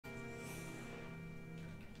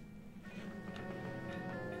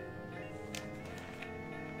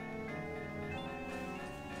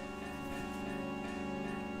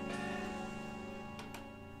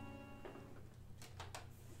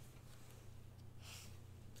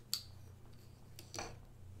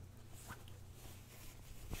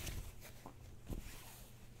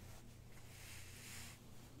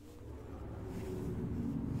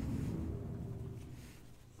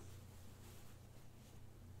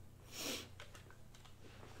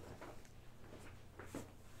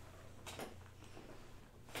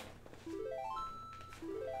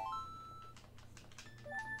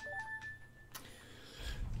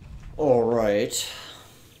Alright.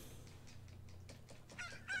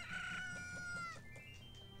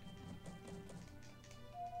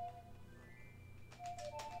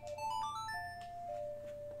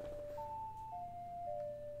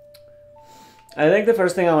 I think the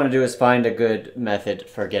first thing I want to do is find a good method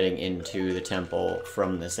for getting into the temple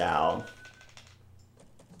from this owl.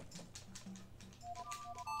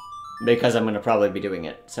 Because I'm going to probably be doing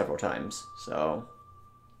it several times, so...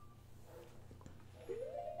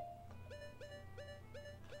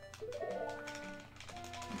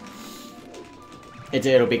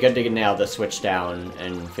 It'll be good to nail the switch down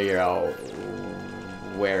and figure out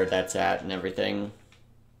where that's at and everything.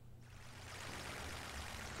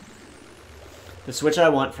 The switch I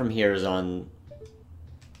want from here is on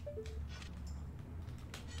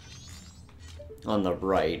the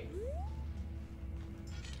right.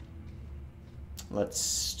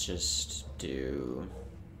 Let's just do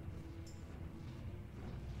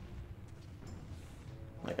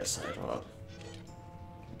like a side hop.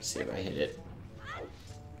 See if I hit it.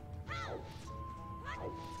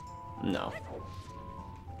 No.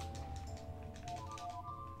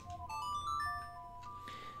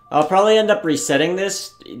 I'll probably end up resetting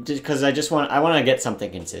this because I want to get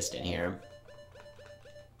something consistent here.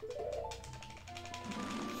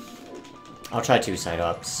 I'll try 2 side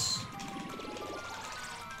ups.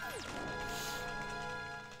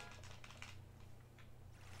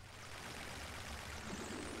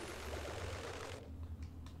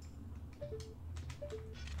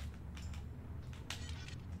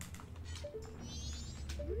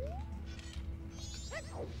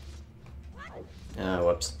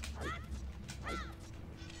 Whoops.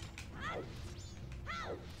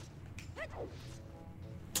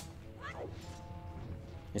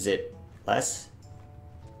 Is it less?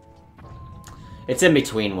 It's in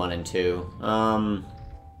between 1 and 2. I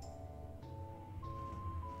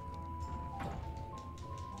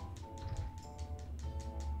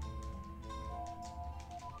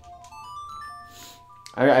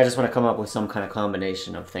just want to come up with some kind of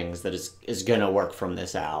combination of things that is gonna work from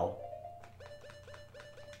this owl.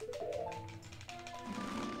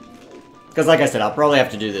 Because like I said, I'll probably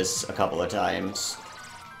have to do this a couple of times.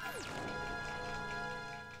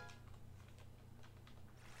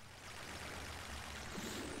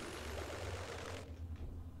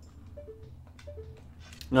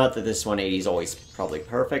 Not that this 180 is always probably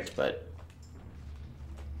perfect, but...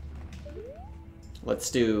 Let's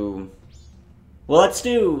do... Well, let's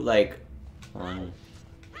do, like... 1,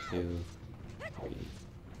 2, 3,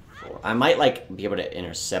 4... I might, like, be able to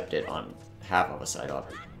intercept it on half of a side up.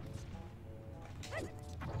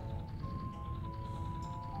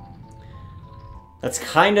 That's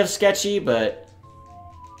kind of sketchy, but...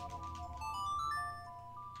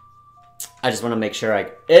 I just want to make sure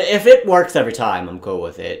if it works every time, I'm cool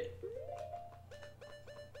with it.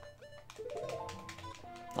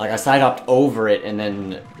 Like, I side-hopped over it, and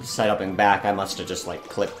then side-hopping back, I must have just, like,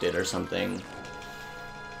 clipped it or something.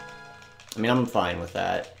 I mean, I'm fine with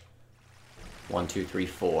that. 1, 2, 3,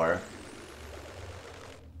 4.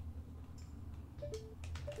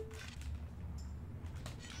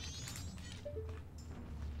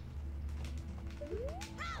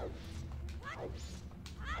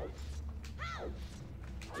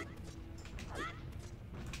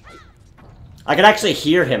 I can actually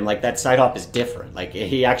hear him, like, that side hop is different. Like,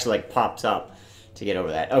 he actually, like, pops up to get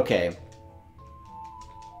over that. Okay.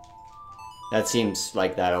 That seems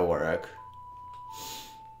like that'll work.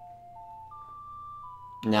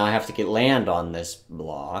 Now I have to land on this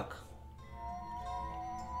block.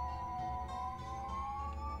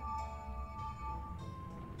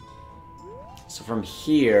 So from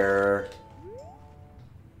here...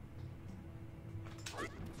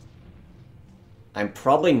 I'm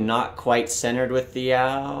probably not quite centered with the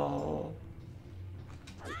owl.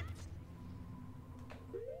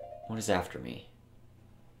 What is after me?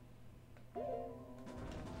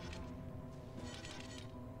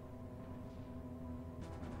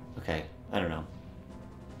 Okay, I don't know.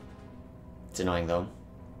 It's annoying though.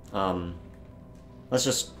 Let's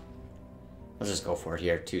just go for it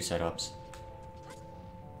here. 2 side-ups.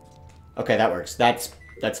 Okay, that works. That's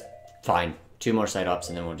fine. 2 more side-ups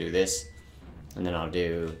and then we'll do this. And then I'll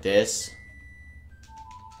do this.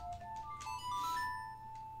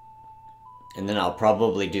 And then I'll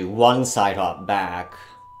probably do 1 side hop back.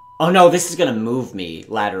 Oh no, this is gonna move me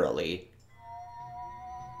laterally.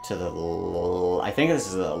 To the... I think this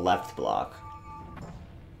is the left block.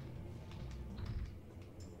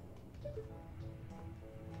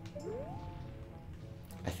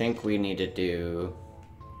 I think we need to do...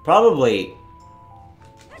 Probably...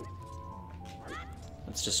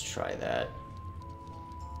 Let's just try that.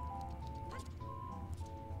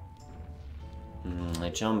 I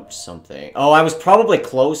jumped something. Oh, I was probably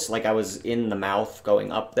close, like I was in the mouth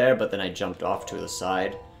going up there, but then I jumped off to the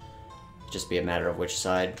side. Just be a matter of which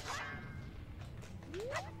side.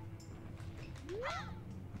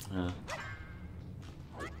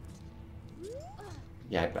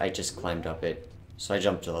 Yeah, I just climbed up it. So I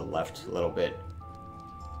jumped to the left a little bit.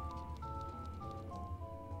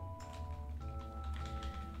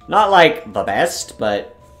 Not like the best,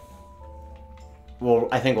 but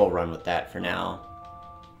I think we'll run with that for now.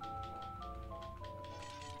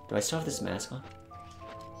 Do I still have this mask on?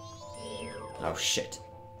 Oh shit.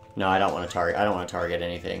 No, I don't want to target. I don't want to target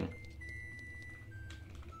anything.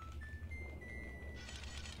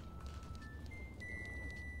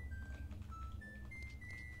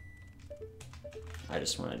 I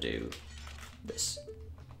just want to do this.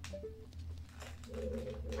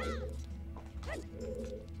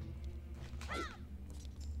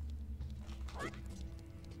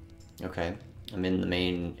 Okay, I'm in the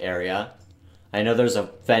main area. I know there's a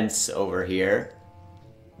fence over here.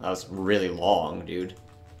 That was really long, dude.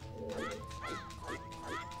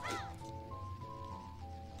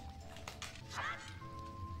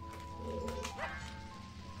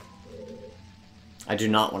 I do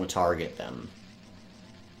not want to target them.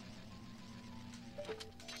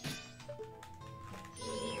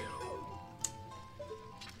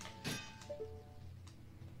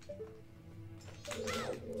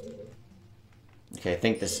 Okay, I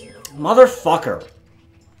think this... Motherfucker!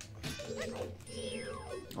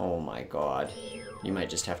 Oh my god. You might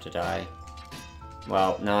just have to die.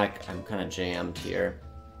 Well, now I'm kind of jammed here.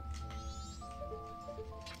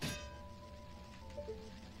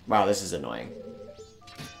 Wow, this is annoying.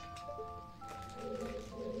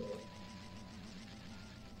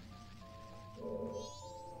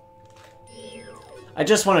 I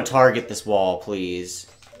just want to target this wall, please.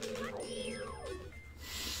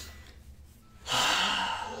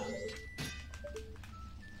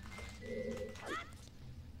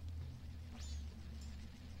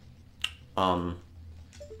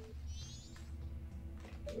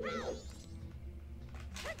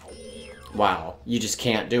 Wow, you just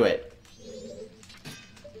can't do it.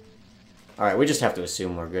 Alright, we just have to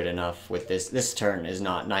assume we're good enough with this. This turn is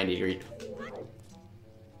not 90 degrees.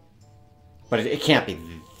 But it can't be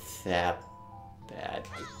that bad.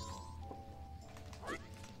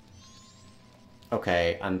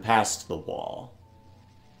 Okay, I'm past the wall.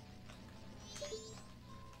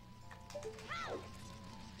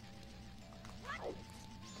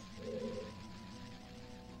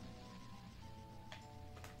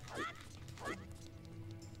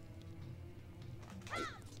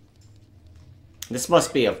 This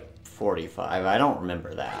must be a 45. I don't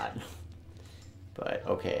remember that. But,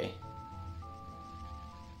 okay.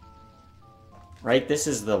 Right? This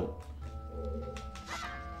is the...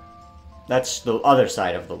 That's the other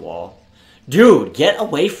side of the wall. Dude, get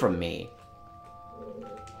away from me!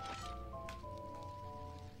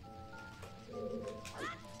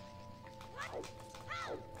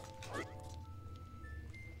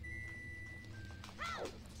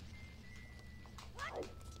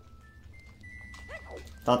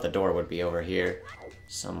 Thought the door would be over here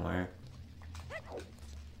somewhere.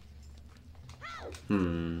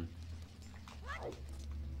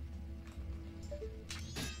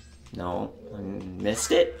 No, I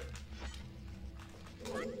missed it.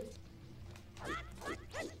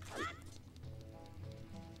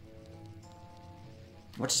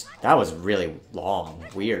 That was really long.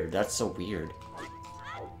 Weird. That's so weird.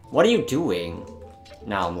 What are you doing?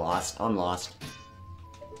 Now I'm lost. I'm lost.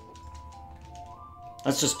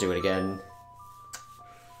 Let's just do it again.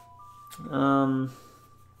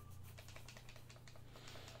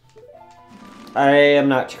 I am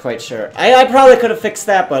not quite sure. I probably could have fixed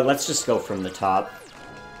that, but let's just go from the top.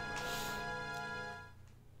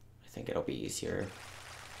 I think it'll be easier.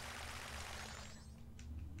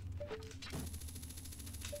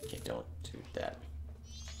 Okay, don't do that.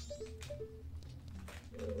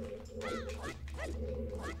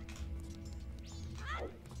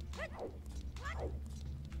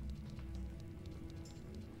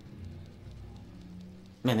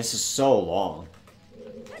 Man, this is so long.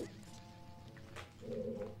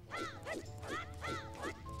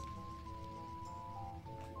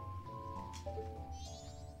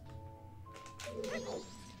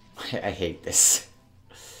 I hate this.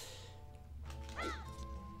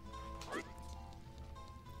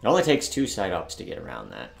 It only takes 2 side-ups to get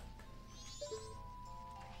around that.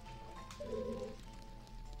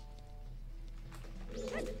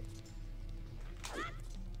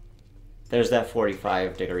 There's that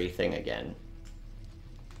 45-degree thing again.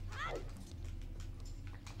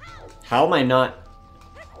 How am I not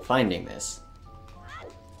finding this?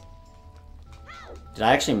 Did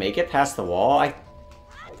I actually make it past the wall? I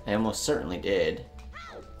almost certainly did.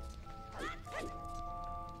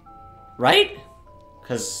 Right?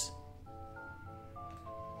 Because...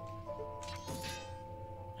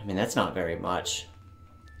 I mean, that's not very much.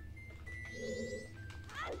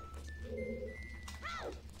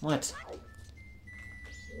 What?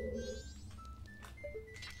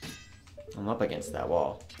 I'm up against that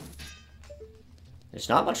wall. There's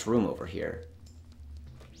not much room over here.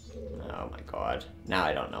 Oh my god. Now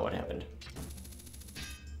I don't know what happened.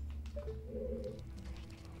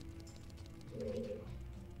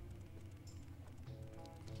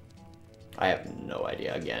 I have no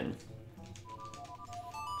idea again.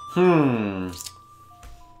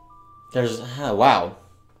 There's... wow.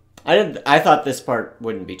 I thought this part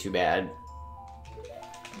wouldn't be too bad.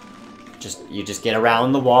 You just get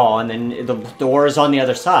around the wall, and then the door is on the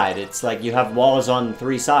other side. It's like you have walls on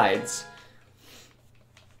 3 sides.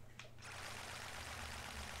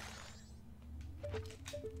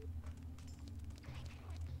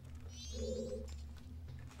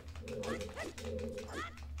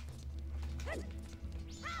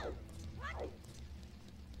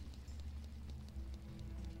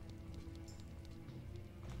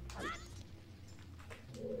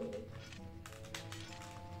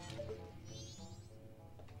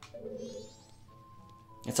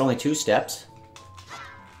 It's only 2 steps.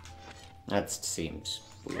 That seems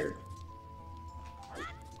weird.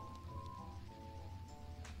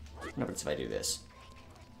 What happens if I do this?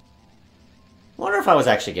 I wonder if I was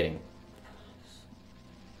actually getting...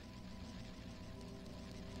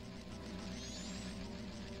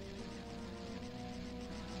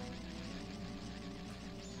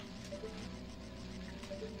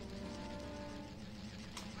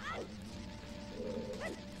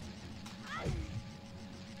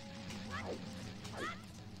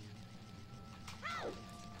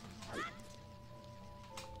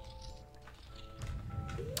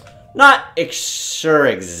 Not sure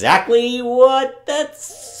exactly what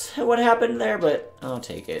happened there, but I'll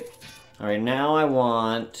take it. Alright, now I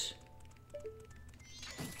want...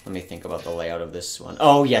 Let me think about the layout of this one.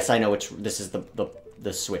 Oh, yes, I know which... This is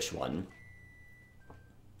the switch one.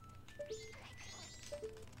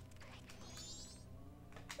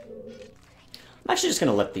 I'm actually just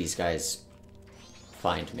gonna let these guys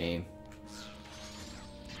find me.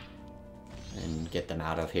 And get them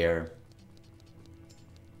out of here.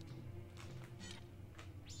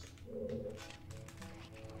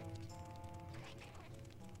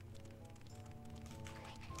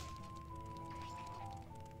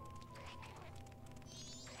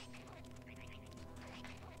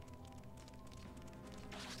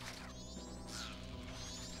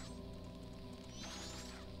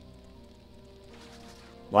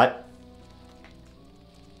 What?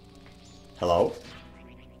 Hello?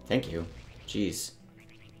 Thank you. Jeez.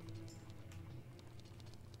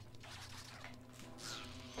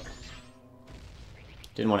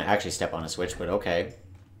 Didn't want to actually step on a switch, but okay.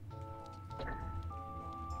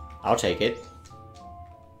 I'll take it.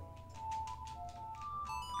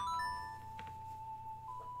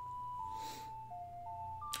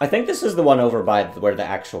 I think this is the one over by where the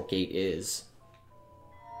actual gate is.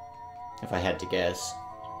 If I had to guess.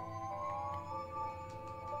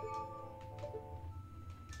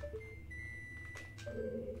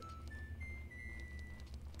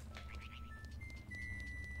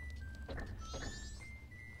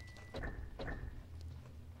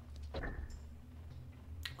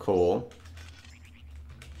 Cool.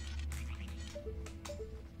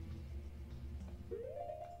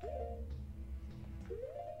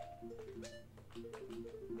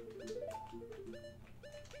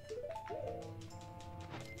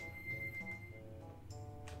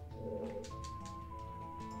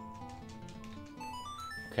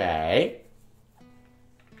 Okay.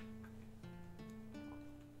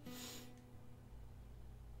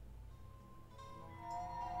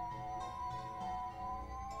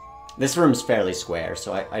 This room's fairly square,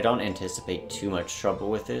 so I don't anticipate too much trouble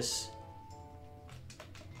with this.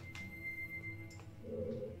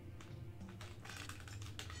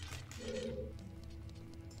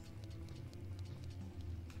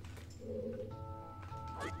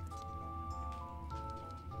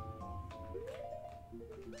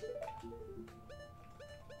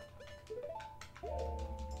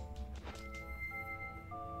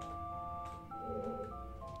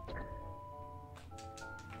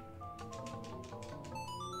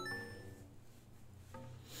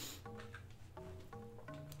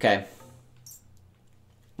 Okay.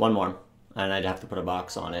 One more. And I'd have to put a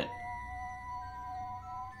box on it.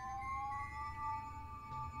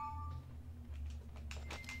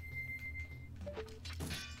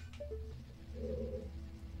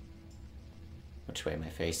 Which way am I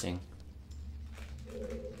facing?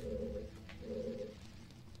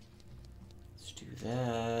 Let's do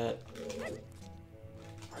that.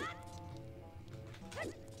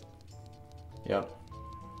 Yep.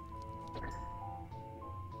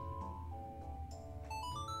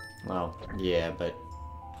 Well, yeah, but...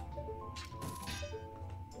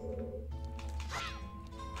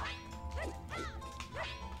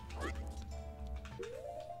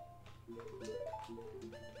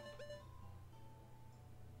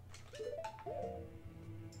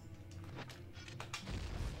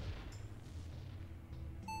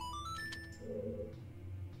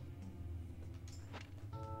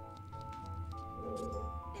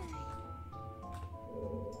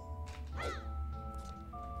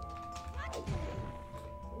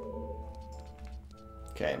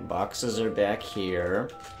 Okay, boxes are back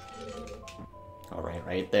here. Alright,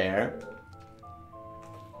 right there.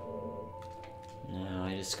 Now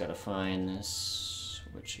I just gotta find this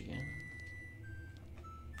switch again.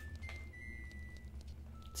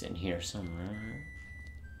 It's in here somewhere.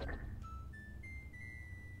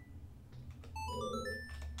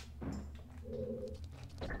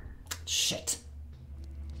 Shit.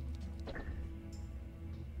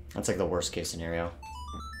 That's like the worst case scenario.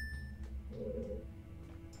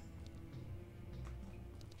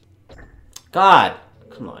 God!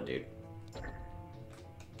 Come on, dude.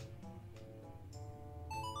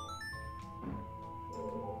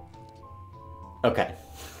 Okay.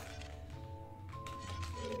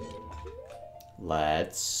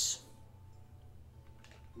 Let's...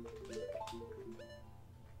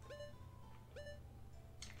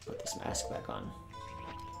 put this mask back on.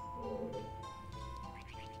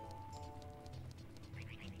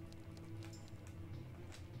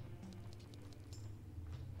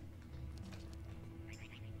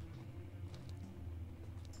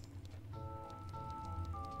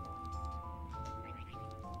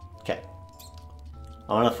 Okay.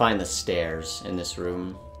 I want to find the stairs in this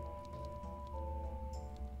room.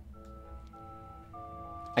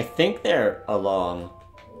 I think they're along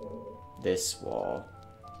this wall.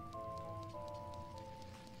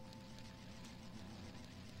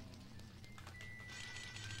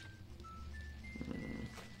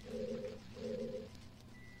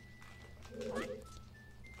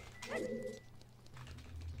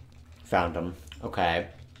 Found them. Okay.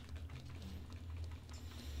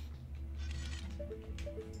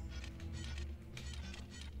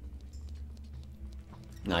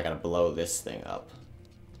 Now I gotta blow this thing up.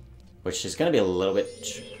 Which is gonna be a little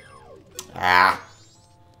bit... Ah!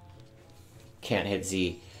 Can't hit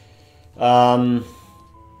Z. I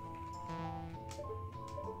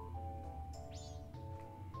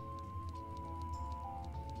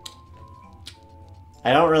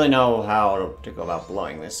don't really know how to go about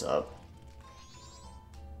blowing this up.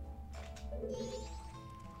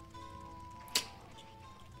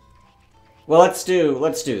 Well, let's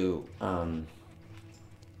do,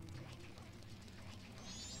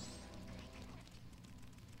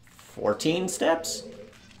 14 steps?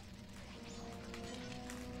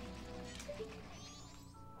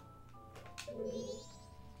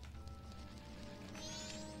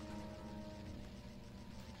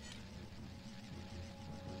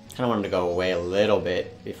 Kinda want him to go away a little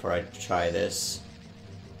bit before I try this.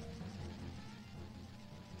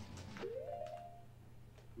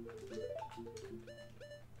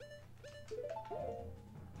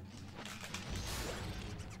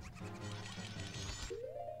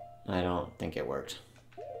 I don't think it worked.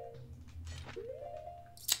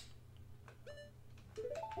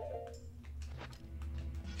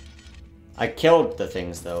 I killed the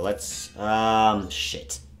things though. Let's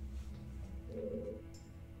shit.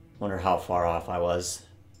 Wonder how far off I was.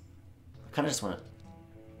 I kinda just wanna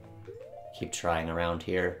keep trying around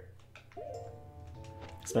here.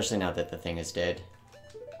 Especially now that the thing is dead.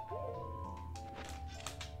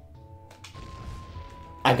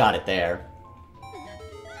 I got it there.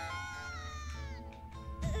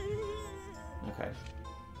 Okay.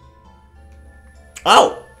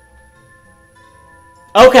 Oh!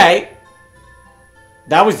 Okay!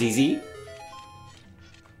 That was easy.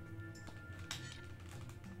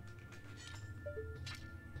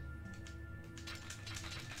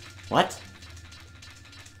 What?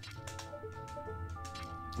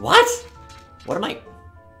 What? What am I...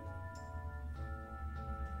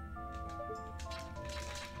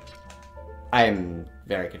 I am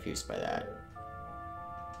very confused by that.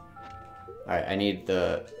 Alright, I need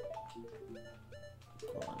the...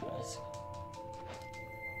 Hold on, guys.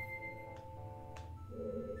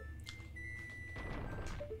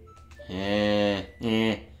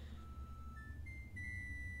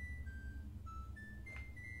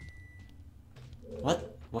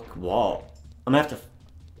 What? What wall? I'm gonna have to...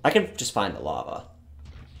 I can just find the lava.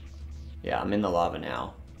 Yeah, I'm in the lava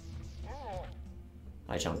now.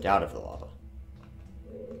 I jumped out of the lava.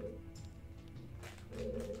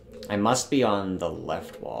 I must be on the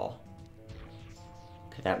left wall.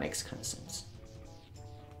 Okay, that makes kind of sense.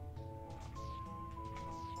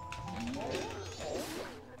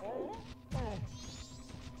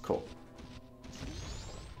 Cool.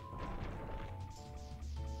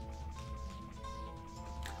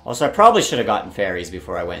 Also, I probably should have gotten fairies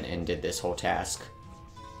before I went and did this whole task.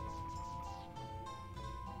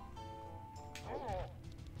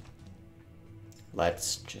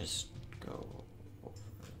 Let's just go over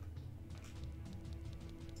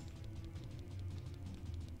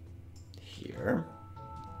here.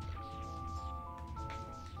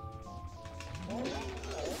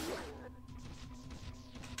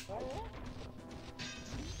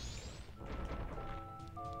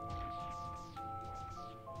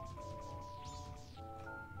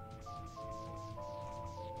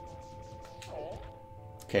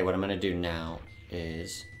 Okay, what I'm gonna do now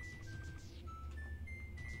is...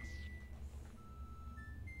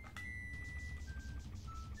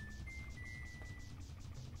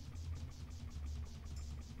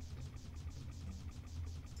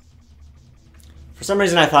 For some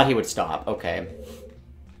reason I thought he would stop. Okay.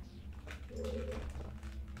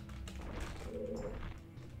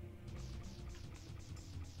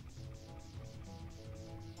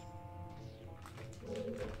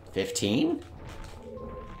 $15?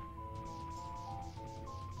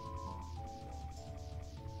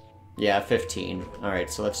 Yeah, 15.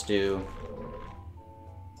 Alright, so let's do...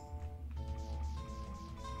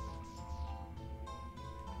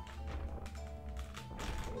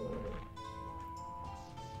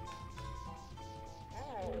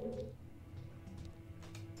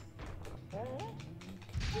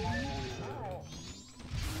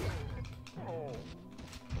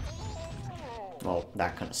 Well,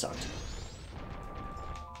 that kind of sucked.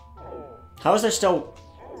 How is there still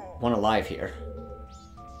one alive here?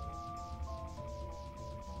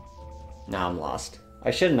 Now I'm lost. I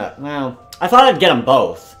shouldn't have... Well, I thought I'd get them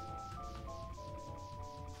both.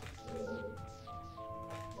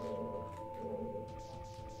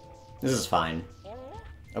 This is fine.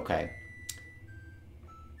 Okay.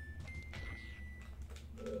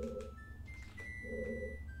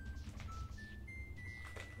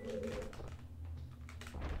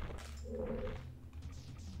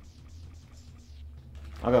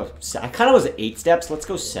 I'll go... I kind of was at 8 steps. Let's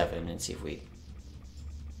go 7 and see if we...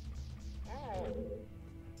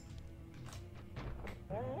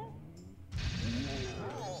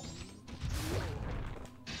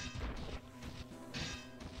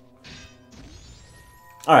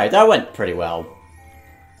 Alright, that went pretty well.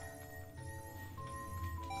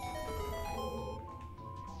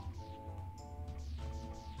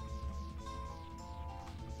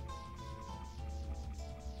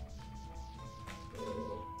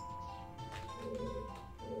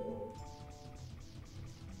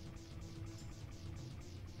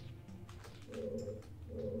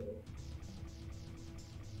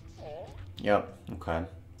 Yep, okay.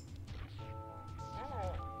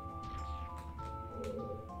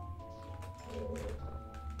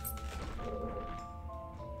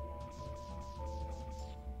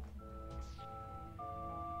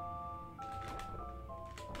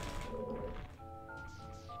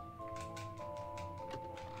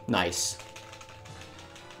 Nice.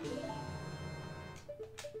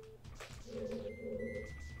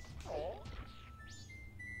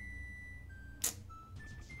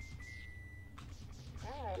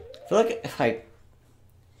 I feel like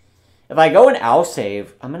if I go and owl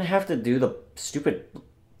save, I'm gonna have to do the stupid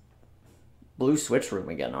blue switch room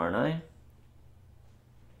again, aren't I?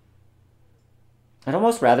 I'd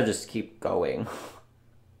almost rather just keep going.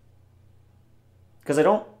 Because I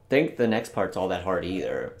don't think the next part's all that hard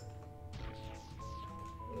either.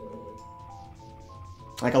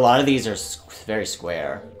 Like, a lot of these are very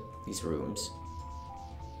square, these rooms.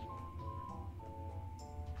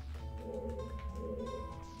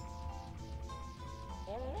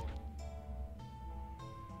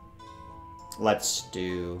 Let's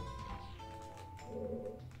do...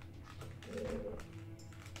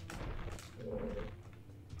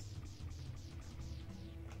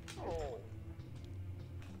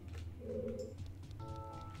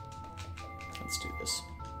 Let's do this.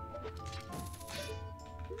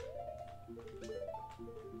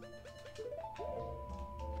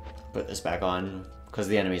 Put this back on, because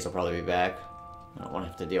the enemies will probably be back. I don't want to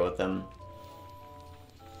have to deal with them.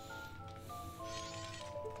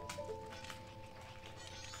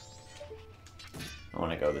 I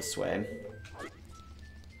want to go this way.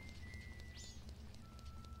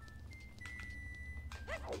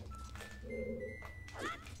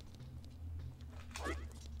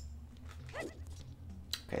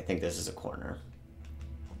 I think this is a corner.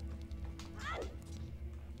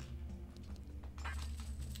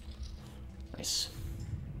 Nice.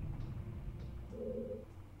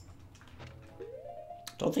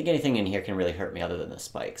 Don't think anything in here can really hurt me other than the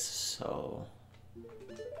spikes, so...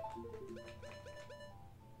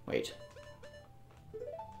 Wait.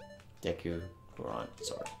 Deku Goron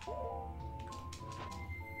sword.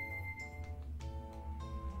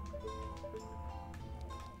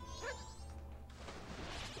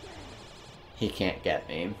 He can't get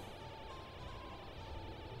me.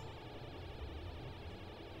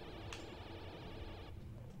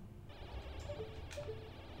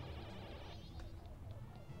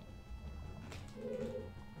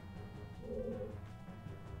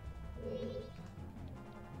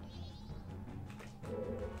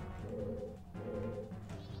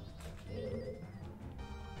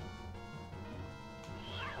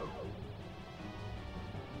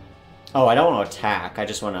 Oh, I don't want to attack. I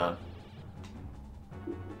just want to...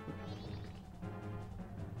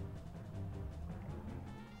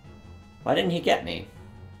 Why didn't he get me?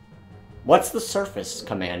 What's the surface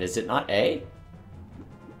command? Is it not A?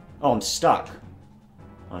 Oh, I'm stuck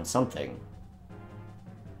on something.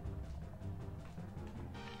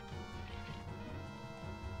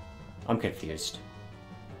 I'm confused.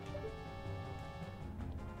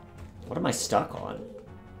 What am I stuck on?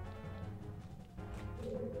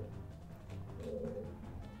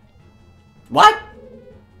 What?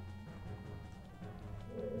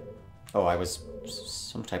 Oh, I was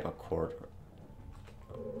some type of cord.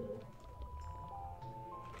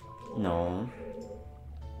 No.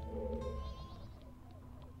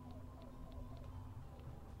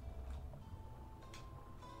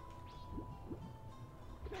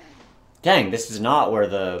 Dang, this is not where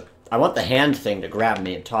the... I want the hand thing to grab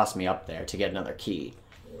me and toss me up there to get another key.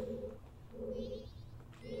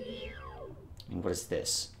 And what is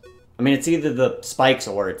this? I mean, it's either the spikes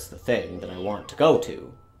or it's the thing that I want to go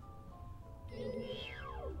to.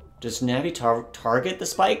 Does Navi target the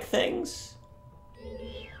spike things?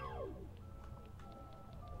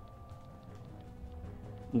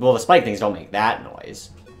 Well, the spike things don't make that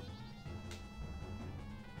noise.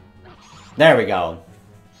 There we go.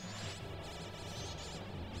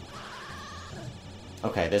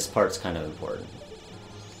 Okay, this part's kind of important.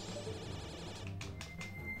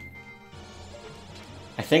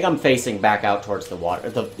 I think I'm facing back out towards the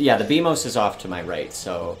water. Yeah, the Beamos is off to my right,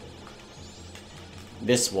 so...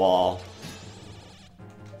 This wall.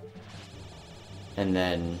 And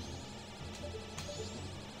then...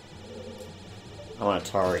 I want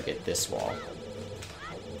to target this wall.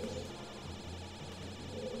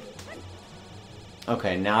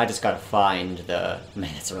 Okay, now I just gotta find the...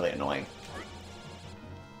 Man, it's really annoying.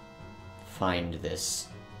 Find this.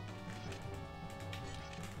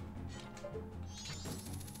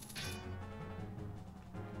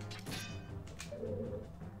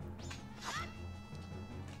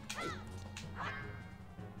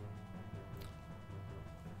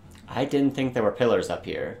 I didn't think there were pillars up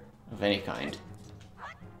here of any kind.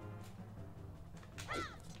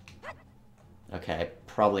 Okay, I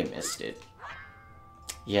probably missed it.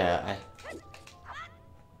 Yeah,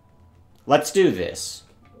 Let's do this.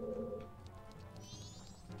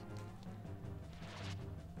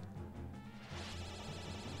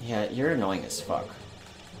 Yeah, you're annoying as fuck.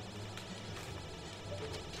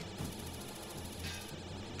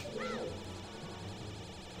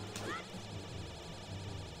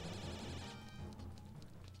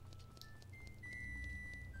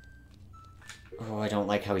 Oh, I don't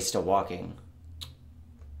like how he's still walking.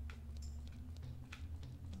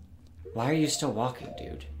 Why are you still walking,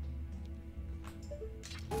 dude?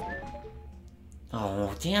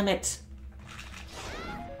 Oh, damn it!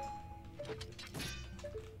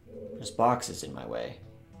 There's boxes in my way.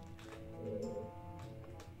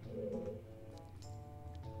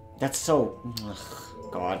 That's so...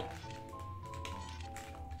 Ugh, God.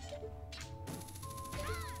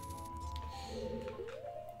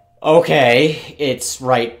 Okay, it's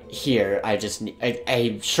right here. I just need...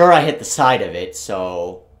 I'm sure I hit the side of it,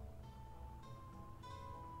 so...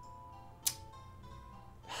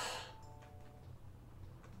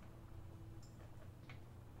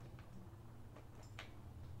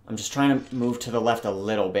 I'm just trying to move to the left a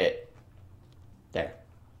little bit. There.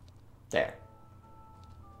 There.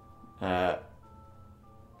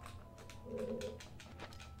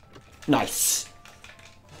 Nice.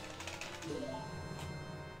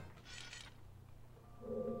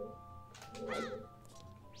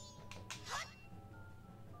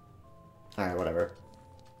 Alright, whatever.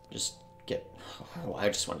 Just get... Oh, I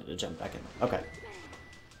just wanted to jump back in. Okay.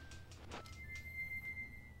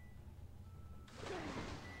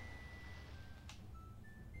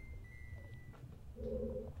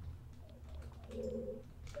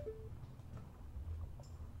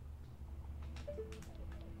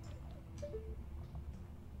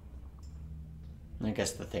 I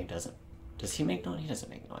guess the thing doesn't. Does he make noise? He doesn't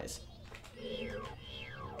make noise.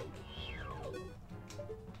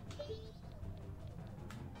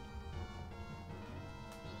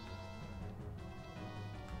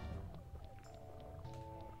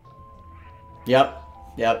 Yep.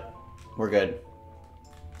 Yep. We're good.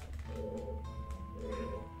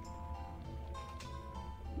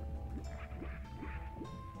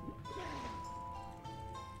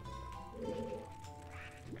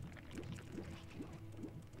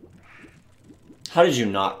 How did you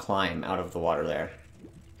not climb out of the water there?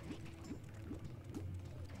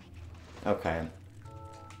 Okay.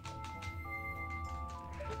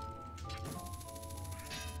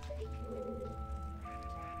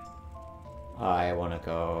 I want to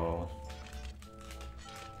go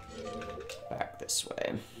back this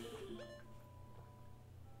way.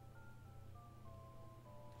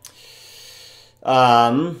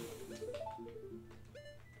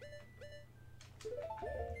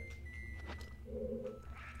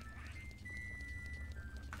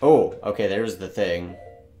 Oh, okay, there's the thing.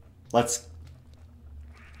 Let's...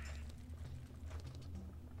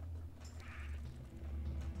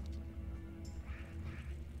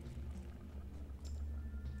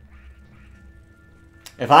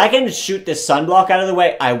 If I can shoot this sunblock out of the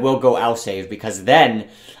way, I will go out-save, because then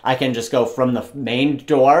I can just go from the main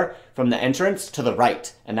door, from the entrance, to the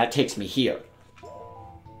right, and that takes me here.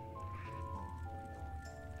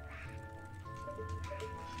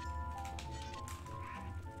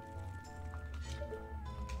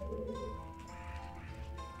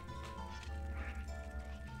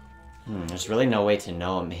 There's really no way to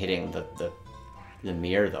know I'm hitting the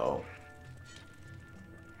mirror, though.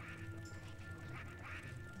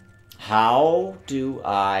 How do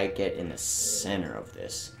I get in the center of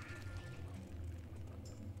this?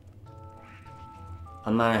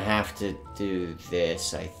 I'm gonna have to do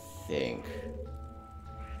this, I think.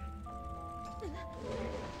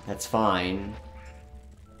 That's fine.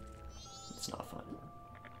 It's not fun.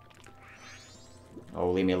 Oh,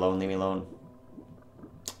 leave me alone, leave me alone.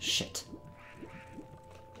 Shit.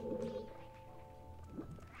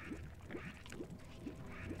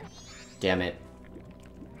 Damn it.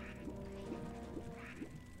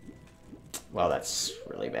 Well, that's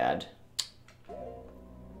really bad. I'm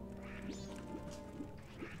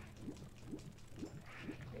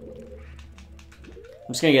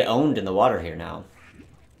just gonna get owned in the water here now.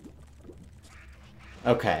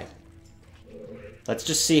 Okay. Let's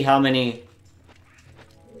just see how many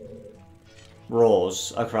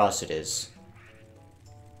rolls across it is.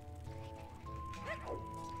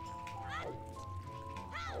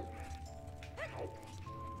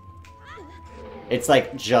 It's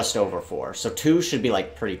like just over 4, so 2 should be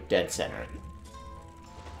like pretty dead center.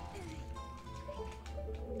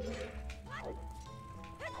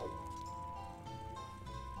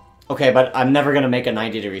 Okay, but I'm never gonna make a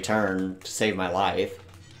 90-degree turn to save my life.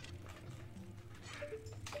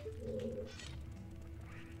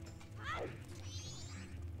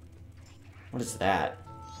 What is that?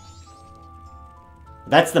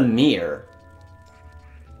 That's the mirror.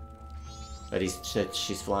 But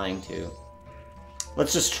she's flying too.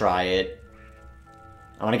 Let's just try it.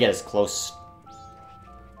 I want to get as close.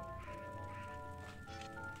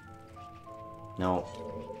 No.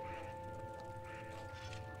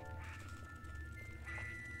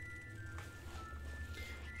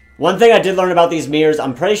 One thing I did learn about these mirrors,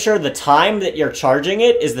 I'm pretty sure the time that you're charging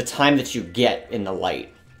it is the time that you get in the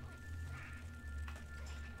light.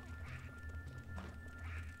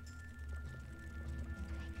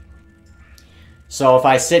 So if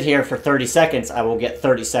I sit here for 30 seconds, I will get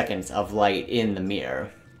 30 seconds of light in the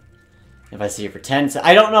mirror. If I sit here for 10 seconds...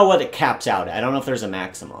 I don't know what it caps out at. I don't know if there's a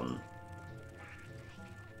maximum.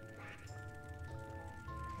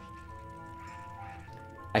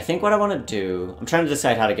 I think what I want to do... I'm trying to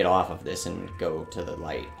decide how to get off of this and go to the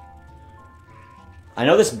light. I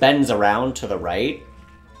know this bends around to the right.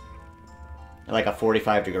 Like a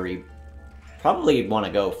 45 degree... Probably want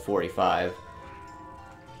to go 45.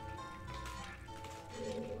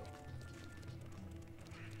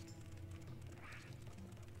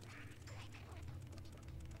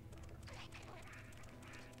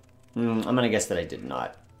 I'm gonna guess that I did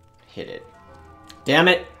not hit it. Damn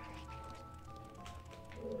it!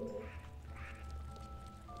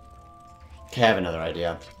 Okay, I have another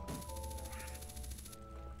idea.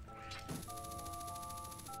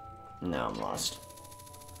 No, I'm lost.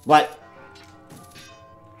 What?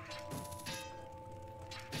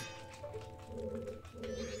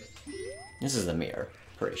 This is the mirror,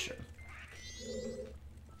 pretty sure.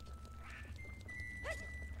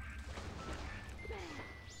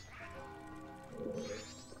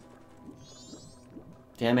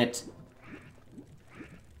 Damn it.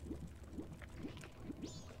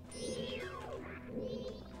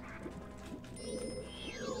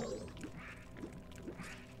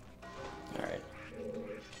 Alright.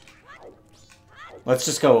 Let's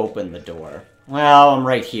just go open the door. Well, I'm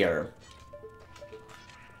right here.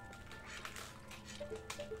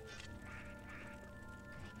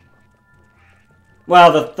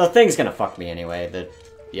 Well, the thing's gonna fuck me anyway.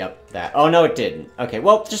 Yep, that. Oh, no, it didn't. Okay,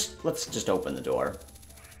 well, let's just open the door.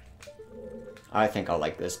 I think I'll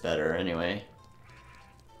like this better anyway.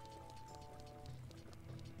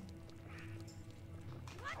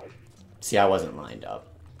 See, I wasn't lined up.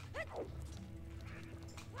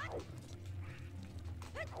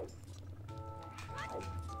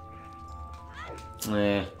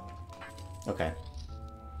 Okay.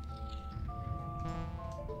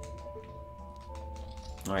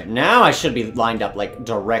 Alright, now I should be lined up, like,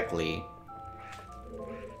 directly.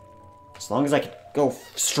 As long as I can go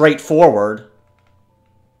straight forward.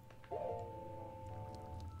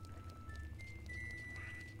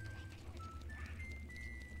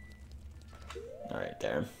 Alright,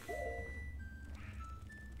 there.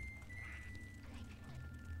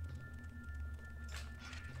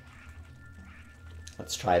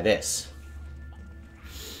 Let's try this.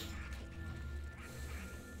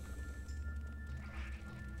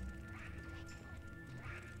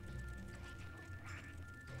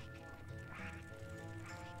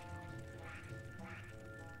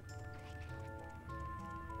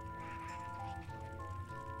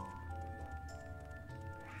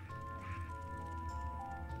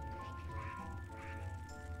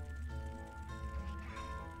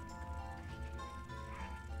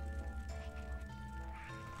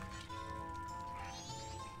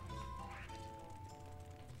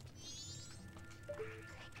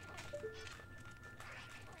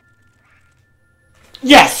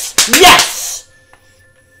 Yes! Yes!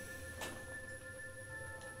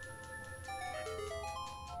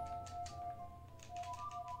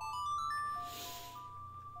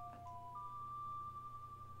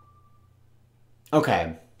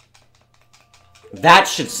 Okay. That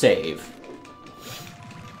should save.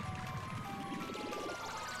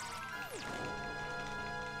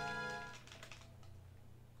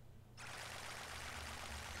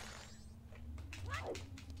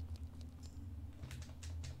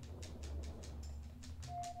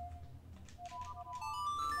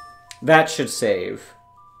 That should save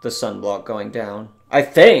the sunblock going down. I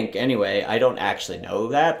think, anyway. I don't actually know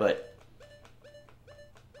that, but...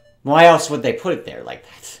 why else would they put it there like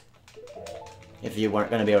that? If you weren't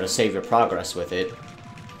going to be able to save your progress with it.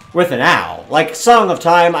 With an owl. Like, Song of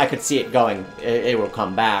Time, I could see it going... it will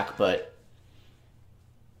come back, but...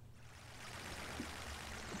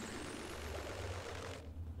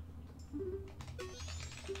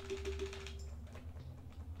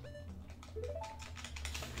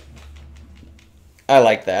 I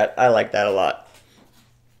like that. I like that a lot.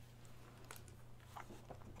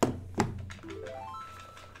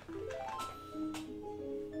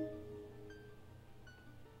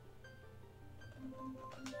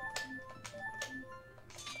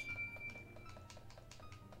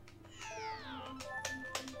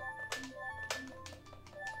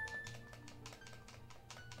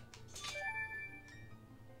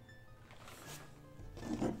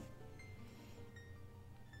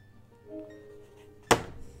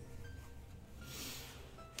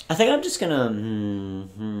 I think I'm just gonna...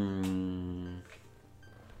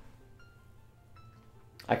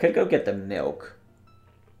 I could go get the milk.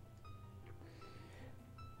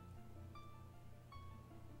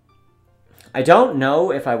 I don't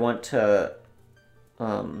know if I want to...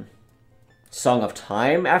 Song of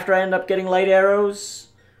Time after I end up getting light arrows.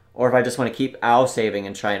 Or if I just want to keep owl saving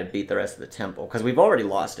and trying to beat the rest of the temple. Because we've already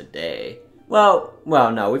lost a day. Well,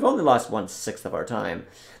 no, we've only lost 1/6 of our time.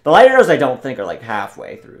 The light arrows I don't think are like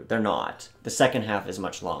halfway through. They're not. The second half is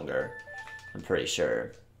much longer. I'm pretty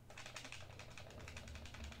sure.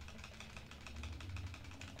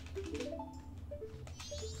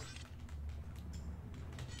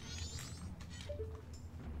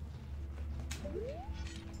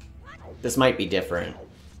 This might be different.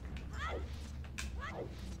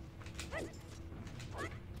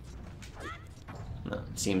 No,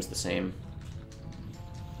 it seems the same.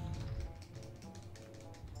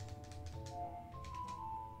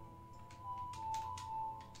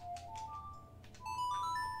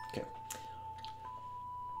 Okay.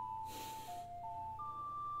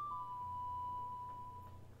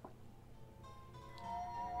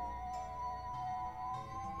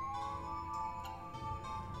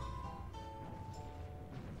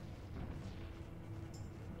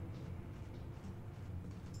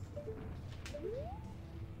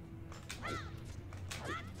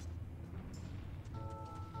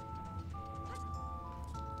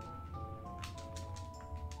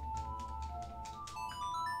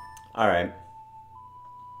 Alright.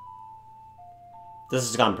 This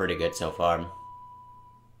has gone pretty good so far.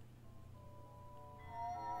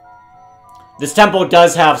 This temple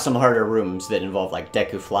does have some harder rooms that involve, like,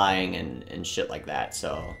 Deku flying and shit like that,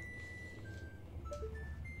 so...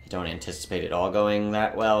 I don't anticipate it all going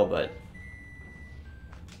that well, but...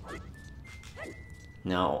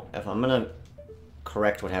 Now, if I'm gonna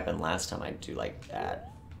correct what happened last time, I'd do like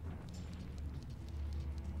that.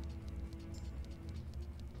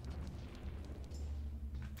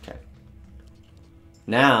 Okay.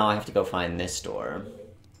 Now, I have to go find this door.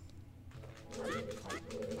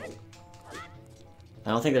 I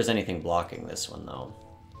don't think there's anything blocking this one, though.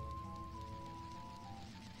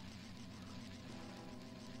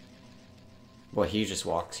 Boy, he just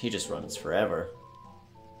walks, he just runs forever.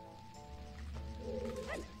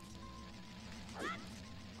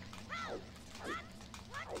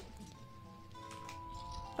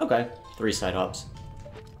 Okay, 3 side hops.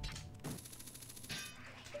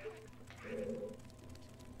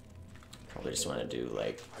 Probably just want to do,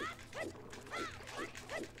 like...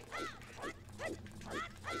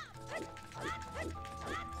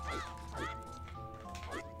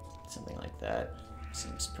 something like that.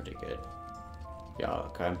 Seems pretty good. Yeah,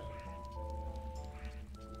 okay.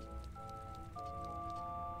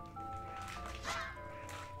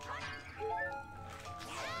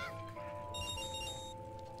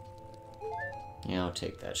 Yeah, I'll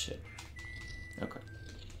take that shit. Okay.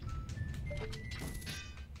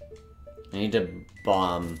 I need to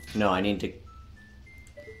bomb... No, I need to...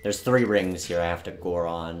 There's 3 rings here I have to gore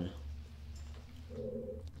on.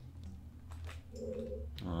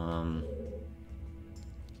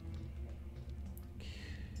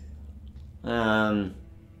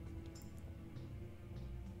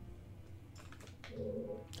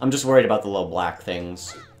 I'm just worried about the little black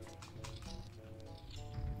things.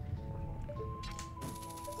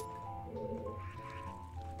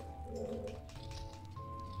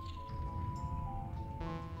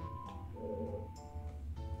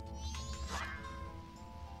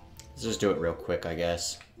 Let's just do it real quick, I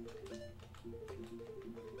guess.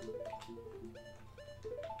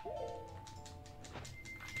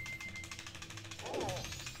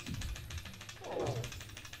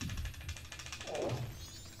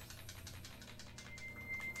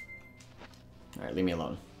 Alright, leave me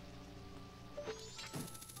alone.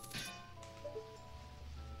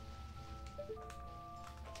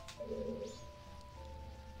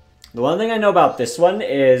 The one thing I know about this one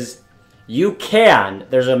is you can,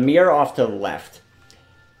 there's a mirror off to the left.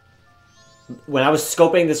 When I was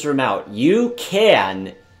scoping this room out, you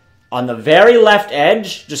can, on the very left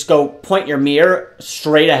edge, just go point your mirror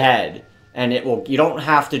straight ahead. And it will, you don't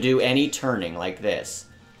have to do any turning like this.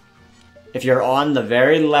 If you're on the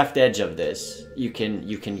very left edge of this, you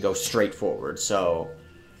can go straight forward. So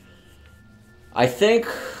I think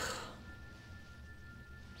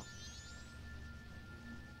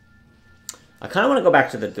I kind of want to go back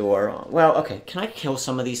to the door. Well, okay, can I kill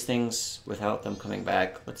some of these things without them coming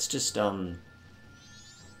back? Let's just I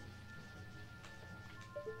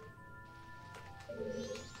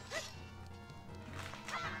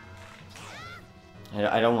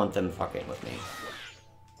don't want them fucking with me.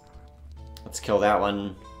 Let's kill that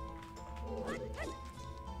one.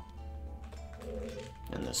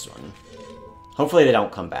 And this one. Hopefully they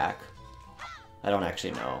don't come back. I don't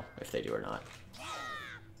actually know if they do or not.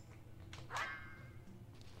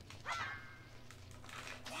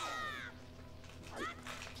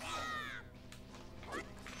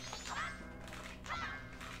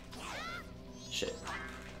 Shit.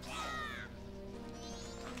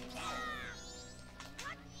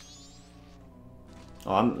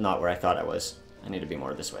 Oh, I'm not where I thought I was. I need to be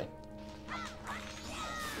more this way.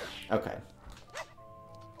 Okay.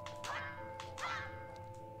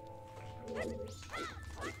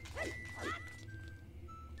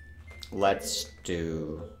 Let's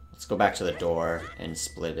go back to the door and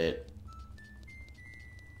split it.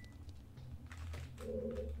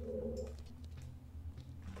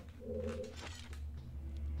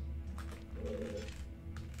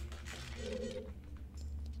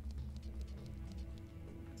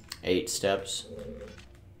 Eight steps.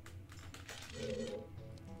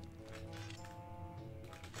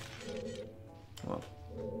 Well,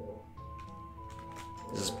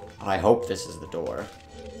 I hope this is the door.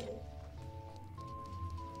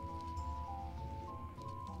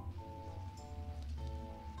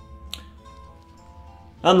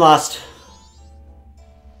 I'm lost.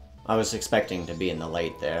 I was expecting to be in the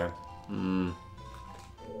light there.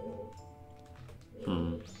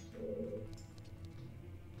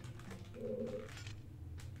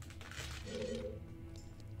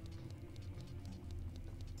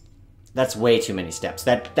 That's way too many steps.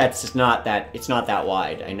 That's just not that... It's not that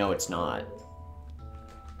wide. I know it's not.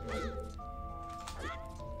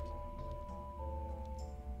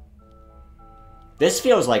 This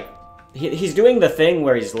feels like... He's doing the thing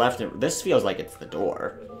where he's left... This feels like it's the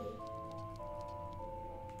door.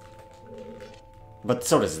 But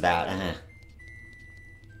so does that.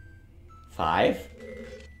 5?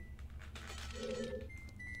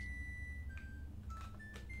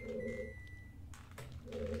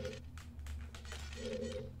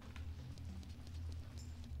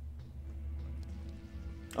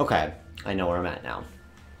 Okay, I know where I'm at now.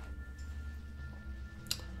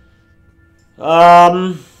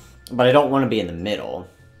 But I don't want to be in the middle.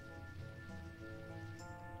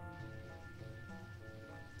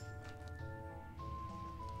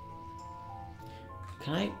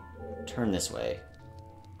 Can I turn this way?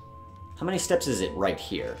 How many steps is it right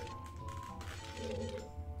here?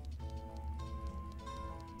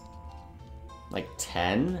 Like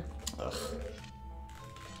 10? Ugh.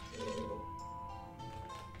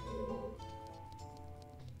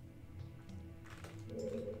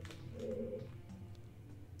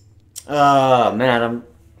 Oh, man,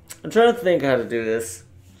 I'm trying to think how to do this.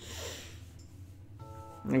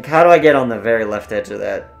 Like, how do I get on the very left edge of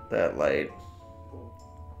that light?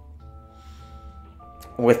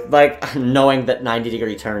 With, like, knowing that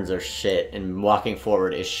 90-degree turns are shit and walking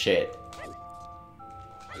forward is shit.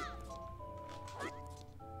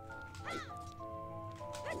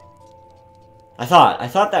 I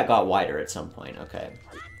thought that got wider at some point. Okay.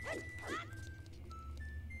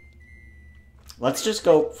 Let's just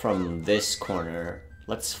go from this corner.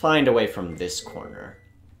 Let's find a way from this corner.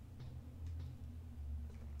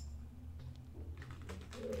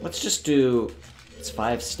 Let's just do... It's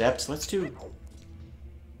 5 steps. Let's do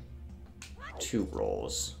 2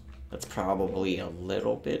 rolls. That's probably a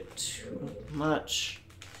little bit too much.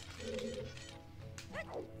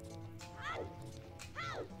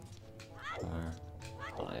 4,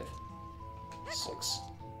 5, 6,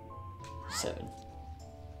 7,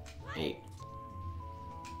 8,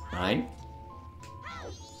 9?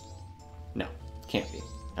 No, can't be.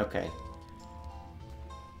 Okay.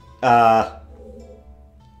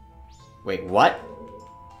 Wait, what?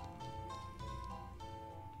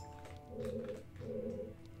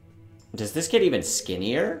 Does this get even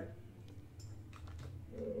skinnier?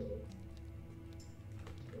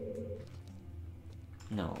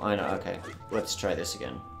 No, I know, okay. Let's try this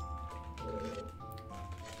again.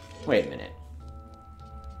 Wait a minute.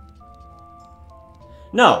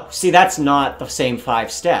 No, see, that's not the same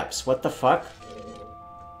 5 steps. What the fuck?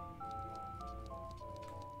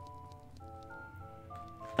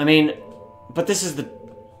 I mean, but this is the...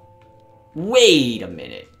 Wait a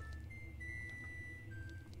minute.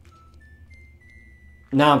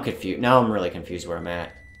 Now I'm confused. Now I'm really confused where I'm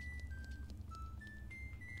at.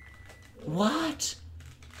 What?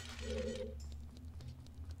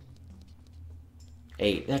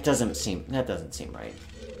 8. That doesn't seem right.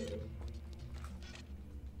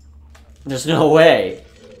 There's no way.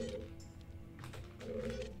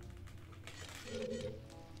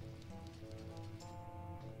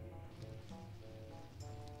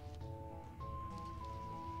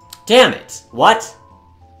 Damn it! What?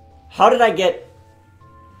 How did I get...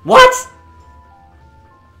 What?!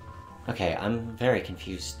 Okay, I'm very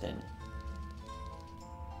confused then.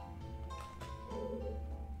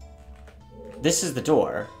 This is the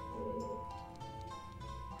door.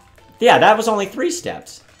 Yeah, that was only 3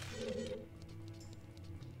 steps.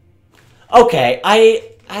 Okay,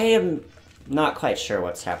 I am not quite sure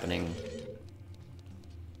what's happening.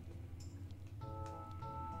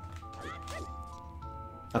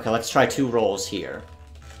 Okay, let's try 2 rolls here.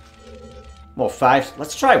 Well, 5...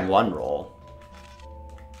 Let's try 1 roll.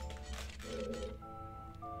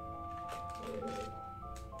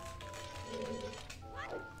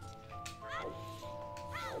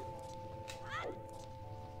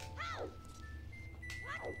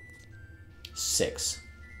 Six.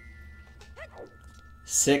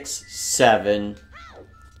 6, 7...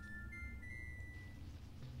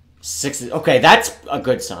 6... Okay, that's a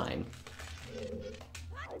good sign.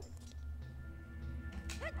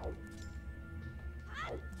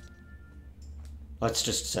 Let's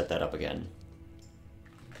just set that up again.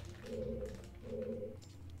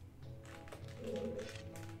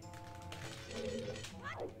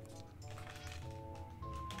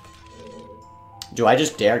 Do I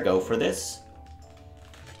just dare go for this?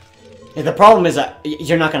 Yeah, the problem is that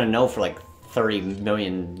you're not going to know for like 30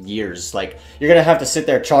 million years. Like, you're going to have to sit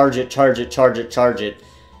there, charge it,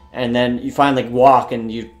 and then you finally walk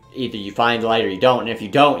and you either you find light or you don't, and if you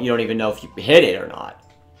don't even know if you hit it or not.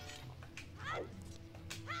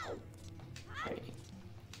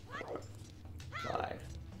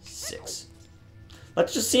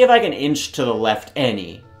 Let's just see if I can inch to the left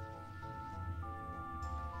any.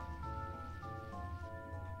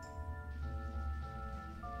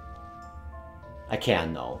 I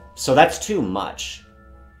can, though. So that's too much.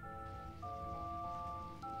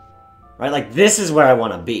 Right? Like, this is where I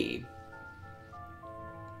want to be.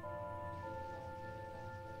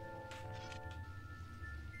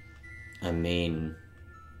 I mean...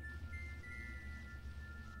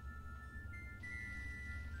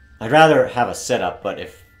 I'd rather have a setup, but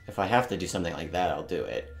if I have to do something like that, I'll do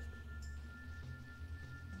it.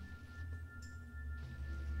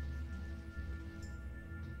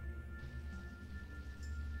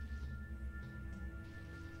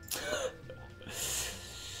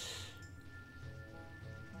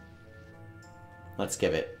 Let's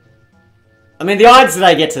give it... I mean, the odds that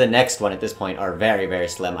I get to the next one at this point are very, very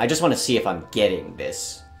slim. I just want to see if I'm getting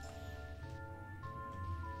this.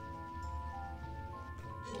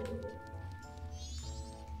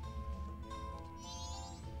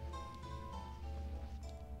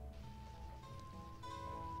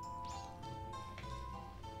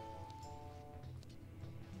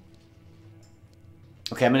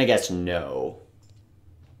 Okay, I'm gonna guess no.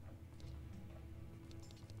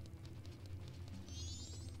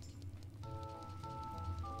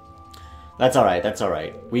 That's alright, that's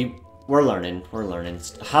alright. We're learning, we're learning.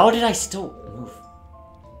 How did I still move?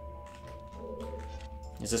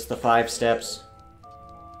 Is this the 5 steps?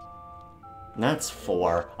 That's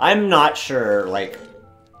 4. I'm not sure, like...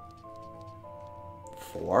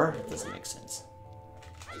 4? It doesn't make sense.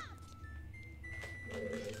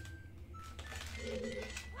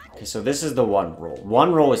 Okay, so this is the 1 roll.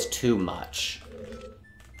 1 roll is too much.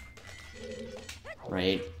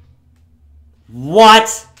 Right?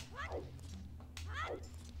 What?!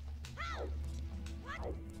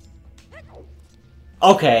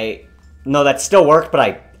 Okay, no, that still worked,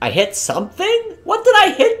 but I hit something? What did I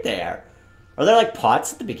hit there? Are there, like,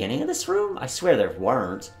 pots at the beginning of this room? I swear there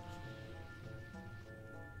weren't.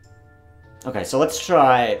 Okay, so let's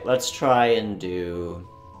try and do...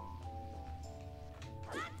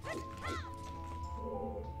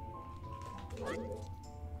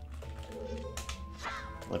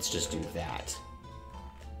 Let's just do that.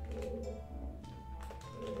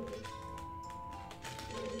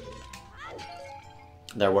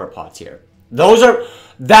 There were pots here.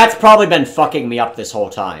 That's probably been fucking me up this whole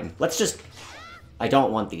time. Let's just... I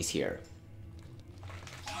don't want these here.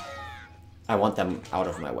 I want them out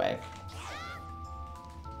of my way.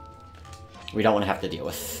 We don't want to have to deal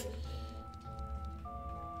with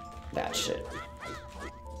that shit.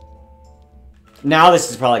 Now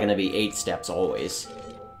this is probably going to be 8 steps always.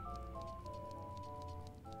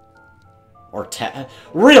 Or 10.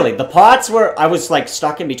 Really? The pots were... I was, like,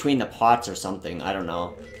 stuck in between the pots or something. I don't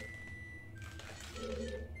know.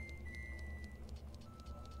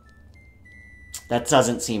 That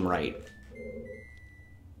doesn't seem right.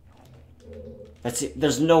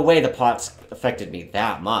 There's no way the pots affected me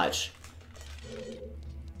that much.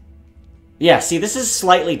 Yeah, see, this is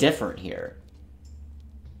slightly different here.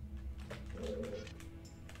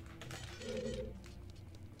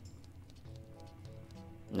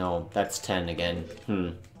 No, that's 10 again.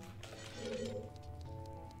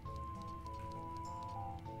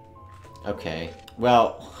 Okay.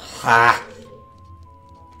 Well, ha!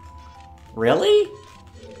 Really?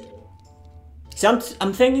 See,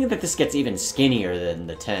 I'm thinking that this gets even skinnier than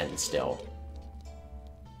the 10 still.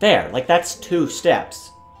 There, like that's 2 steps.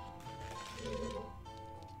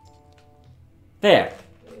 There.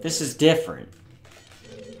 This is different.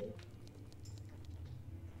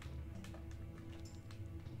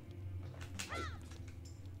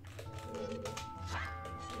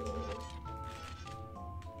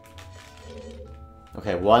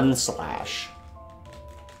 Okay, 1 slash.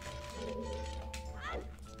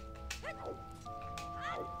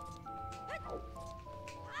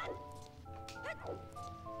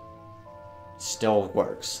 Still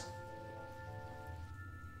works.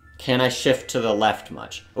 Can I shift to the left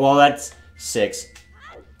much? Well, that's 6,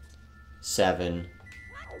 7,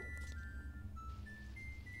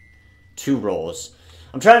 2 rolls.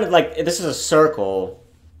 I'm trying to, like, this is a circle.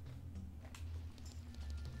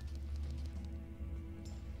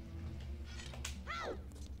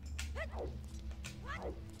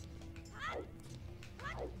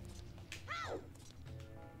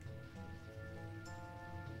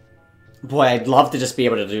 Boy, I'd love to just be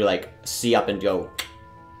able to do, like, C up and go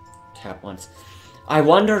tap once. I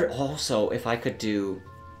wonder also if I could do...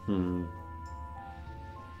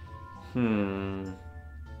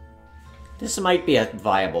 This might be a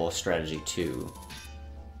viable strategy, too.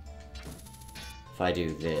 If I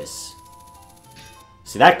do this.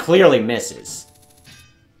 See, that clearly misses.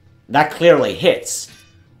 That clearly hits.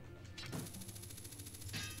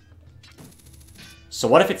 So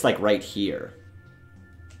what if it's like right here?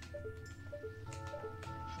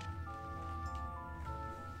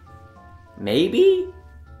 Maybe?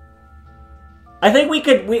 I think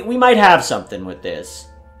we might have something with this.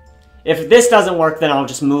 If this doesn't work, then I'll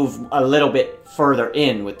just move a little bit further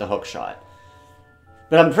in with the hook shot.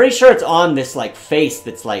 But I'm pretty sure it's on this, like, face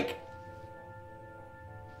that's, like,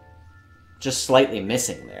 just slightly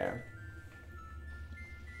missing there.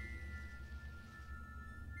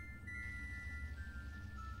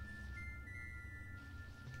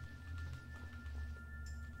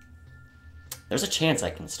 There's a chance I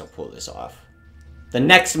can still pull this off. The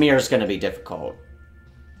next mirror is going to be difficult.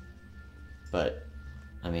 But,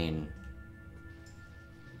 I mean...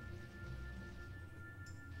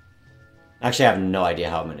 Actually, I have no idea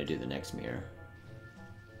how I'm going to do the next mirror.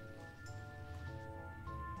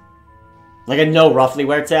 Like, I know roughly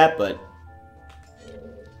where it's at, but...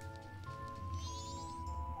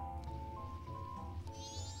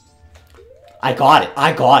 I got it.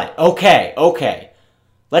 I got it. Okay, okay.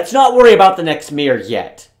 Let's not worry about the next mirror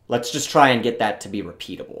yet. Let's just try and get that to be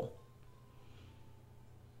repeatable.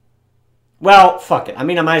 Well, fuck it. I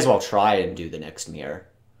mean, I might as well try and do the next mirror.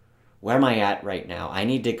 Where am I at right now? I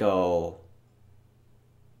need to go...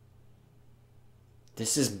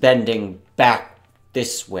 This is bending back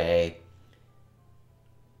this way.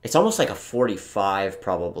 It's almost like a 45,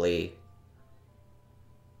 probably.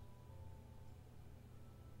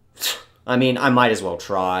 I mean, I might as well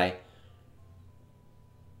try.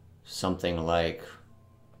 Something like...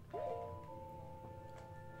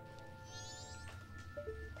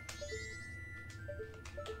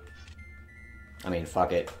 I mean,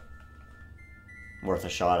 fuck it. Worth a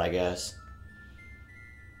shot, I guess.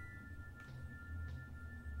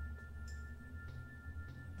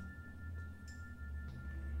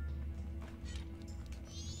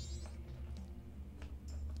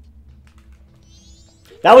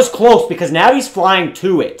 That was close, because now he's flying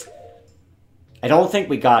to it. I don't think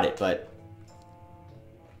we got it, but...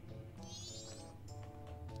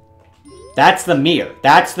 That's the mirror.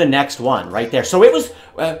 That's the next one, right there. So it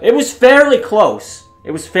was fairly close.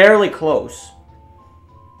 It was fairly close.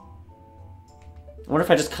 I wonder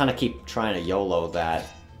if I just kind of keep trying to YOLO that.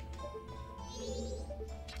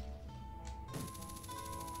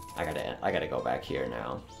 I gotta go back here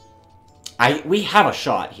now. We have a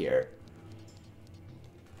shot here.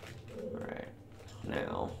 Alright.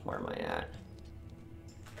 Now, where am I at?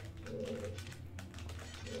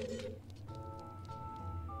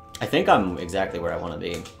 I think I'm exactly where I want to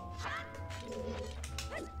be.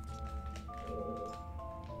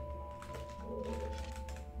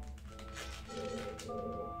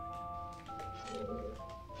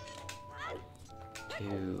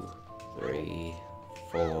 Two, three,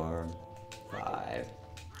 4, 5,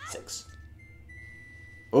 6.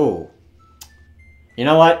 Ooh. You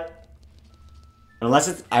know what? Unless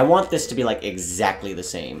it's... I want this to be, like, exactly the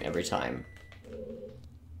same every time.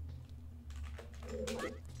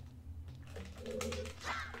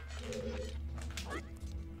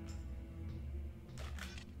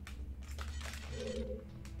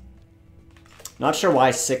 Not sure why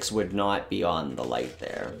 6 would not be on the light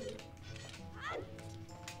there.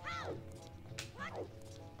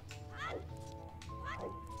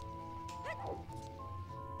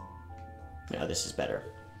 No, this is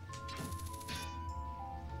better.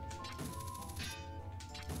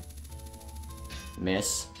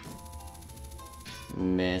 Miss.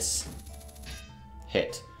 Miss.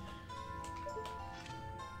 Hit.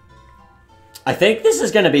 I think this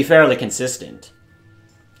is going to be fairly consistent.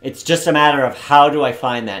 It's just a matter of how do I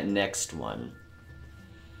find that next one.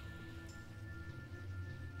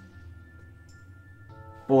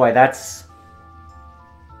 Boy, that's...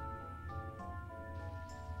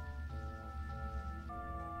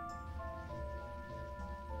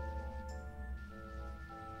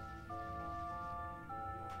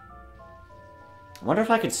 I wonder if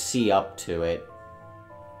I could see up to it.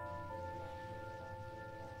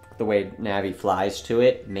 The way Navi flies to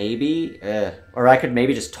it, maybe? Or I could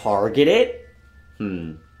maybe just target it?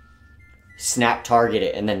 Snap target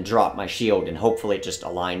it and then drop my shield and hopefully it just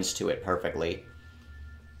aligns to it perfectly.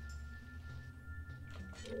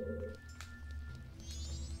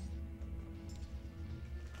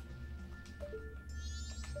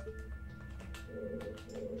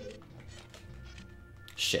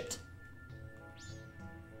 Shit.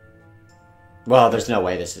 Well, there's no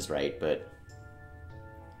way this is right, but...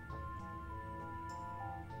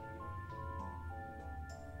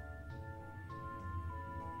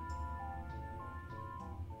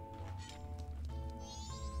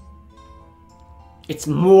 It's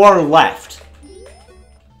more left.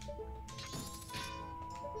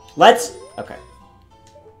 Let's... Okay.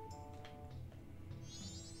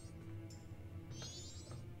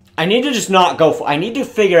 I need to just not go for... I need to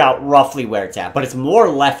figure out roughly where it's at, but it's more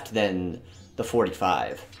left than the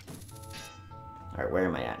 45. Alright, where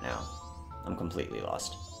am I at now? I'm completely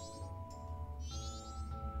lost.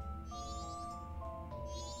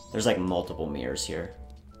 There's like multiple mirrors here.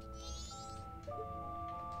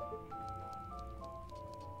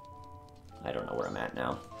 I don't know where I'm at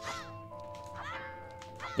now.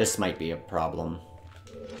 This might be a problem.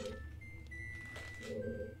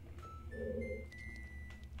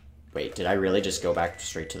 Wait, did I really just go back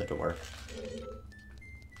straight to the door?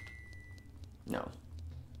 No.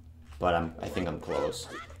 But I think I'm close.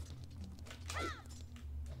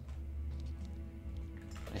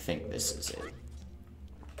 I think this is it.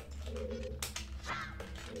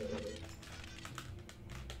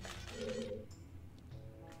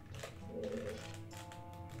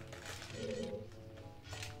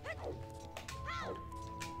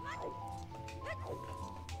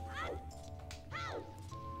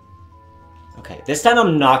 Okay, this time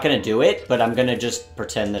I'm not gonna do it, but I'm gonna just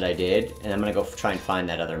pretend that I did, and I'm gonna go try and find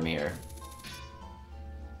that other mirror.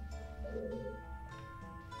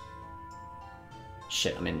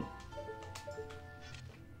 Shit, I'm in...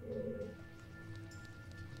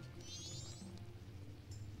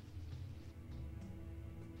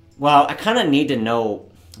 Well, I kind of need to know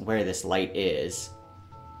where this light is.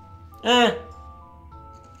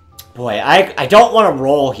 Boy, I don't want to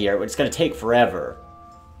roll here, but it's gonna take forever.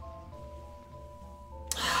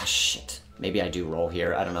 Ah, shit. Maybe I do roll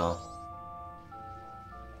here, I don't know.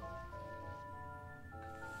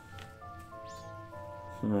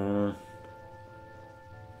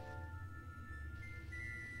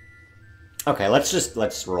 Okay,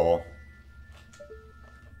 let's roll.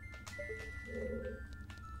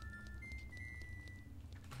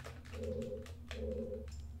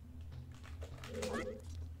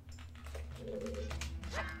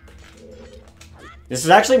 This is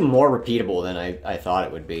actually more repeatable than I thought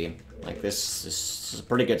it would be. Like, this is a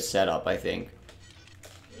pretty good setup, I think.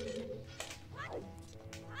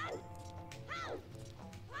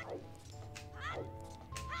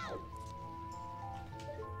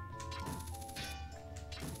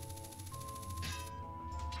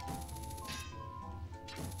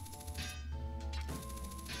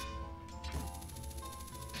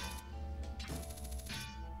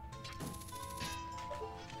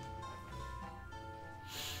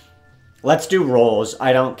 Let's do rolls.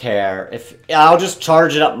 I don't care. I'll just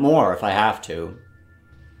charge it up more if I have to.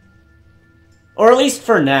 Or at least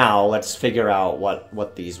for now, let's figure out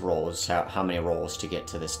what these rolls, how many rolls to get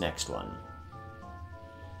to this next one.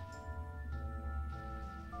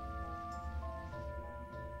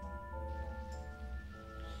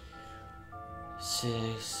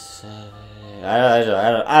 Six, 7...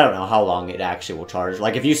 I don't know how long it actually will charge.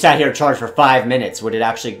 Like, if you sat here and charged for 5 minutes, would it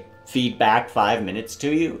actually feed back 5 minutes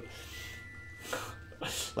to you?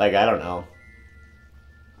 Like, I don't know.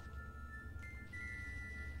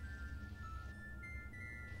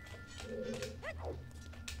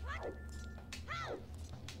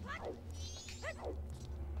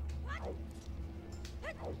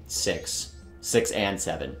 Six and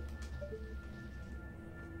 7.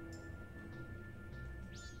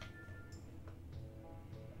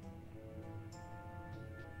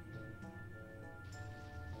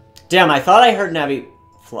 Damn, I thought I heard Navi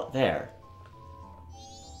there.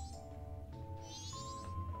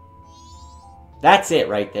 That's it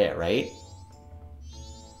right there, right?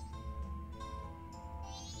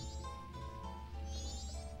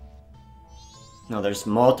 No, there's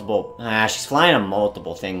multiple... Ah, she's flying on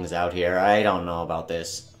multiple things out here. I don't know about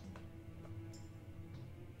this.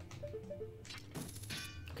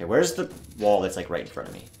 Okay, where's the wall that's, like, right in front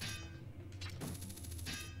of me?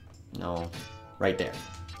 No. Right there.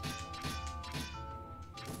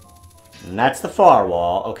 And that's the far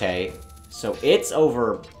wall. Okay. So it's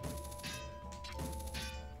over...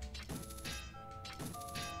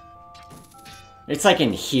 It's like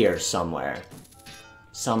in here somewhere.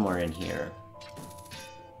 Somewhere in here.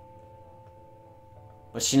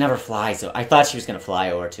 But she never flies. I thought she was gonna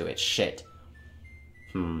fly over to it. Shit.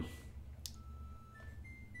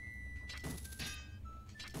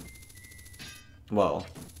 Whoa.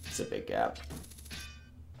 It's a big gap.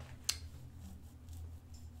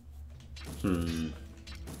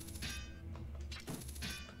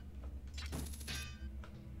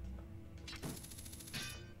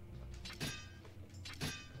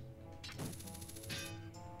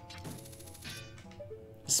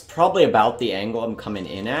 It's probably about the angle I'm coming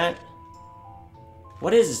in at.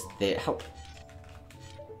 What is this? How...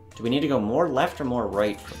 Do we need to go more left or more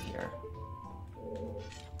right from here?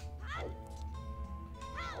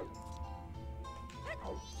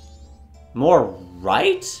 More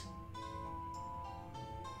right?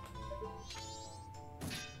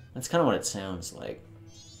 That's kind of what it sounds like.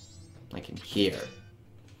 Like in here.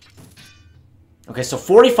 Okay, so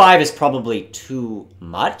 45 is probably too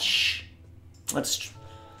much. Let's...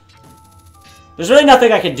 There's really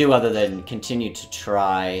nothing I can do other than continue to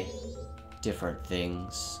try different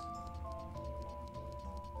things.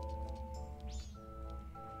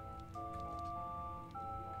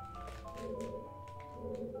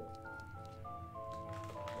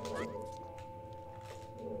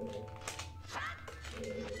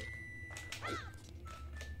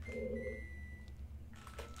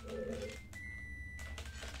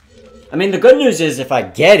 I mean, the good news is if I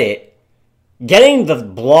get it, getting the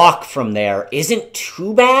block from there isn't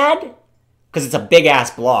too bad. Because it's a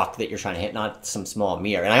big-ass block that you're trying to hit, not some small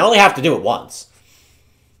mirror. And I only have to do it once.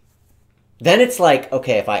 Then it's like,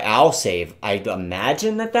 okay, if I owl save, I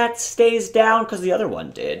imagine that that stays down because the other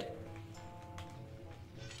one did.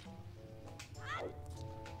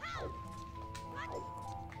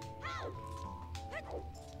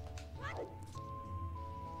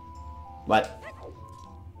 What?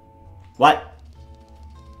 What?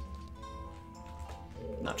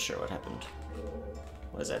 Not sure what happened.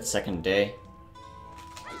 What is that, second day?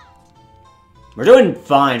 We're doing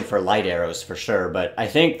fine for light arrows for sure, but I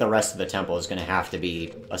think the rest of the temple is going to have to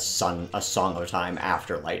be a Song of Time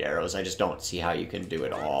after light arrows. I just don't see how you can do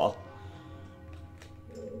it all.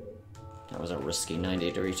 That was a risky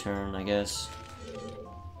 90-degree turn, I guess.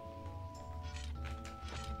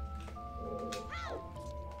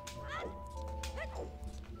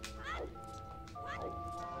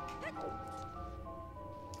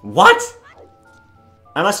 What?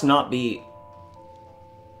 I must not be...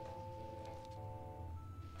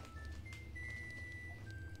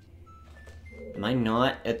 Am I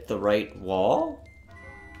not at the right wall?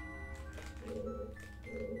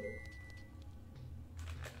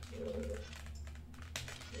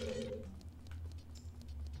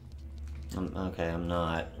 Okay, I'm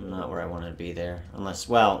not. I'm not where I wanted to be there. Unless,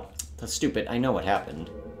 well, that's stupid. I know what happened.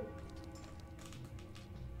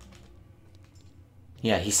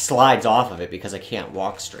 Yeah, he slides off of it because I can't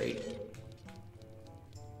walk straight.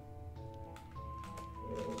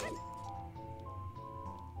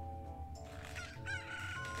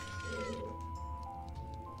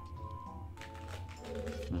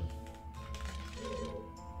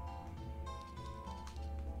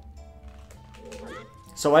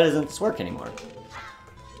 So why doesn't this work anymore?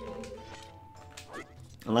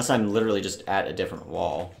 Unless I'm literally just at a different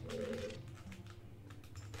wall.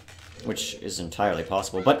 Which is entirely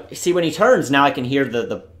possible. But, see, when he turns, now I can hear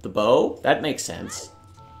the bow. That makes sense.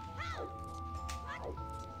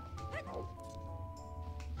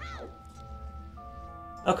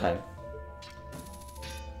 Okay.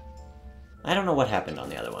 I don't know what happened on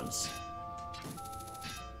the other ones.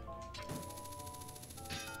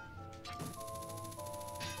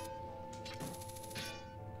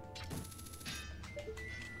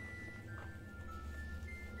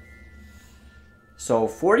 So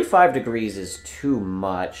 45 degrees is too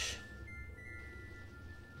much.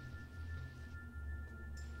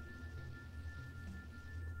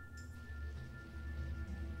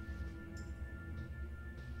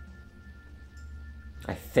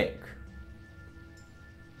 I think.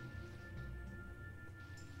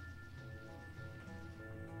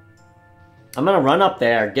 I'm gonna run up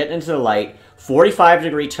there, get into the light,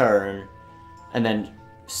 45-degree turn, and then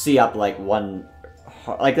see up like one...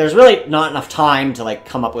 Like, there's really not enough time to, like,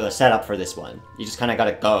 come up with a setup for this one. You just kind of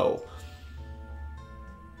gotta go.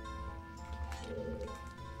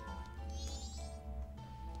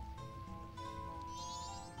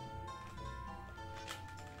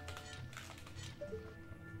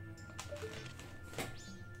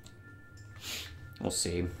 We'll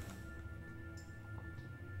see.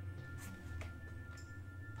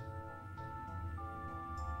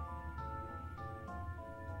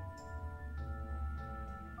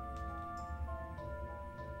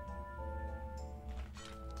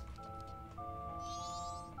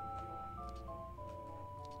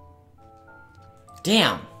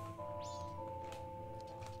 Damn.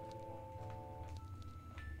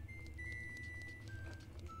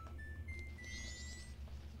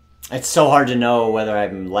 It's so hard to know whether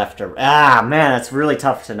I'm left or... Ah, man, that's really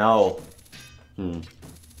tough to know.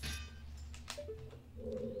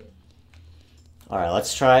 Alright,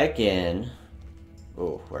 let's try again.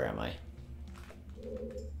 Oh, where am I?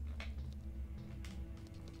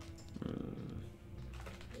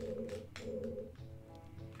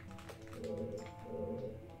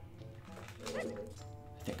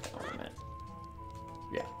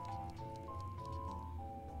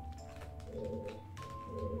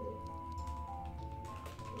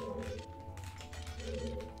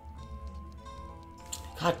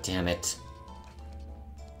 God damn it.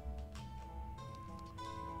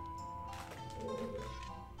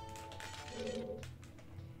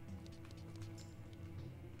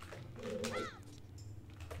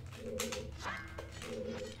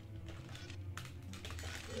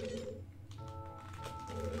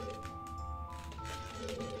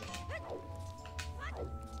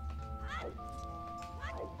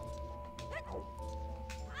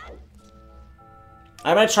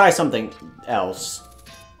 I'm gonna try something else.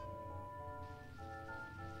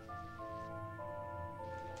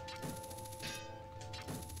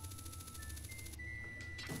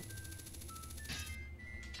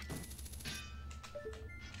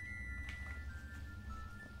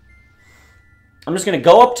 I'm just gonna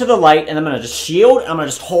go up to the light, and I'm gonna just shield, and I'm gonna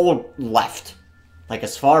just hold left. Like,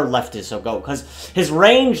 as far left as he'll go. Because his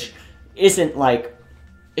range isn't, like...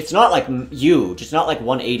 It's not, like, huge. It's not, like,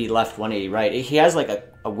 180 left, 180 right. He has, like,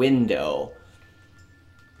 a window.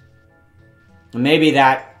 Maybe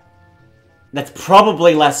that's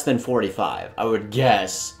probably less than 45, I would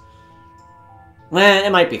guess. Well, it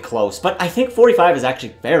might be close, but I think 45 is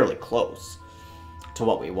actually fairly close to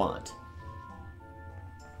what we want.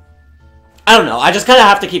 I don't know, I just kind of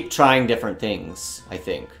have to keep trying different things, I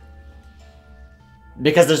think.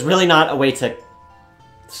 Because there's really not a way to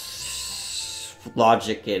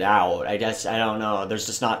logic it out. I guess, I don't know, there's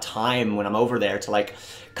just not time when I'm over there to, like,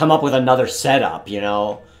 come up with another setup, you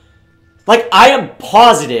know? Like, I am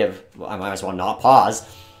positive... Well, I might as well not pause.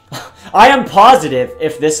 I am positive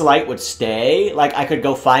if this light would stay, like, I could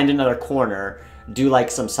go find another corner, do, like,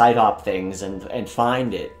 some side hop things, and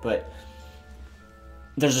find it, but...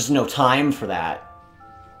 There's just no time for that.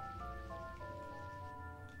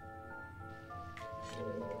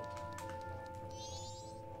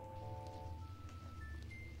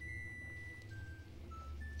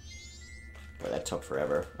 Boy, that took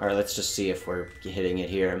forever. Alright, let's just see if we're hitting it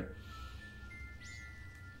here.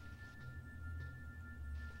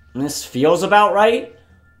 And this feels about right.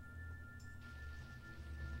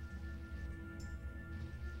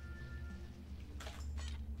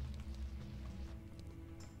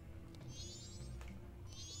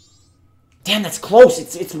 Damn, that's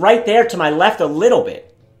close. It's right there to my left a little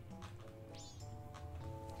bit.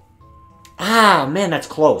 Ah, man, that's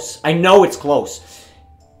close. I know it's close.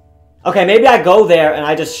 Okay, maybe I go there and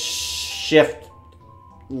I just shift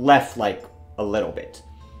left, like, a little bit.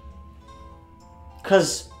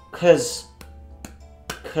 Cause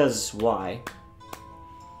why?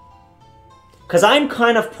 Cause I'm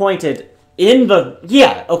kind of pointed in the...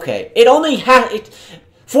 Yeah, okay. It only has...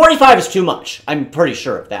 45 is too much. I'm pretty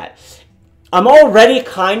sure of that. I'm already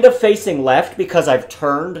kind of facing left because I've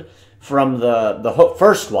turned from the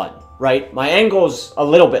first one, right? My angle's a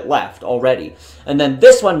little bit left already. And then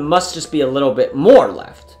this one must just be a little bit more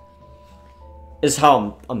left, is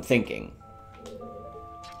how I'm thinking.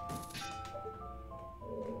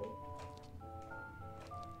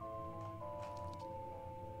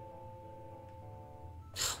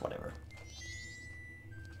 Whatever.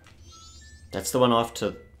 That's the one off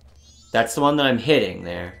to... That's the one that I'm hitting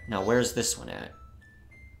there. Now, where's this one at?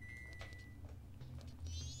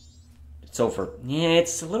 It's over... Yeah,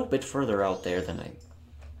 it's a little bit further out there than I...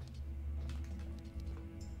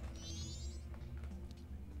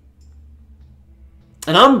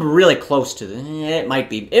 And I'm really close to the... It might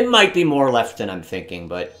be more left than I'm thinking,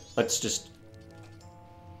 but let's just...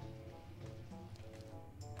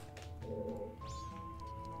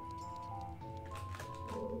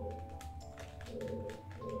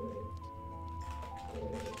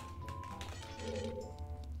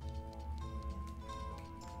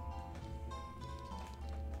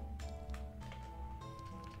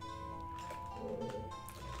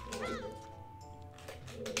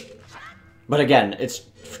 But again, it's...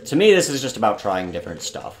 To me, this is just about trying different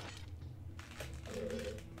stuff.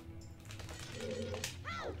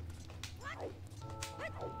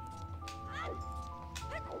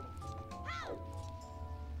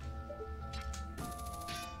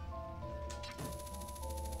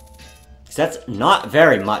 That's not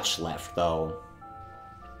very much left, though.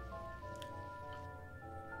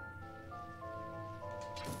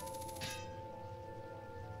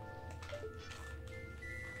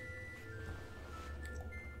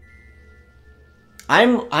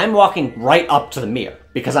 I'm walking right up to the mirror,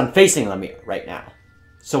 because I'm facing the mirror right now.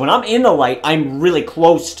 So when I'm in the light, I'm really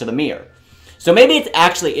close to the mirror. So maybe it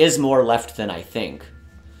actually is more left than I think.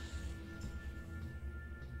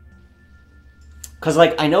 Because,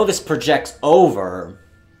 like, I know this projects over.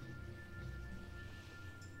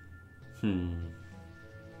 I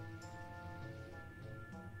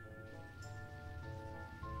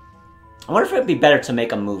wonder if it would be better to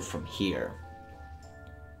make a move from here.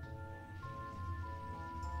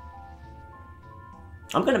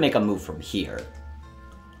 I'm gonna make a move from here.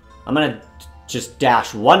 I'm gonna just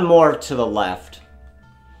dash one more to the left.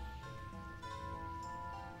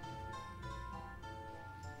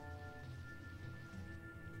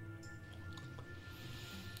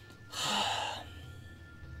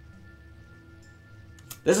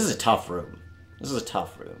 This is a tough room. This is a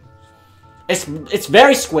tough room. It's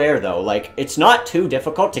very square, though. Like, it's not too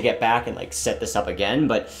difficult to get back and, like, set this up again,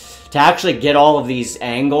 but to actually get all of these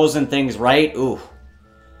angles and things right, ooh.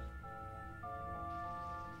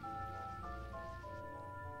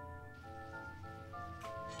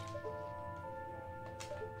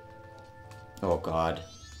 Oh, God.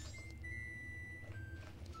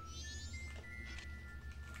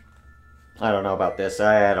 I don't know about this.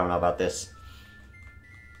 I don't know about this.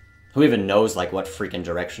 Who even knows, like, what freaking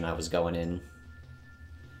direction I was going in?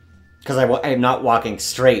 Because I'm not walking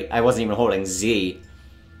straight. I wasn't even holding Z.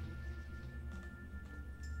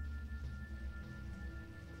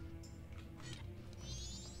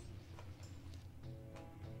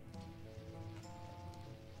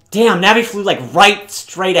 Damn, Navi flew, like, right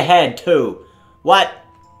straight ahead, too. What?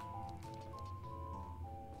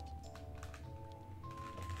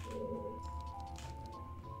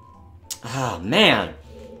 Oh, man.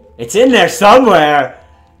 It's in there somewhere!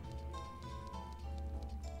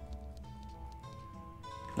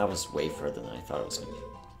 That was way further than I thought it was going to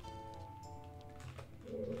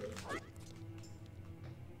be.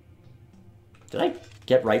 Did I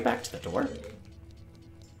get right back to the door?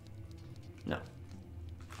 No.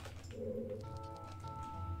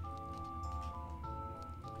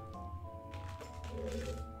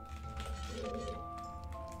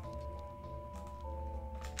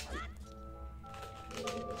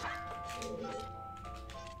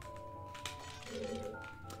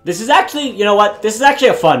 This is actually, you know what? This is actually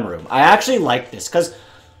a fun room. I actually like this, because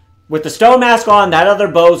with the stone mask on, that other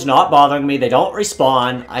bow's not bothering me. They don't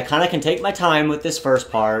respawn. I kind of can take my time with this first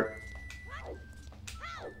part.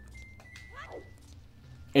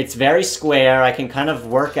 It's very square. I can kind of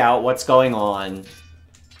work out what's going on.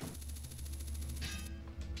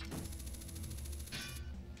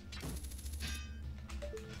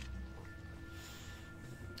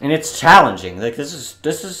 And it's challenging. Like, this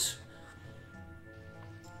is...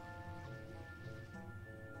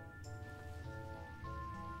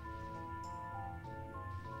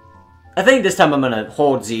 I think this time I'm gonna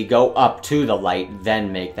hold Z, go up to the light,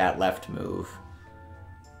 then make that left move.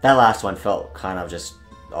 That last one felt kind of just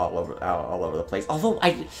all over the place. Although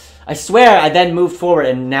I swear I then moved forward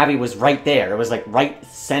and Navi was right there. It was like right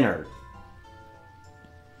center.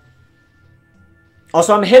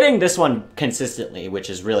 Also, I'm hitting this one consistently, which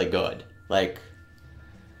is really good. Like,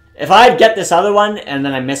 if I get this other one and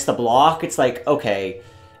then I miss the block, it's like, okay.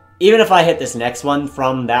 Even if I hit this next one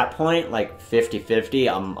from that point, like 50-50,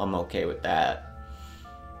 I'm okay with that.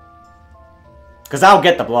 Because I'll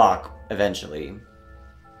get the block eventually.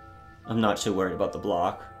 I'm not too worried about the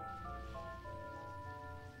block.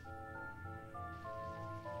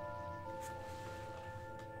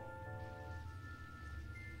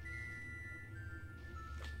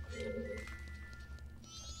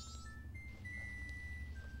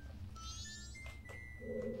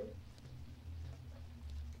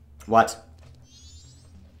 What?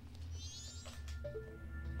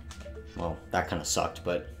 Well, that kind of sucked,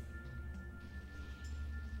 but...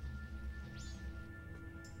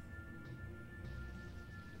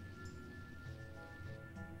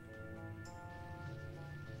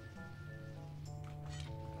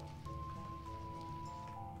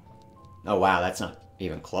 Oh wow, that's not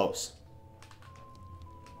even close.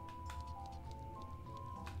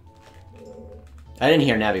 I didn't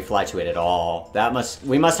hear Navi fly to it at all.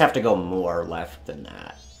 We must have to go more left than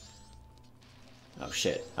that. Oh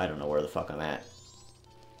shit, I don't know where the fuck I'm at.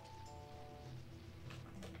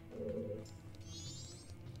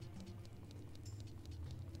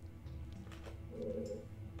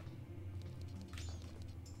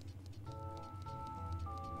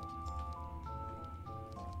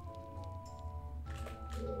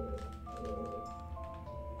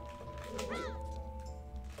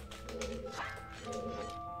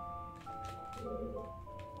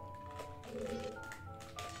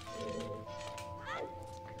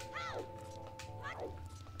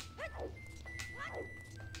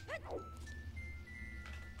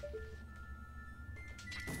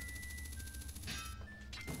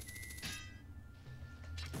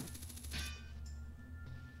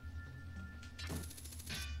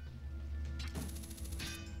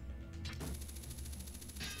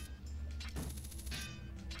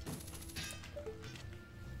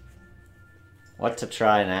 What to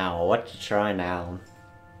try now? What to try now?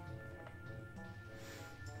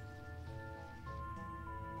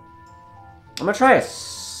 I'm gonna try a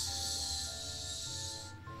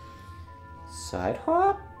side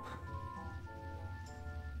hop?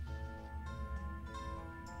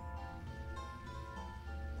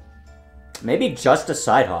 Maybe just a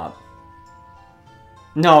side hop.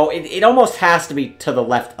 No, it almost has to be to the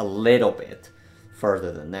left a little bit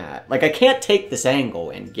further than that. Like, I can't take this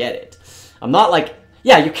angle and get it. I'm not like...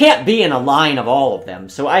 Yeah, you can't be in a line of all of them,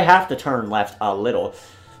 so I have to turn left a little.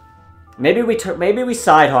 Maybe we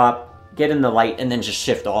side hop, get in the light, and then just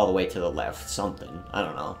shift all the way to the left. Something. I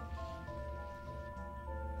don't know.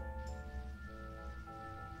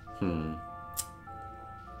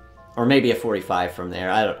 Or maybe a 45 from there.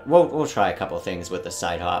 I don't... We'll try a couple things with the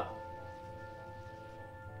side hop.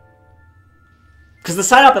 Because the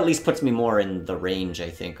side hop at least puts me more in the range, I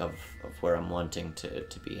think, of where I'm wanting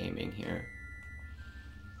to be aiming here.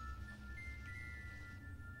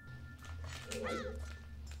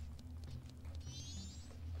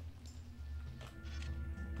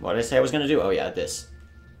 What did I say I was going to do? Oh yeah, this.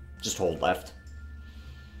 Just hold left.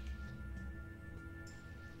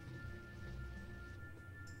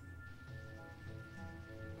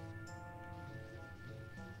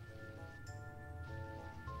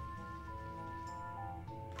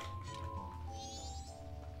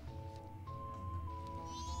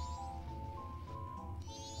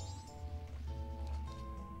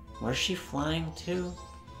 Where's she flying to?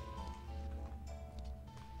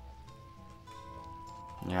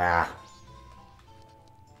 Yeah.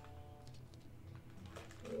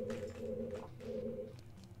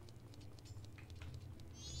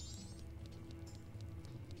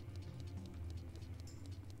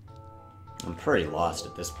 I'm pretty lost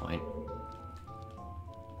at this point.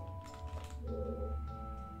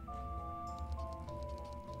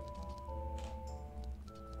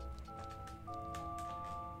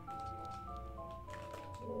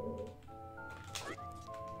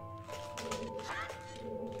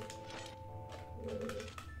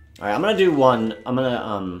 Alright, I'm gonna do one. I'm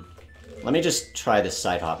gonna, let me just try this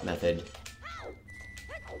side hop method.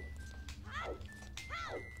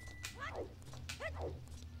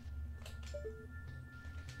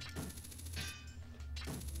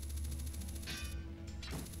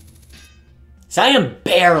 So I am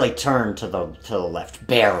barely turned to the left.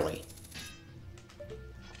 Barely.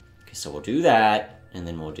 Okay, so we'll do that, and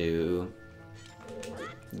then we'll do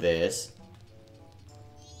this.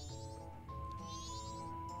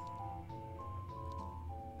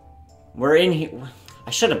 We're in here.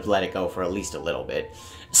 I should have let it go for at least a little bit.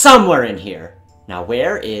 Somewhere in here. Now,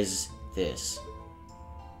 where is this?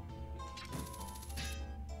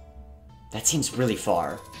 That seems really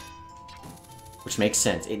far. Which makes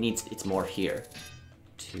sense. It's more here.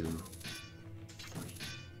 2, 3.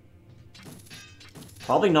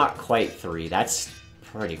 Probably not quite 3. That's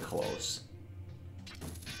pretty close.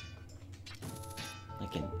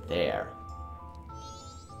 Like in there.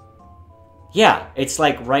 Yeah, it's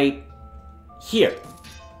like right here.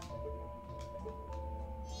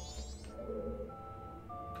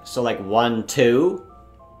 So like 1, 2.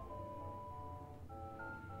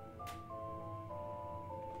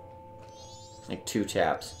 Like 2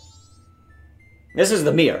 taps. This is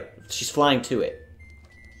the mirror. She's flying to it.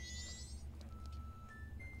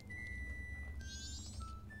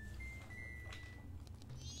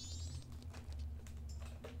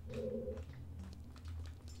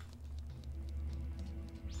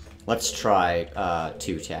 Let's try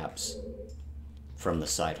 2 taps from the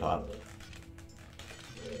side hop.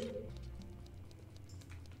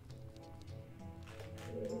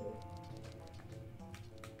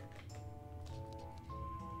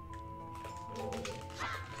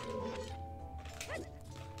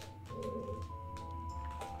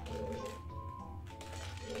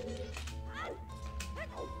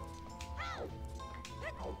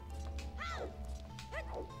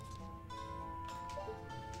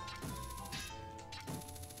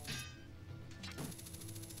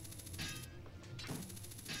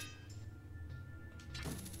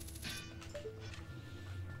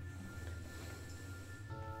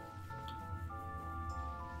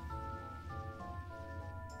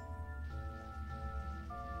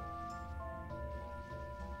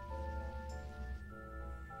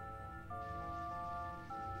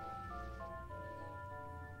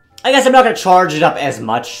 I guess I'm not going to charge it up as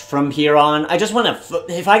much from here on. I just want to...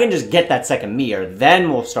 If I can just get that second mirror,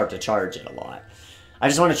 then we'll start to charge it a lot. I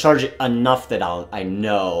just want to charge it enough that I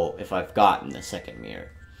know if I've gotten the second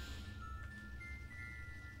mirror.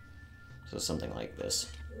 So something like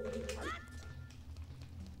this.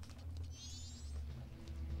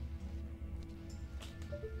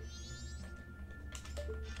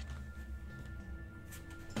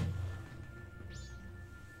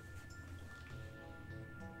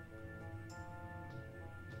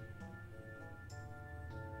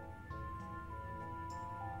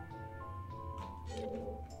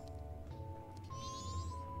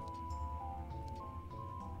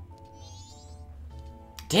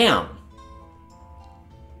 Damn.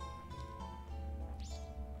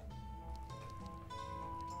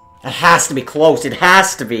 It has to be close. It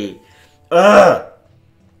has to be. Ugh.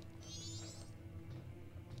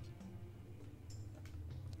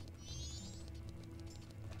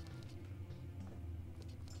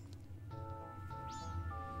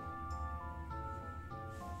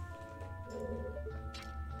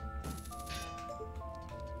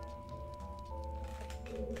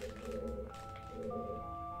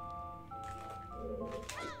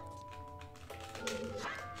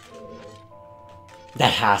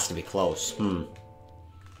 That has to be close. Hmm.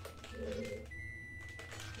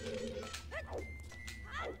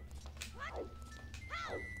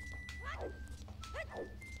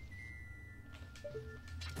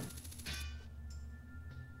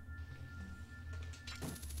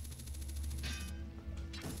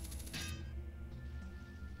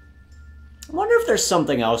 I wonder if there's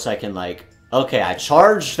something else I can, like... Okay, I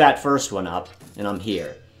charged that first one up, and I'm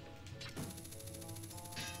here.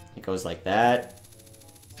 It goes like that.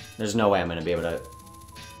 There's no way I'm gonna be able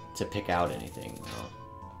to pick out anything. No.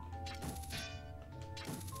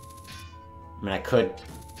 I mean, I could...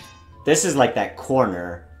 This is like that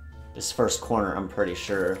corner. This first corner, I'm pretty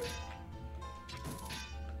sure.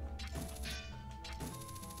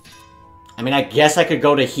 I mean, I guess I could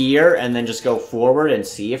go to here and then just go forward and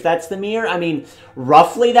see if that's the mirror. I mean,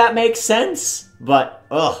 roughly that makes sense, but,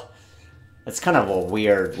 ugh. That's kind of a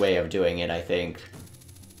weird way of doing it, I think.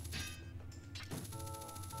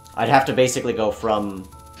 I'd have to basically go from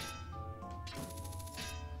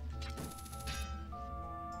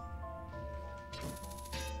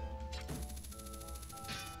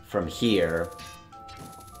here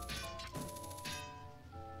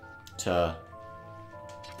to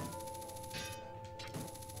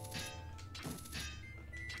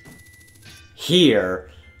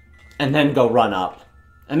here and then go run up.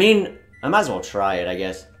 I mean, I might as well try it, I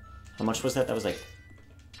guess. How much was that? That was like...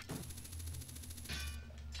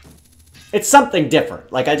 It's something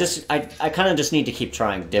different. Like, I kind of just need to keep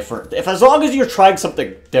trying different. As long as you're trying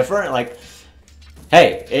something different, like,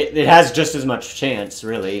 hey, it has just as much chance,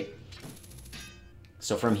 really.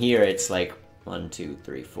 So from here, it's like 1, 2,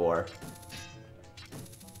 3, 4.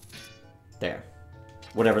 There.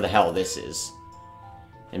 Whatever the hell this is.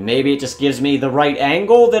 And maybe it just gives me the right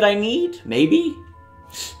angle that I need? Maybe?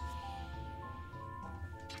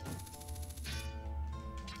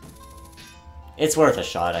 It's worth a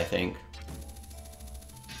shot, I think.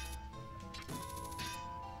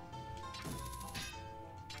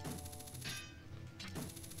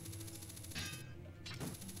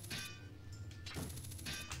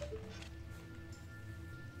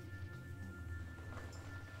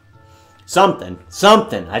 Something.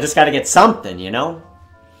 Something. I just gotta get something, you know?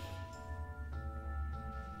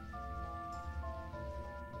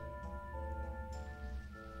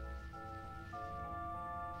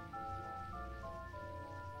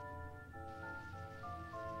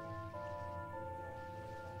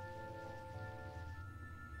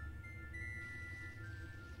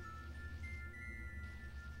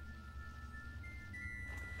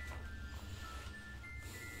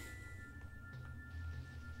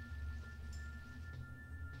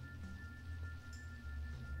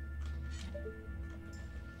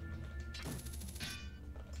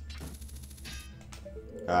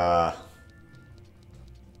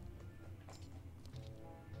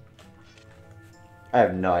 I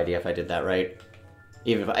have no idea if I did that right.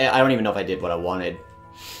 Even if I don't even know if I did what I wanted.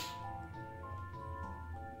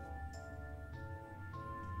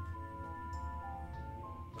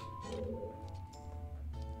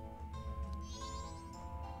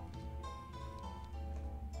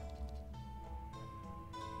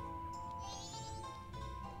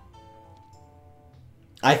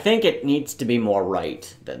 I think it needs to be more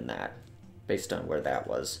right than that, based on where that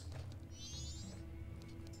was.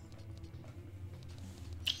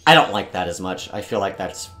 I don't like that as much. I feel like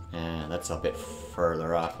that's a bit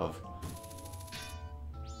further off of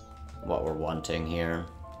what we're wanting here.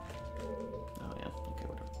 Oh yeah, okay,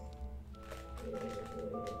 whatever.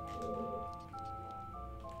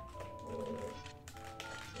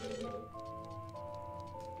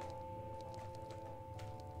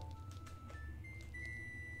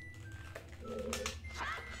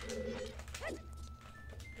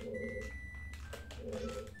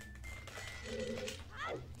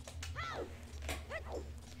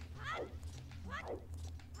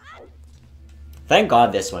 Thank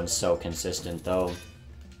God this one's so consistent, though.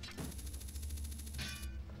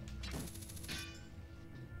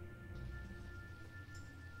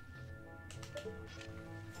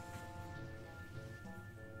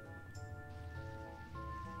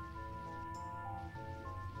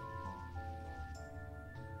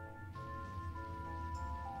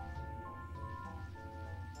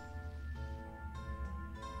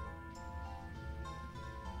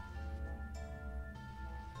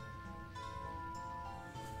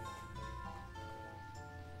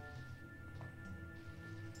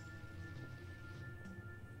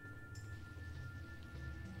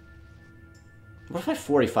 What if I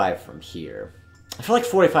 45 from here? I feel like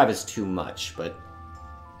 45 is too much, but...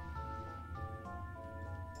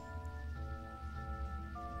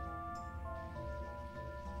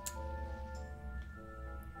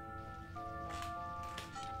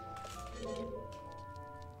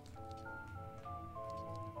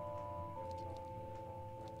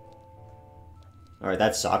 Alright,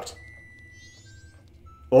 that sucked.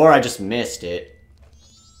 Or I just missed it.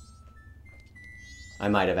 I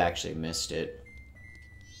might have actually missed it.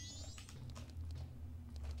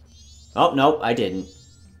 Oh, nope, I didn't.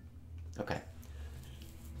 Okay.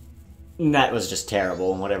 That was just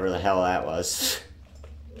terrible, whatever the hell that was.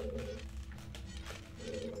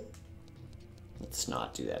 Let's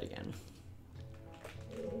not do that again.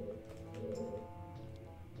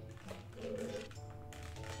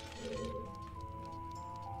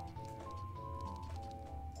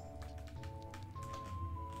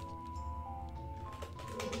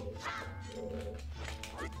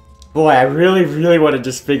 Boy, I really, really want to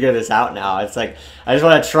just figure this out now. It's like, I just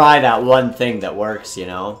want to try that one thing that works, you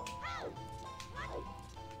know?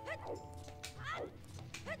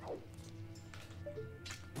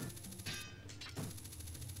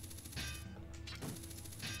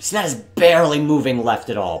 See, that is barely moving left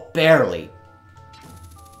at all. Barely.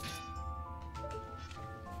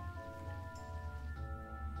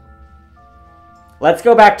 Let's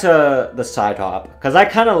go back to the side hop, because I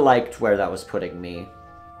kind of liked where that was putting me.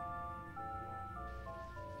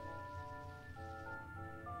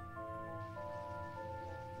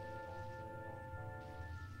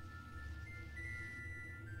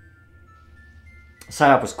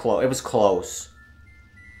 Side up was close. It was close.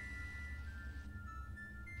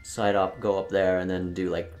 Side up, go up there, and then do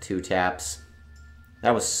like 2 taps.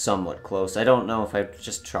 That was somewhat close. I don't know if I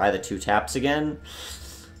just try the 2 taps again.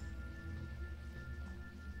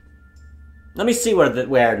 Let me see where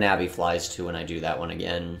Navi flies to when I do that one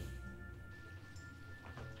again.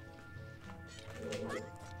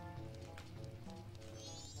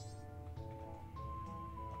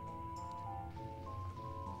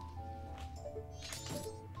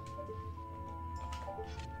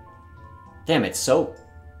 Damn, it's so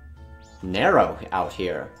narrow out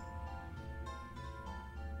here.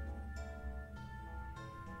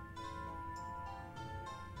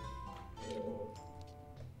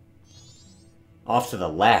 Off to the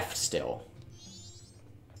left still.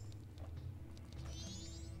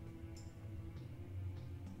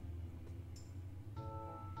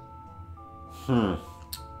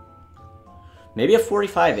 Maybe a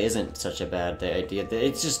 45 isn't such a bad idea.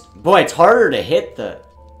 It's just, boy, it's harder to hit the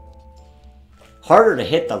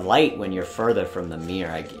light when you're further from the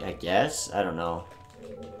mirror, I guess? I don't know.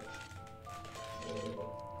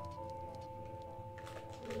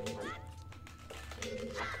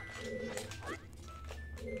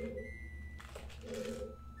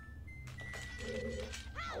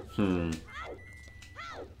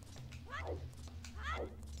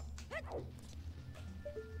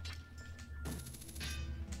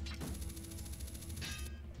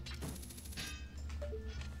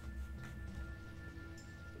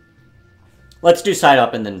 Let's do side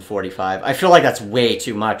up and then 45. I feel like that's way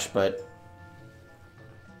too much, but...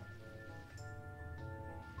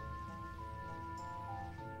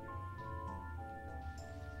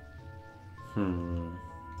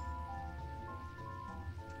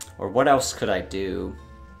 Or what else could I do?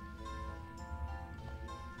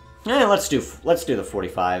 Yeah, let's do the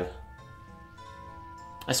 45.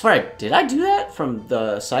 I swear, did I do that from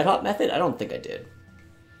the side hop method? I don't think I did.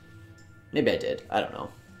 Maybe I did. I don't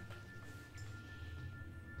know.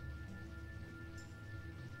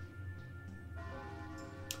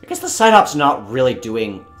 I guess the side hop's not really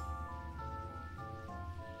doing...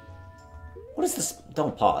 What is this?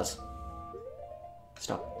 Don't pause.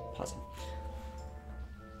 Stop pausing.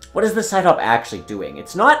 What is the side hop actually doing?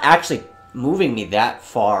 It's not actually moving me that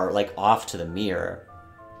far, like, off to the mirror.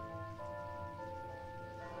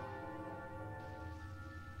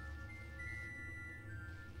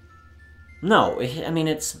 No, I mean,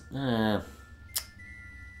 it's...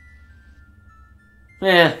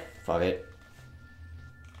 fuck it.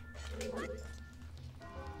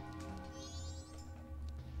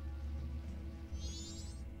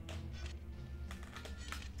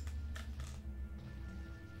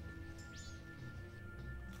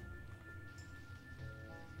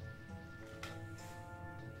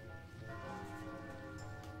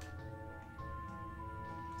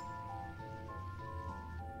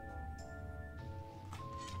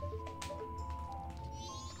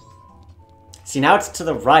 See, now it's to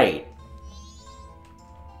the right.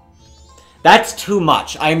 That's too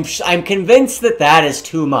much. I'm convinced that that is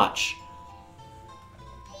too much.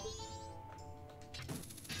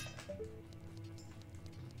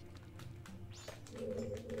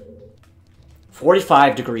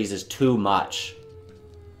 45 degrees is too much.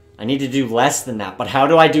 I need to do less than that, but how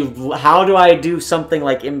do I do something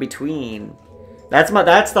like in between? That's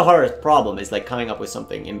the hardest problem, is like coming up with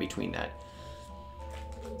something in between that.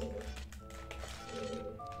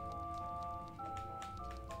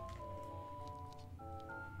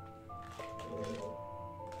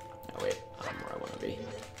 Oh wait, I'm where I want to be.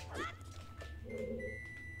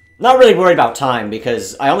 Not really worried about time,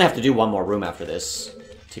 because I only have to do one more room after this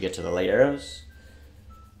to get to the late arrows.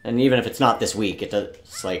 And even if it's not this week,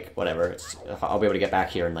 it's like, whatever. I'll be able to get back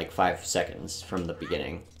here in like 5 seconds from the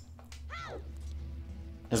beginning.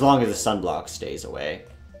 As long as the sunblock stays away.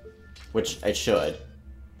 Which it should.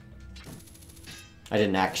 I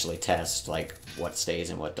didn't actually test, like, what stays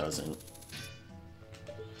and what doesn't.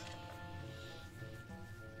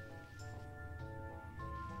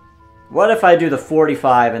 What if I do the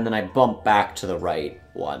 45 and then I bump back to the right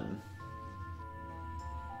one?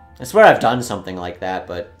 I swear I've done something like that,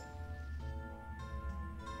 but...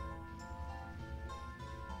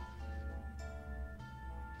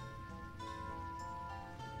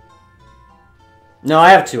 No,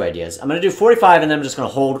 I have two ideas. I'm going to do 45 and then I'm just going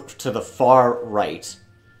to hold to the far right.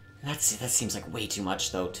 That seems like way too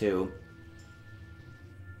much, though, too.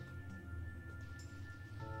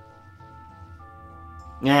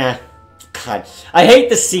 Yeah. God. I hate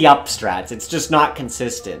the C-up strats. It's just not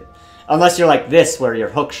consistent. Unless you're like this, where you're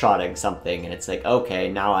hook-shotting something, and it's like,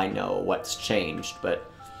 okay, now I know what's changed, but...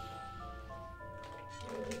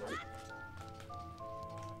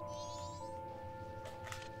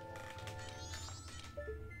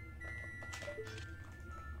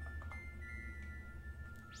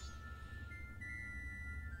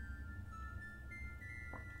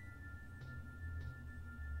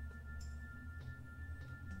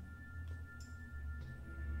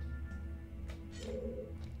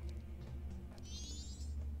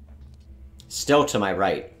 Still to my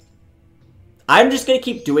right. I'm just gonna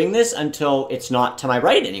keep doing this until it's not to my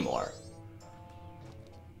right anymore.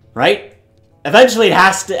 Right? Eventually it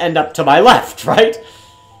has to end up to my left, right?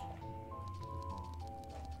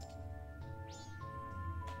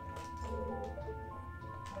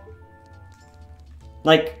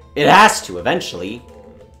 Like, it has to eventually.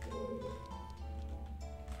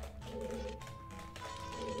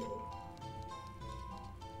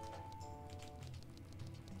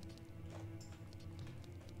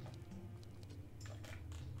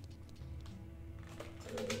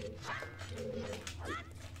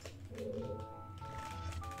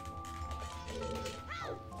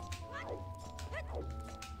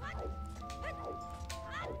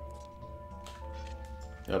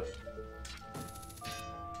 Yep.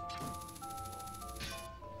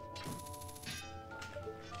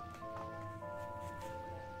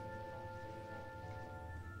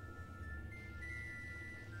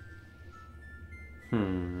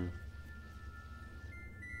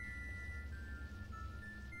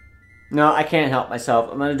 No, I can't help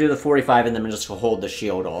myself. I'm gonna do the 45 and then I'm just gonna hold the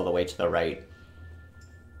shield all the way to the right.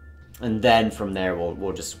 And then from there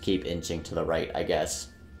we'll just keep inching to the right, I guess.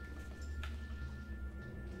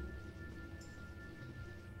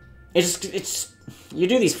 It's you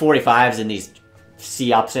do these 45s and these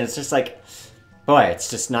C-ups and it's just like, boy, it's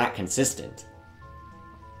just not consistent.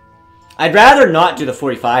 I'd rather not do the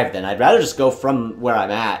 45 then. I'd rather just go from where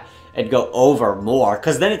I'm at and go over more,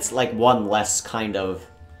 because then it's like one less kind of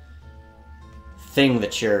thing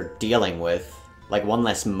that you're dealing with. Like one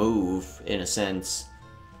less move, in a sense.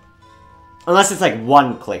 Unless it's like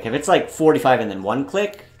one click. If it's like 45 and then one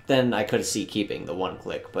click, then I could see keeping the one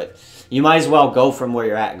click. But you might as well go from where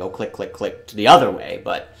you're at and go click, click, click to the other way.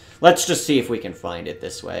 But let's just see if we can find it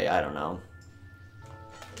this way. I don't know.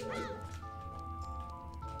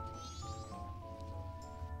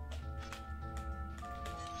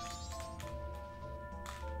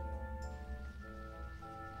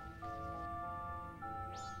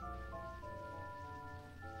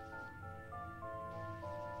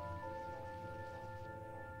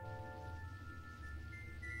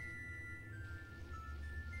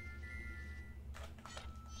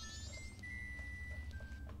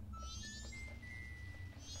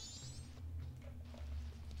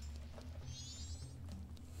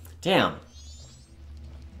 Damn.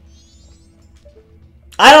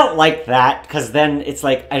 I don't like that, because then it's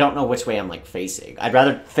like, I don't know which way I'm, like, facing. I'd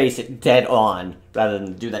rather face it dead on, rather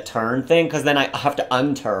than do that turn thing, because then I have to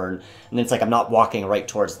unturn, and then it's like I'm not walking right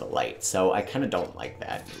towards the light, so I kind of don't like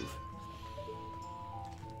that move.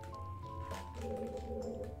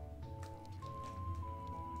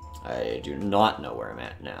 I do not know where I'm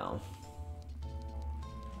at now.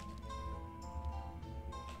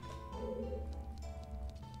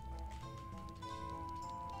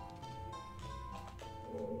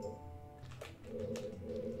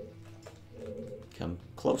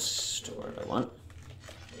 close to where I want.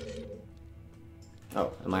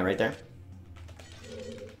 Oh, am I right there?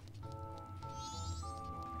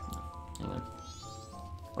 Hang on.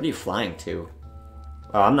 What are you flying to?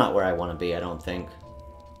 Oh, I'm not where I want to be, I don't think.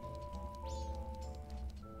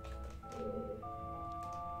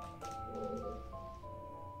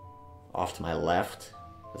 Off to my left?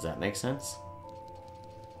 Does that make sense?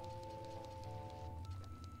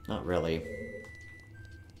 Not really.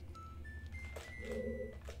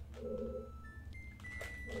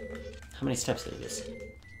 How many steps is this?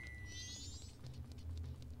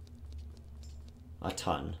 A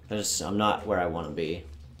ton. I'm not where I want to be.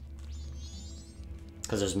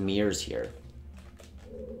 Because there's mirrors here.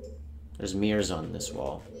 There's mirrors on this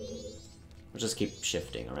wall. We'll just keep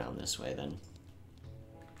shifting around this way then.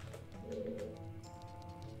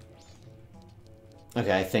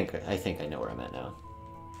 Okay, I think I know where I'm at now.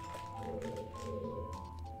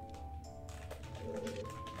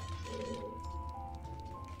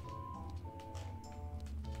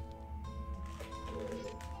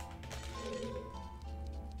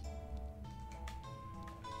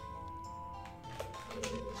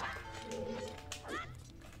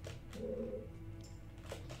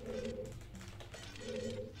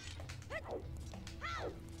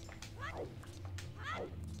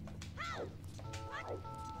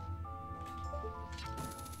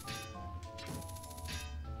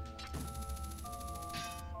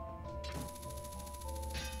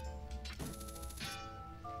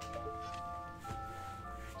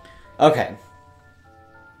 Okay.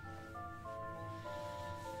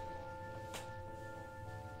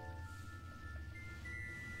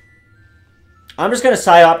 I'm just gonna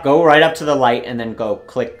psyop, go right up to the light, and then go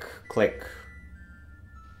click, click.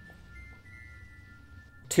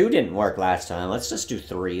 2 didn't work last time. Let's just do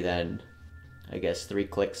 3 then. I guess 3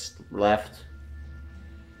 clicks left.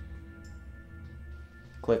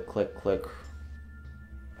 Click, click, click.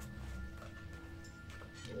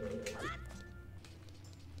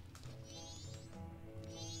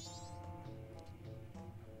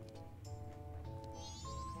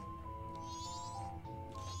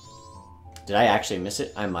 Did I actually miss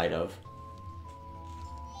it? I might have.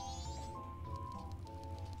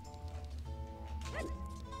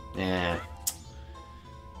 Nah.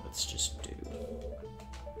 Let's just do...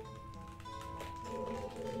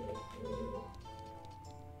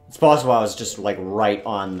 It's possible I was just, like, right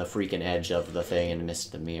on the freaking edge of the thing and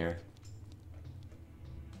missed the mirror.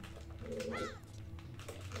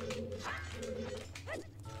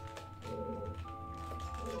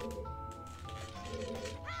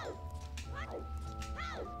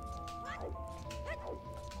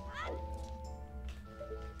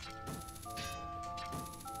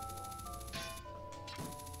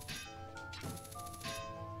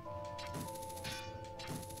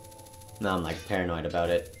 Now I'm, like, paranoid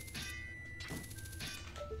about it.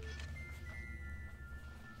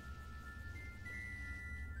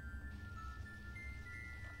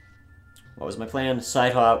 What was my plan?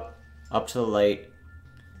 Side hop, up to the light,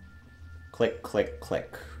 click, click,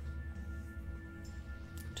 click.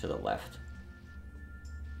 To the left.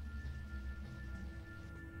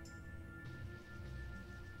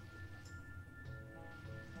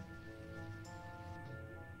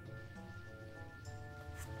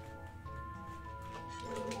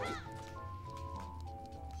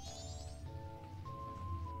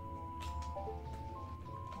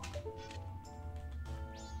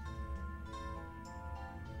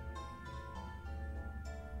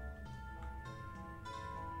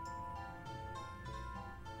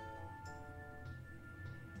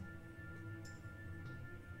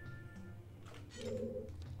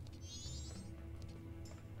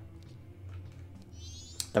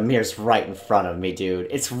 The mirror's right in front of me, dude.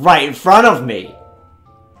 It's right in front of me!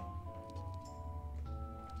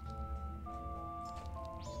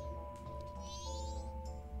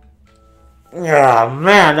 Oh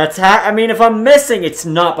man, that's I mean, if I'm missing, it's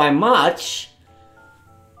not by much.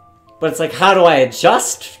 But it's like, how do I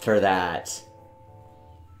adjust for that?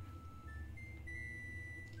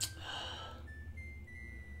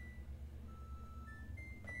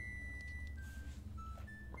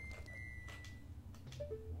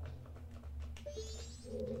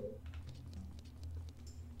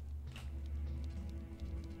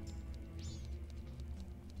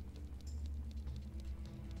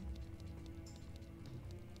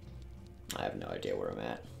 I have no idea where I'm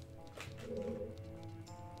at.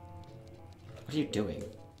 What are you doing?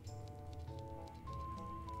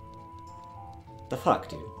 The fuck,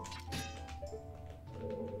 dude?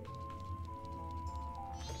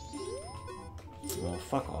 Well,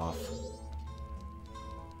 fuck off.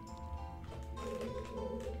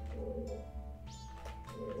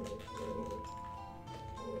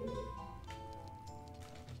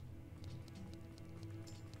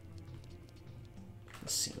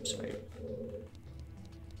 This seems right.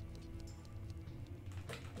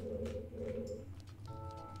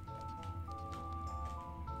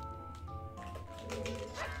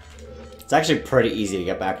 It's actually pretty easy to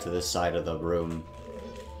get back to this side of the room.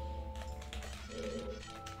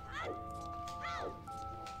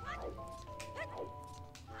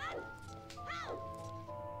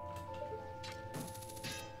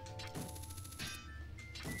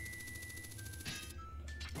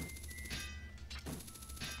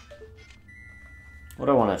 What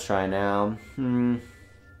do I want to try now?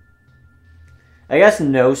 I guess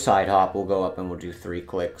no side hop will go up and we'll do 3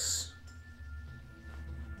 clicks.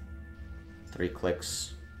 3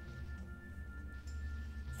 clicks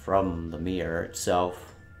from the mirror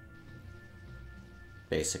itself.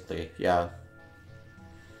 Basically, yeah.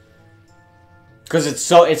 Because it's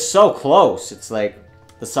so close. It's like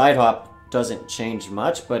the side hop doesn't change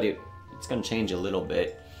much, but it's gonna change a little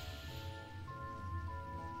bit.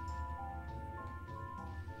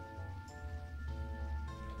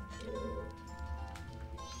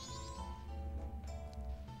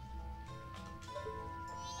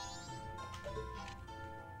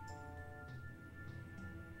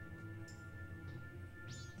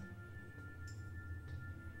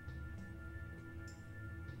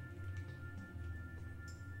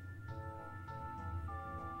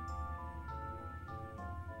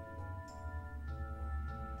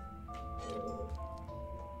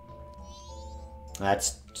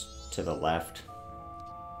 That's to the left.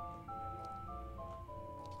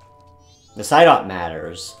 The side hop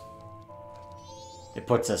matters. It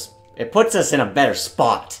puts us in a better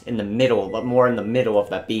spot in the middle, but more in the middle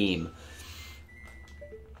of that beam.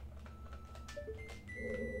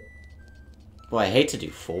 Well, I hate to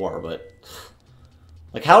do 4, but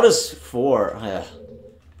like, how does 4?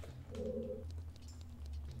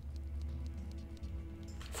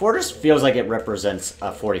 4 just feels like it represents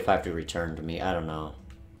a 45-degree turn to me. I don't know.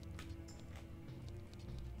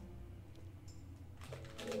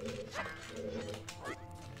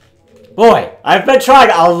 Boy, I've been trying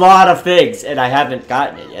a lot of things and I haven't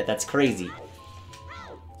gotten it yet. That's crazy.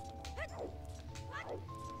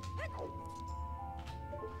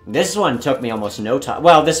 This one took me almost no time.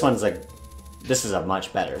 Well, this one's like... This is a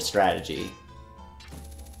much better strategy.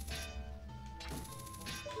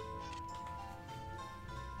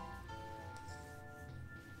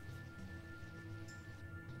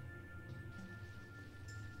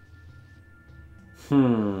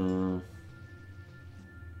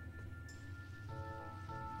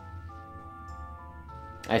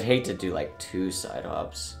 I'd hate to do like 2 side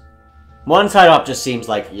hops. 1 side hop just seems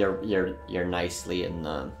like you're nicely in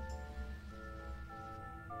the...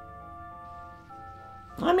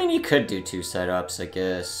 I mean, you could do 2 side hops, I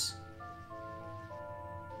guess.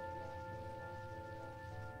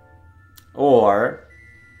 Or...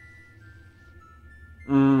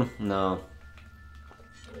 no.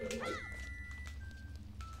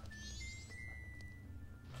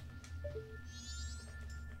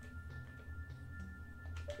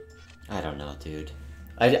 I don't know, dude.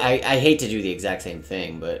 I hate to do the exact same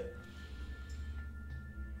thing, but...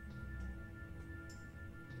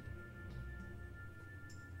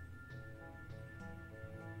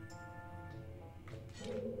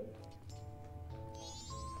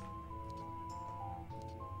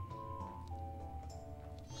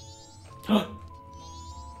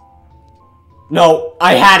 No,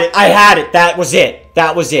 I had it! I had it! That was it!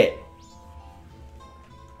 That was it!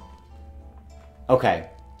 Okay.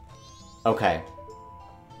 Okay.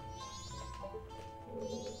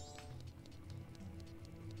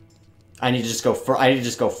 I need to just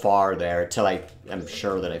go far there till I'm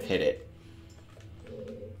sure that I've hit it.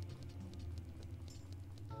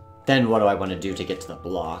 Then what do I want to do to get to the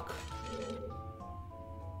block?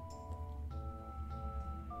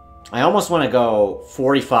 I almost want to go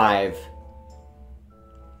 45.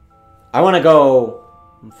 I want to go...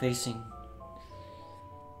 I'm facing...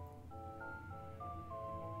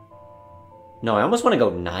 No, I almost want to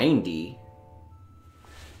go 90.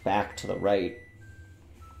 Back to the right.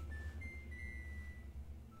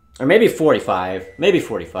 Or maybe 45. Maybe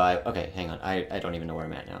 45. Okay, hang on. I don't even know where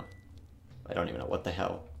I'm at now. I don't even know what the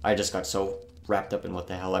hell. I just got so wrapped up in what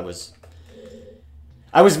the hell I was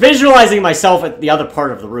visualizing myself at the other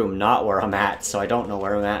part of the room, not where I'm at, so I don't know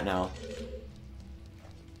where I'm at now.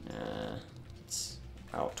 It's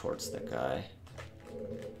out towards the guy.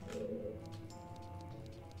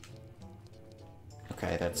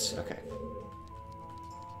 Okay, that's... okay.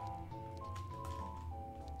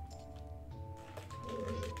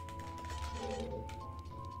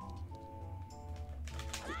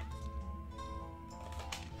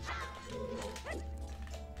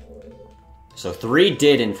 So 3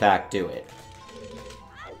 did, in fact, do it.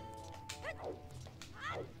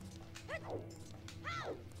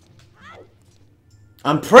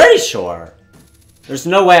 I'm pretty sure. There's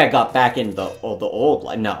no way I got back in the old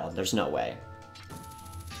line. No, there's no way.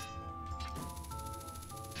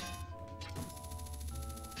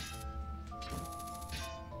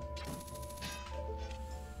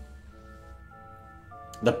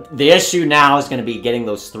 The issue now is going to be getting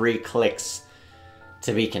those 3 clicks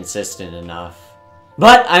to be consistent enough.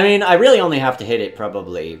 But, I mean, I really only have to hit it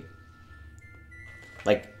probably...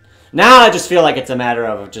 Like, now I just feel like it's a matter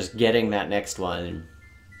of just getting that next one.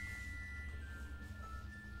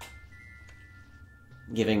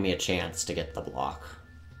 Giving me a chance to get the block.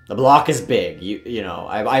 The block is big. You know,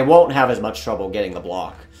 I won't have as much trouble getting the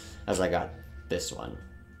block as I got this one.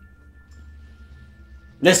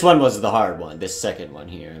 This one was the hard one, this second one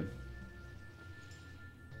here.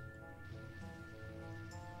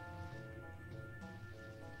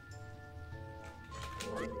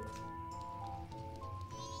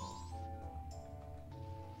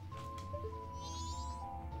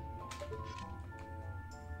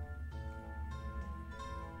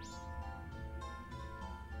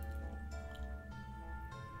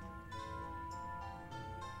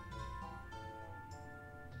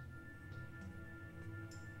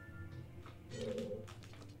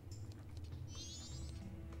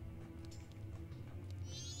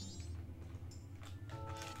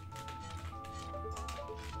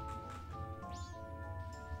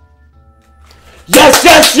 Yes,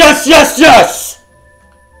 yes, yes, yes, yes!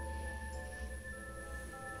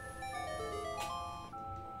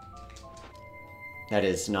 That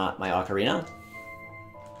is not my ocarina.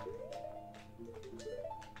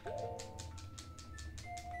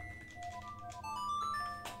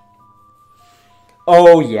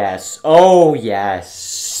 Oh, yes. Oh,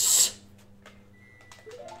 yes.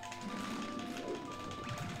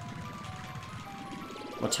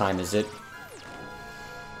 What time is it?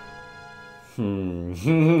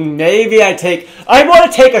 Maybe I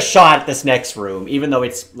want to take a shot at this next room, even though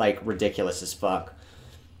it's, like, ridiculous as fuck.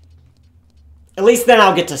 At least then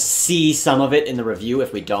I'll get to see some of it in the review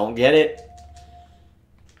if we don't get it.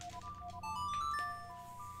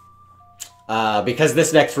 Because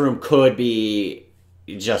this next room could be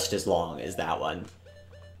just as long as that one.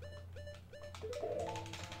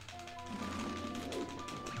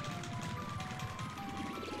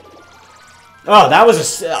 Oh, that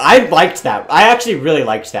was I liked that. I actually really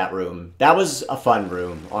liked that room. That was a fun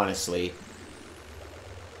room, honestly.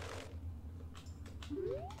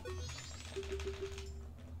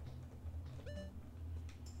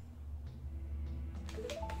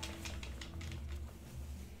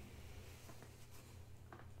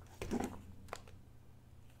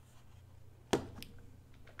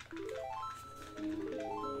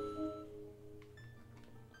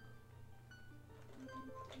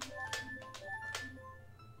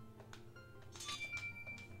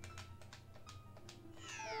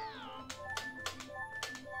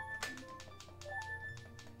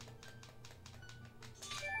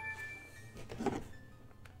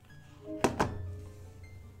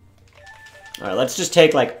 Alright, let's just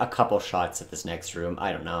take, like, a couple shots at this next room.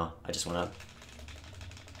 I don't know. I just wanna...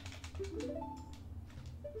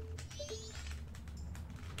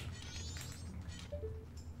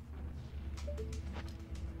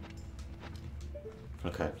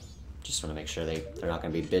 Okay. Just wanna make sure they're not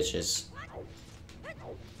gonna be bitches.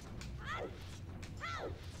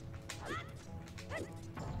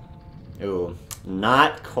 Ooh.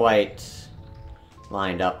 Not quite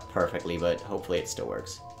lined up perfectly, but hopefully it still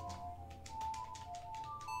works.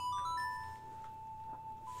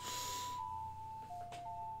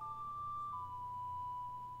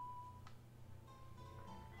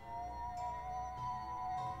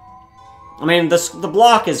 I mean, the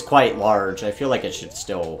block is quite large. I feel like it should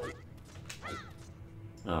still...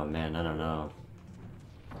 Oh, man, I don't know.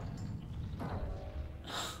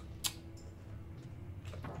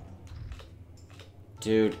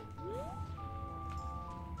 Dude.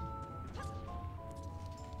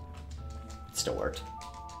 It still worked.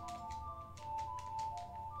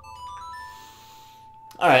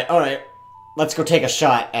 Alright, alright. Let's go take a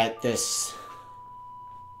shot at this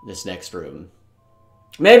next room.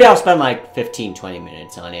 Maybe I'll spend like 15-20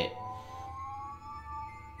 minutes on it.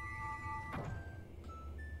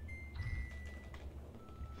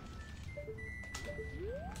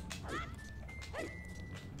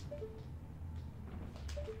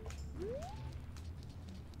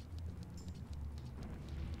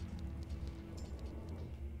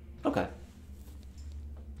 Okay.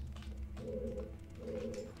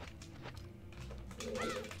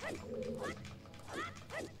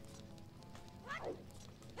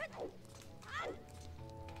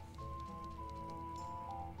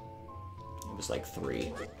 It was like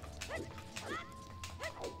 3.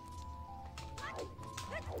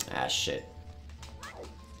 Ah, shit.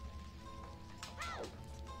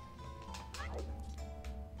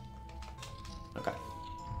 Okay.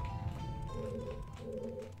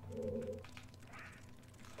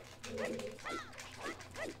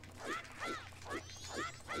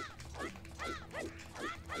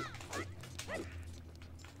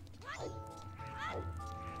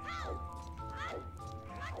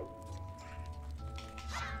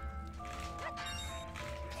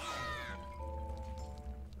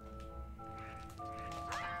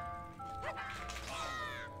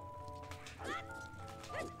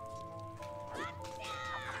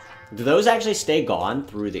 Do those actually stay gone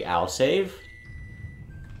through the owl save?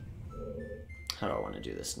 How do I want to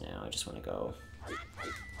do this now? I just want to go...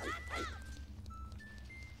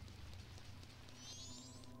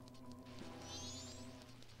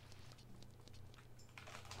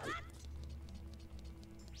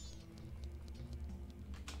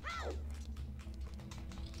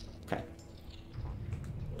 Okay.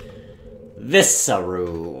 This a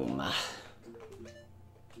room.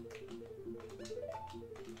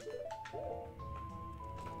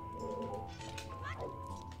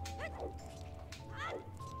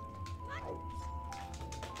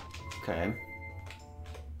 Okay.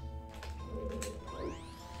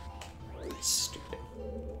 Stupid.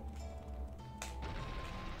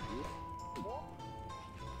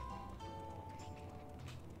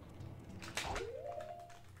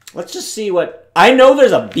 Let's just see what... I know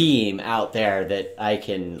there's a beam out there that I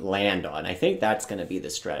can land on. I think that's going to be the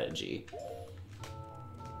strategy.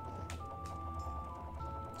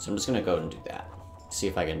 So I'm just going to go and do that. See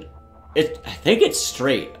if I can... I think it's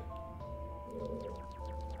straight.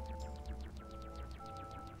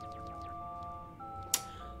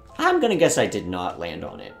 I'm gonna guess I did not land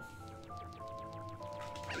on it.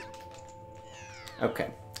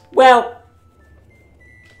 Okay. Well...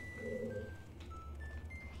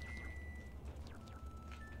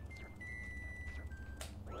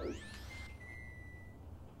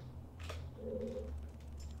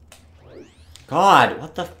 God,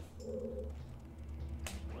 what the...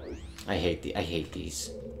 I hate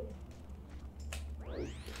these.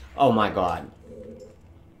 Oh my God.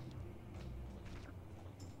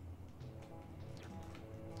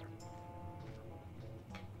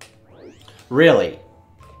 Really?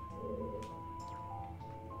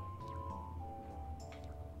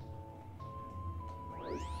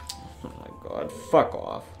 Oh my God, fuck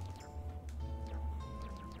off.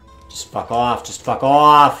 Just fuck off, just fuck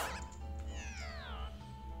off!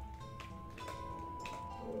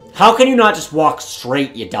 How can you not just walk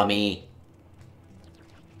straight, you dummy?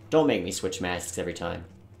 Don't make me switch masks every time.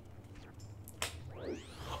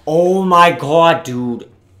 Oh my God, dude.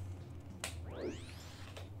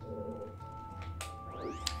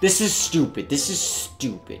 This is stupid. This is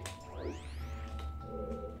stupid.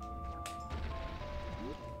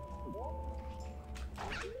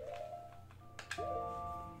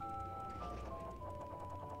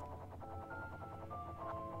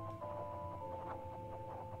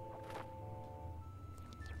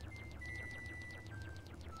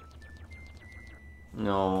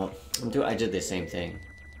 No, I did the same thing.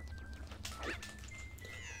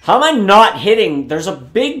 How am I not hitting? There's a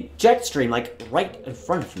big jet stream, like, right in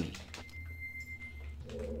front of me.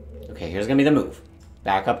 Okay, here's gonna be the move.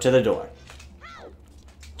 Back up to the door.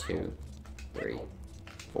 2, 3,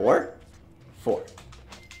 4. 4.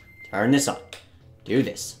 Turn this on. Do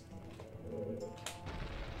this.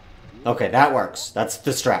 Okay, that works. That's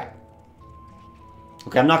the strat.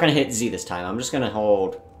 Okay, I'm not gonna hit Z this time. I'm just gonna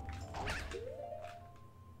hold...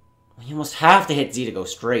 You almost have to hit Z to go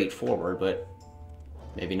straight forward, but...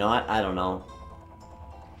 Maybe not. I don't know.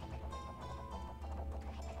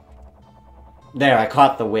 There, I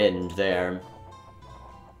caught the wind there.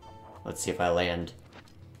 Let's see if I land.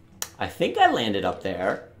 I think I landed up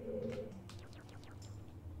there.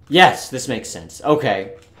 Yes, this makes sense.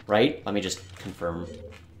 Okay. Right? Let me just confirm.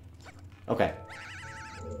 Okay.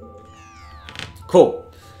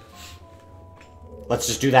 Cool. Let's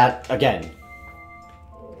just do that again.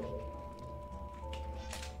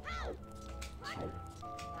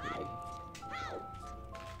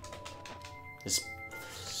 This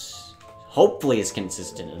hopefully is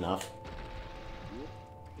consistent enough.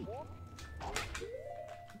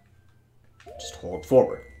 Just hold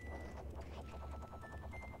forward.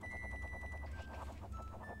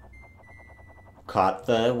 Caught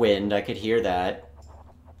the wind, I could hear that.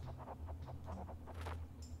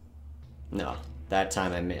 No, that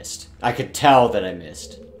time I missed. I could tell that I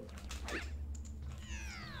missed.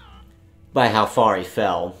 by how far he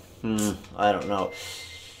fell. I don't know.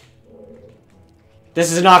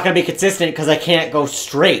 This is not going to be consistent because I can't go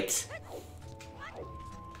straight.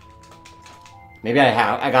 Maybe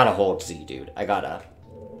I gotta hold Z, dude. I gotta.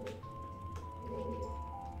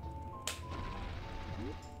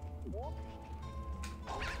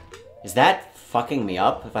 Is that fucking me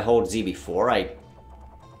up if I hold Z before I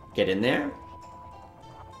get in there?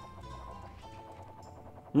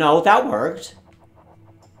 No, that worked.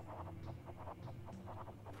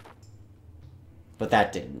 But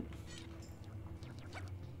that didn't.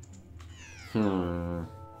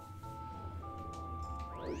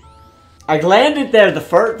 I landed there the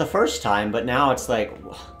first time, but now it's like...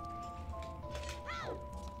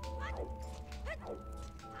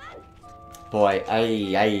 Boy,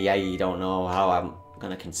 I don't know how I'm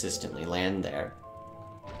gonna consistently land there.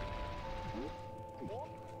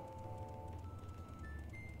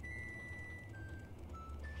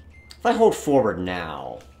 If I hold forward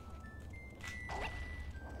now...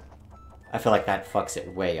 I feel like that fucks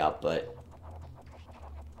it way up, but...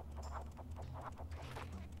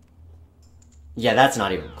 Yeah, that's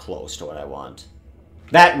not even close to what I want.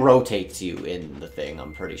 That rotates you in the thing,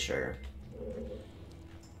 I'm pretty sure.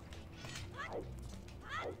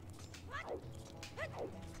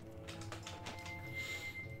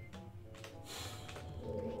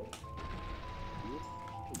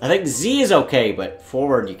 I think Z is okay, but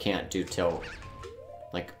forward you can't do till,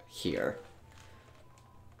 like, here.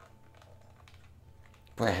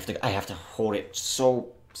 Boy, I have to hold it so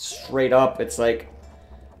straight up, it's like...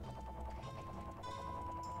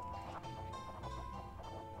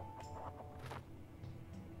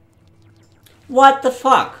 What the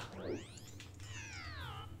fuck?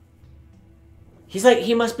 He's like,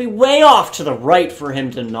 he must be way off to the right for him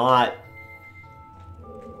to not...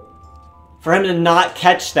 For him to not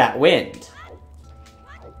catch that wind.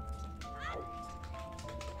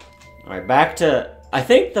 Alright, back to... I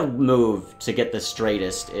think the move to get the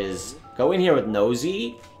straightest is go in here with no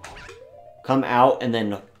Z, come out, and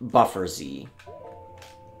then buffer Z.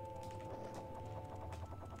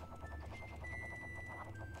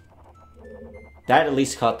 That at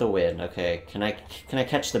least caught the wind. Okay, can I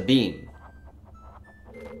catch the beam?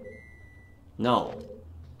 No.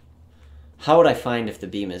 How would I find if the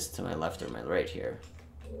beam is to my left or my right here?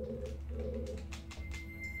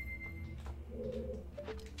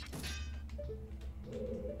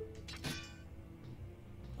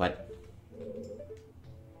 What?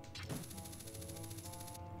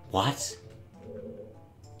 What?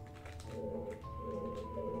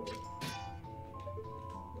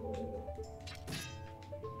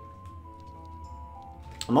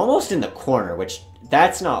 I'm almost in the corner, which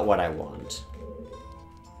that's not what I want.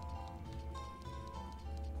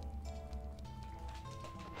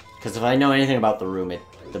 Because if I know anything about the room,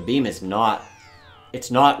 the beam is not...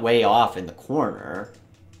 It's not way off in the corner.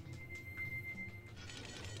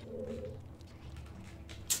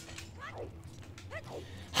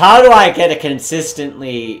 How do I get a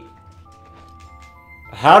consistently...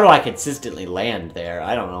 How do I consistently land there?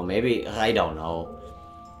 I don't know, maybe... I don't know.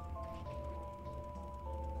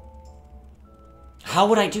 How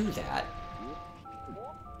would I do that?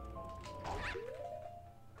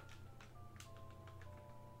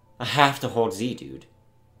 I have to hold Z, dude.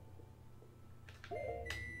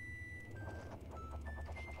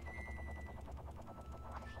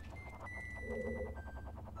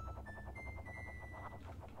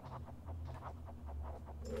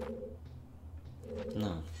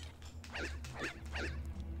 No.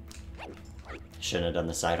 Shouldn't have done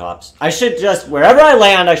the side hops. I should just, wherever I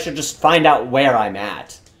land, I should just find out where I'm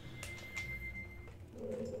at.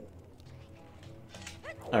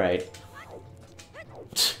 Alright.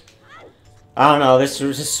 I don't know,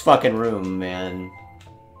 this fucking room, man.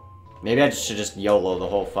 Maybe I should just YOLO the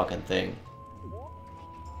whole fucking thing.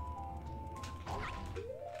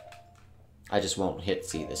 I just won't hit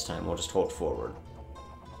C this time, we'll just hold forward.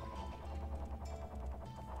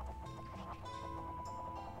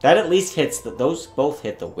 That at least hits those both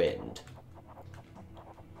hit the wind.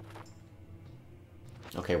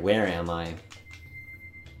 Okay, where am I?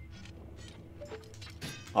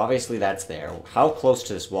 Obviously that's there. How close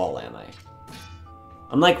to this wall am I?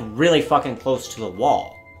 I'm like really fucking close to the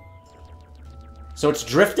wall. So it's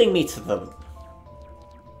drifting me to the...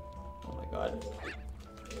 Oh my god.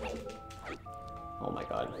 Oh my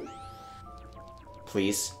god.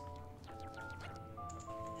 Please.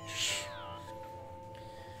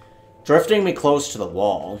 Drifting me close to the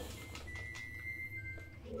wall.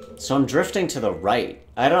 So I'm drifting to the right.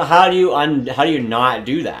 I don't know, how do you not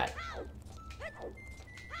do that?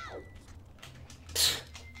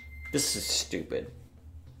 This is stupid.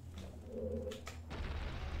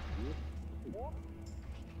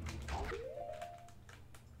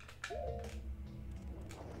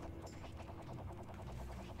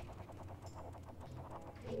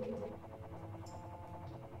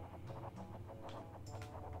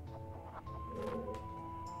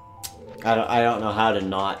 I don't know how to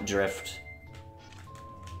not drift.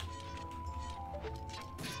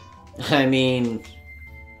 I mean...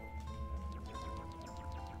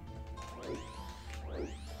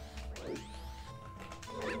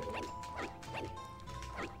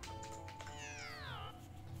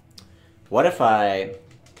 What if I'm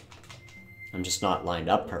just not lined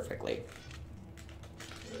up perfectly?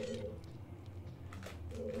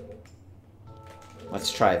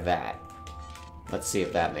 Let's try that. Let's see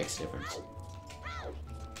if that makes a difference.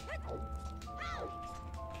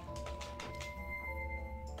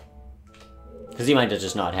 Because he might have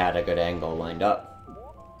just not had a good angle lined up.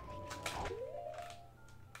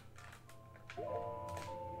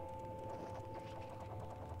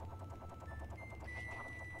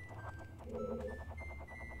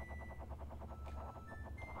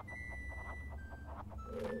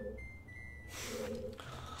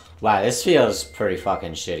 Wow, this feels pretty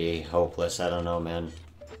fucking shitty, hopeless, I don't know, man.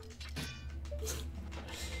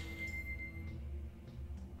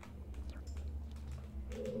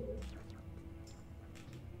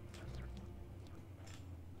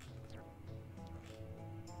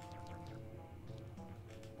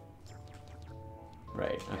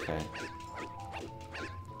 Right, okay.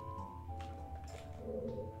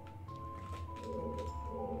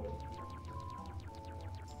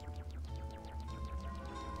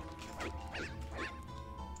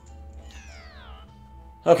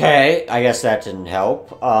 Okay, I guess that didn't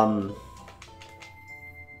help.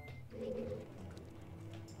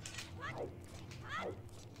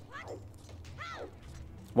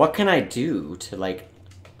 What can I do to, like,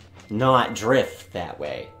 not drift that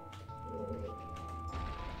way?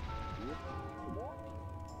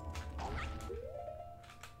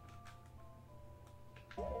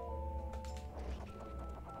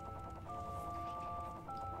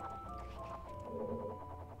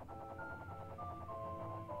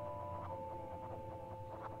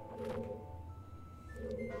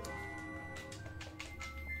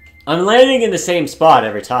 I'm landing in the same spot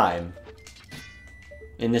every time.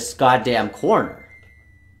 In this goddamn corner.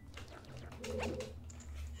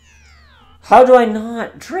 How do I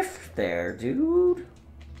not drift there, dude?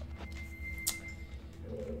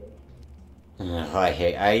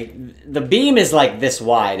 The beam is like this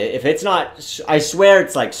wide. If it's not, I swear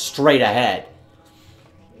it's like straight ahead.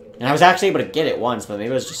 And I was actually able to get it once, but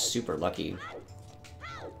maybe I was just super lucky.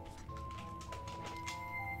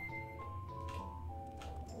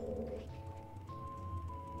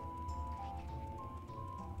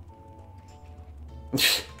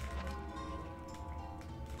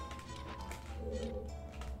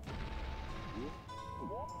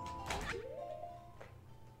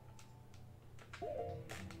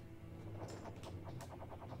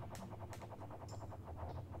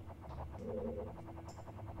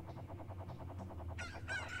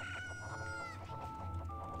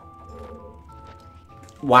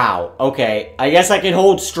 Wow, okay. I guess I can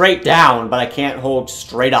hold straight down, but I can't hold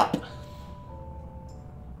straight up.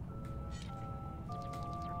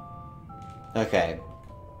 Okay.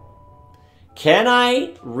 Can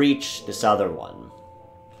I reach this other one?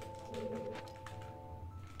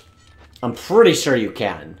 I'm pretty sure you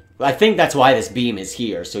can. I think that's why this beam is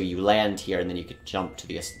here, so you land here and then you could jump to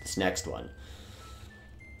this next one.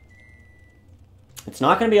 It's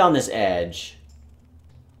not going to be on this edge.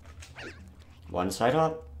 One side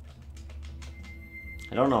hop?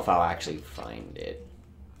 I don't know if I'll actually find it.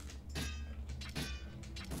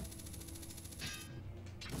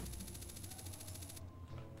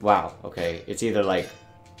 Wow, okay. It's either like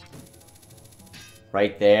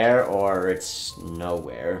right there or it's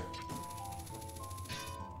nowhere.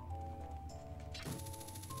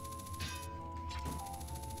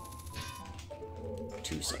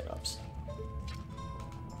 Two setups.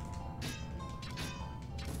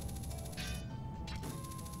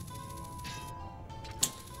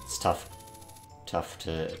 It's tough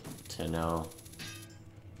to know.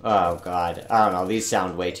 Oh god, I don't know. These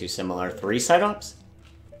sound way too similar. 3 setups?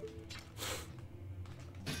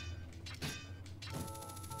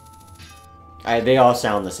 They all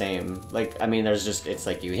sound the same. Like, I mean, there's just, it's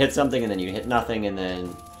like you hit something and then you hit nothing and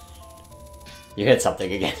then you hit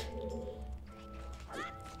something again.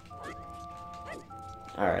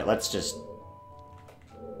 Alright, let's just...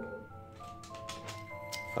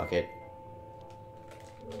 Fuck it.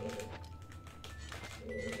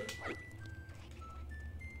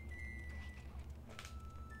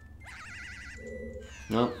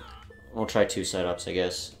 Well, we'll try 2 setups, I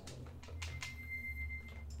guess.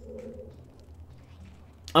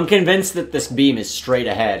 I'm convinced that this beam is straight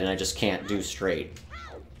ahead, and I just can't do straight.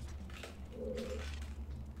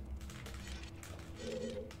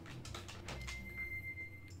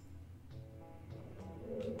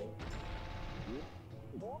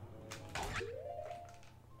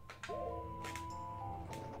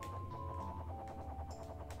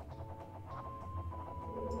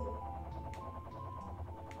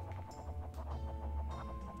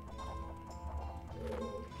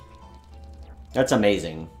 That's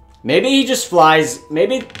amazing. Maybe he just flies...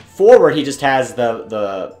 Maybe forward he just has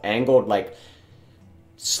the angled, like,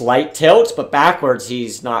 slight tilt, but backwards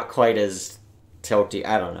he's not quite as tilty.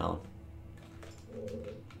 I don't know.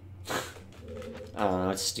 I don't know,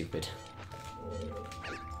 it's stupid.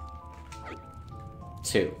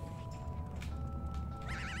 2.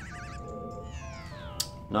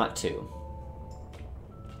 Not 2.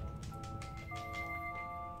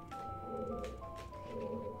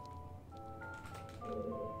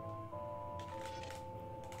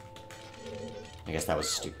 I guess that was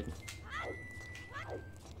stupid.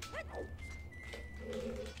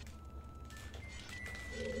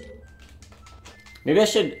 Maybe I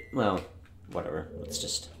should... Well, whatever. Let's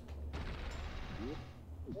just...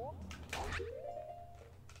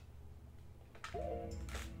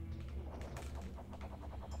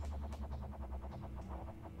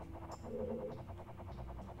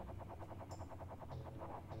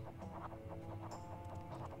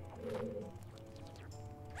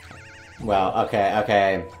 Well,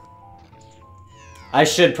 okay. I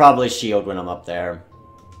should probably shield when I'm up there.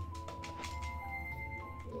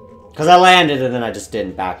 Because I landed and then I just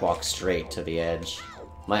didn't backwalk straight to the edge.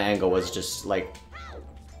 My angle was just, like,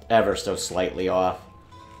 ever so slightly off.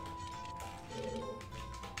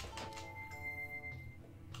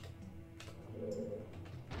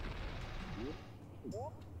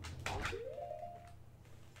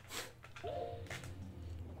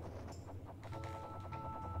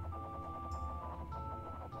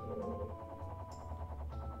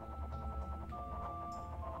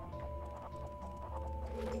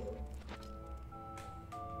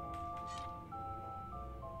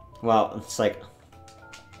 Well, it's like...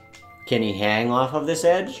 Can he hang off of this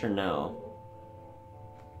edge, or no?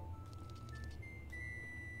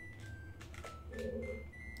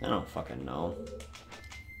 I don't fucking know.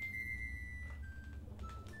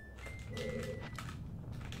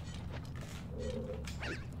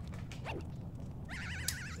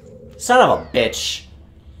 Son of a bitch.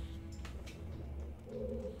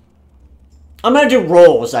 I'm gonna do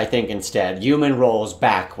rolls, I think, instead. Human rolls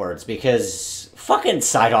backwards, because fucking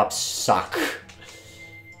side ops suck.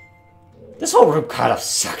 This whole room kind of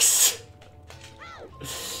sucks.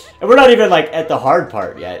 And we're not even, like, at the hard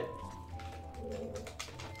part yet.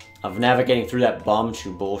 Of navigating through that bomb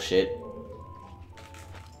shoe bullshit.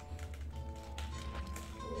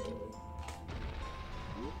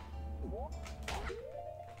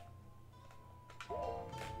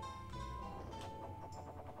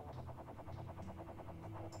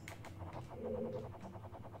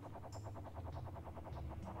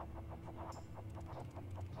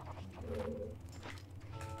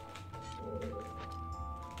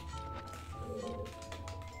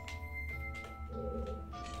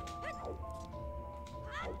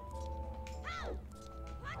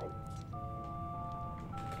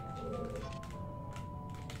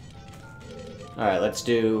 Alright, let's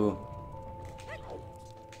do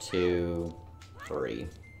 2, 3.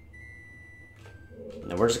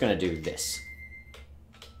 Now we're just gonna do this.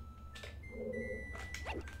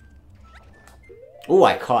 Ooh,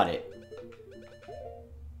 I caught it.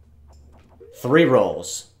 3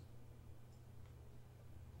 rolls.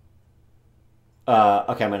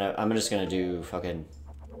 Okay, I'm just gonna do fucking...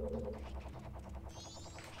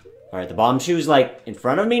 Alright, the bomb shoe's, like, in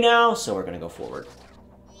front of me now, so we're gonna go forward.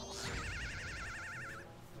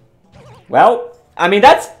 Well, I mean,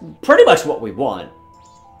 that's pretty much what we want.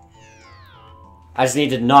 I just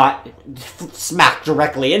need to not smack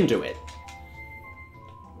directly into it.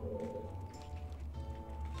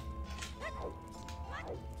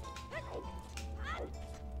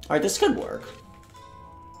 Alright, this could work.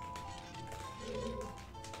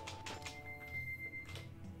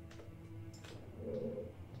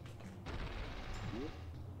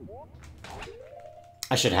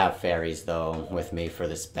 I should have fairies, though, with me for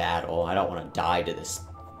this battle. I don't want to die to this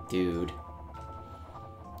dude.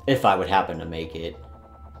 If I would happen to make it.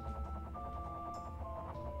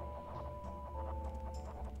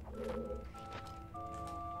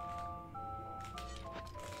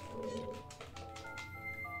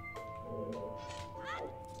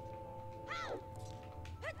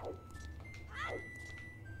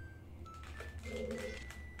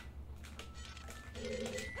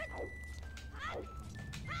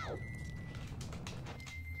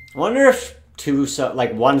 I wonder if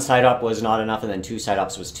like one side up was not enough and then two side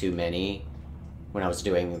ups was too many when I was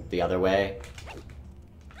doing the other way.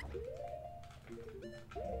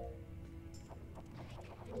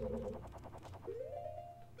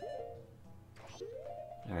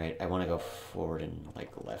 Alright, I want to go forward and, like,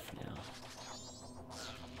 left now.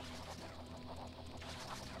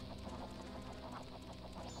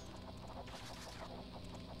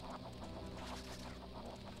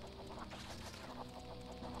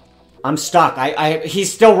 I'm stuck.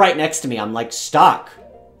 He's still right next to me. I'm, like, stuck.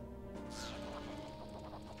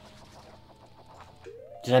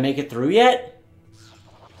 Did I make it through yet?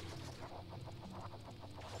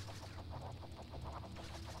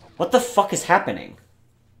 What the fuck is happening?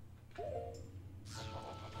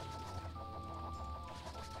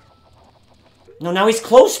 No, now he's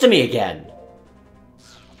close to me again.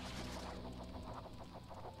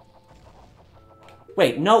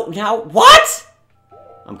 Wait, no, now, what?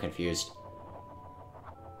 I'm confused.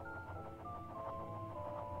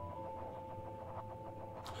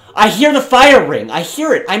 I hear the fire ring. I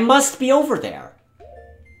hear it. I must be over there.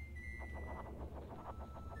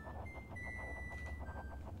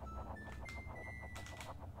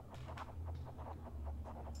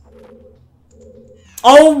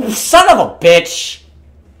 Oh, son of a bitch!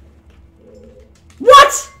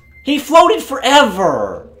 What? He floated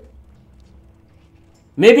forever!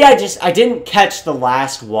 Maybe I didn't catch the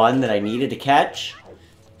last one that I needed to catch.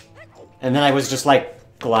 And then I was just,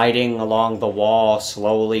 like, gliding along the wall,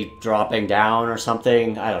 slowly dropping down or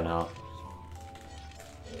something. I don't know.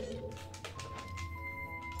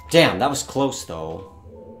 Damn, that was close, though.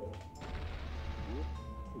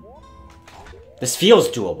 This feels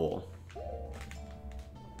doable.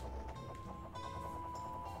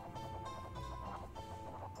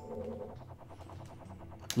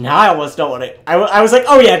 Now I almost don't want to... I was like,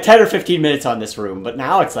 oh yeah, 10 or 15 minutes on this room. But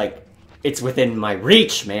now it's like, it's within my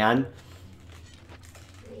reach, man.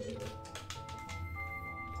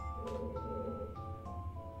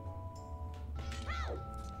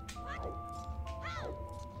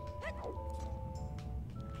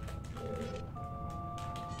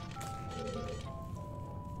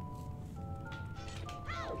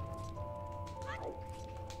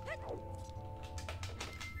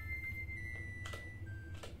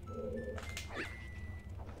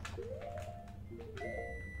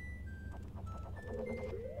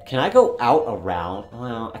 Can I go out around?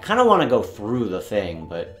 Well, I kind of want to go through the thing,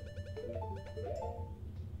 but...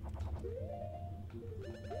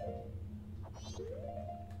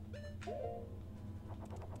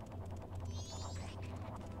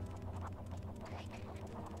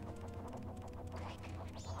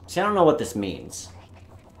 See, I don't know what this means.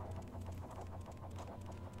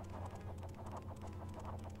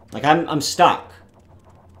 Like, I'm stuck.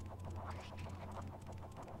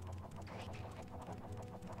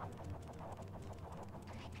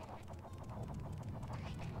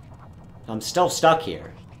 I'm still stuck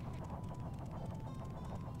here.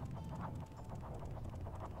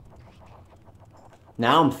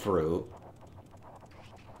 Now I'm through.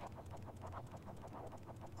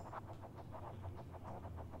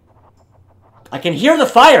 I can hear the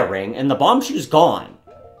fire ring, and the bomb shoe's gone.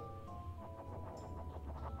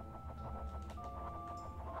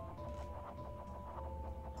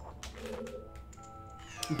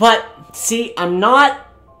 But, see, I'm not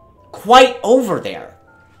quite over there.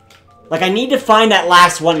 Like, I need to find that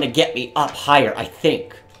last one to get me up higher, I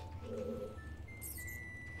think.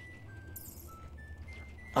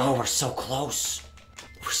 Oh, we're so close.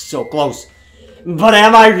 We're so close. But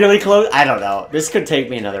am I really close? I don't know. This could take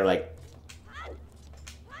me another, like...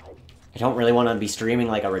 I don't really want to be streaming,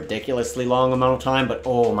 like, a ridiculously long amount of time, but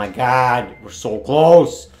oh my god, we're so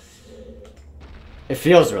close. It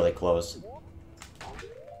feels really close.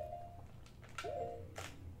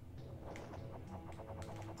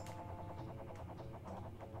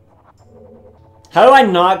 How do I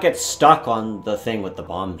not get stuck on the thing with the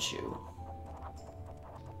bomb shoe?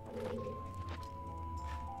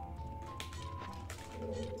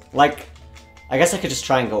 Like, I guess I could just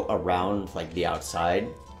try and go around, like, the outside.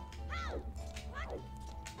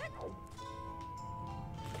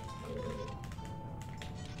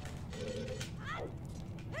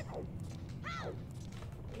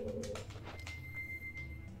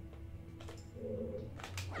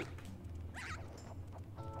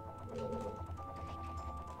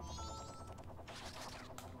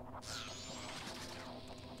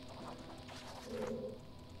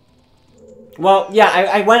 Well, yeah,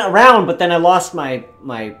 I went around, but then I lost my...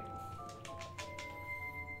 I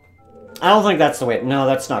don't think that's the way... No,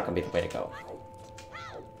 that's not going to be the way to go.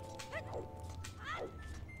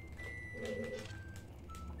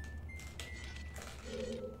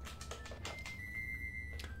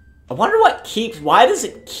 I wonder what keeps... Why does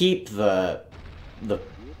it keep the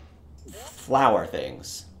flower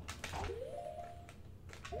things?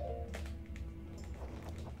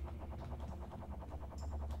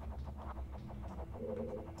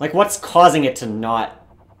 Like, what's causing it to not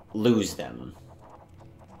lose them?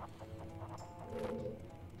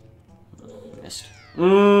 Missed.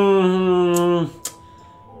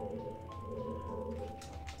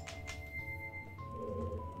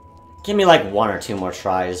 Give me like 1 or 2 more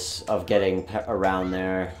tries of getting around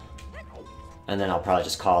there. And then I'll probably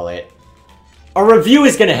just call it. A review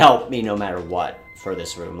is gonna help me no matter what for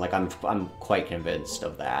this room. Like, I'm quite convinced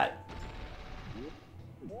of that.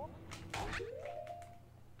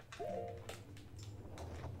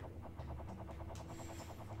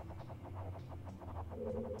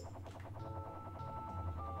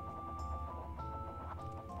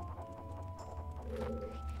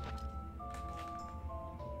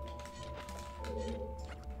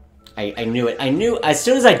 I knew it. I knew, as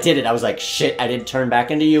soon as I did it, I was like, shit, I didn't turn back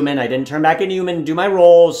into human. I didn't turn back into human and do my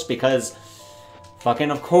rolls, because fucking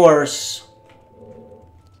of course.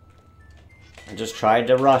 I just tried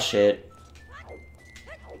to rush it.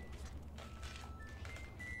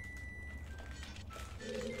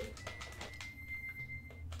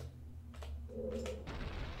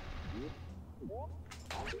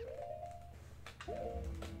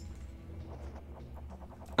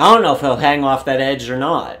 I don't know if he'll hang off that edge or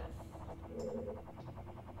not.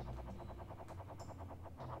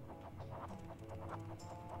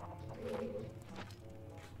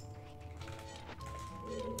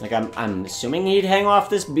 Like, I'm assuming he'd hang off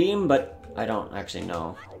this beam, but I don't actually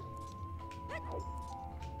know.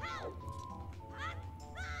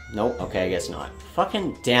 Nope, okay, I guess not.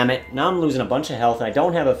 Fucking damn it. Now I'm losing a bunch of health, and I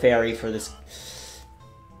don't have a fairy for this.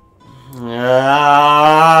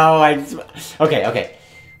 Okay.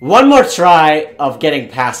 One more try of getting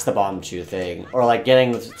past the bomb chew thing, or like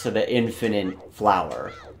getting to the infinite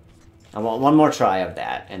flower. I want one more try of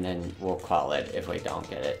that, and then we'll call it if we don't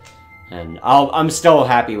get it. And I'm still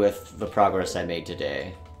happy with the progress I made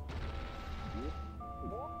today.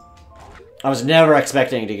 I was never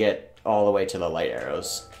expecting to get all the way to the light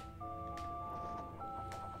arrows.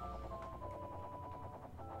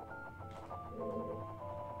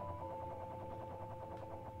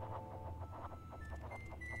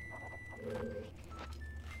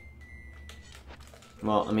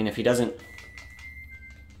 Well, I mean, if he doesn't...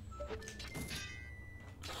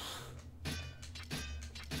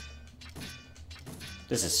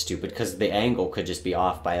 This is stupid, because the angle could just be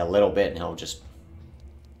off by a little bit, and he'll just...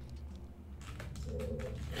 I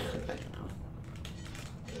don't know.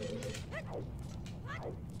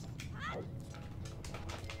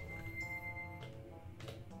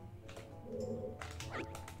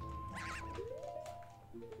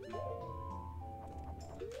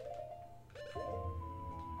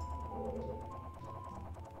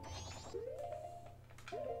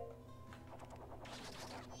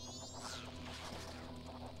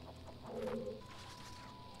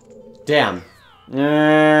 Damn.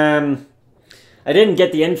 I didn't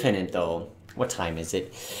get the infinite, though. What time is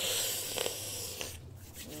it?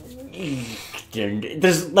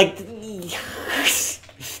 There's, like... It's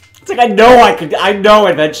like, I know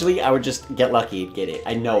eventually I would just get lucky and get it.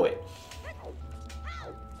 I know it.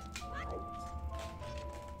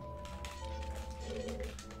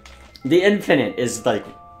 The infinite is, like...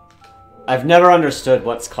 I've never understood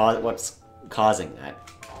what's causing that.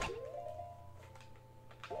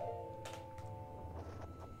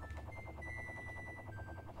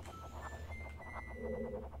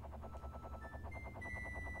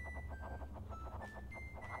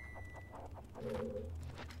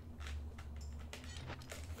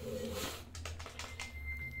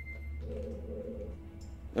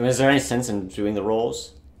 I mean, is there any sense in doing the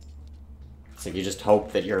rolls? It's like you just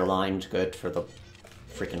hope that you're aligned good for the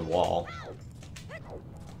freaking wall.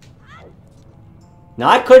 Now,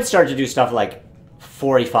 I could start to do stuff like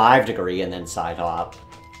 45 degree and then side hop,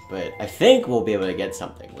 but I think we'll be able to get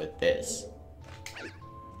something with this.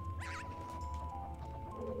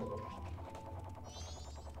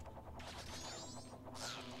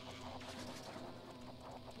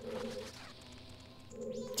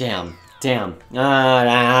 Damn.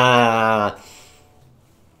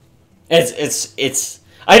 It's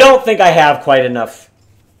I don't think I have quite enough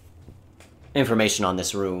information on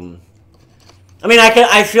this room. I mean,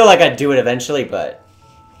 I feel like I'd do it eventually, but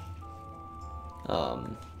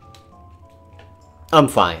I'm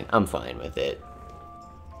fine with it.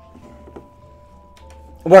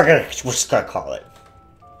 We're just gonna call it.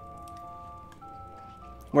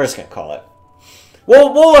 We're just gonna call it.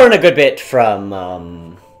 We'll learn a good bit from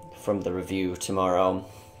the review tomorrow.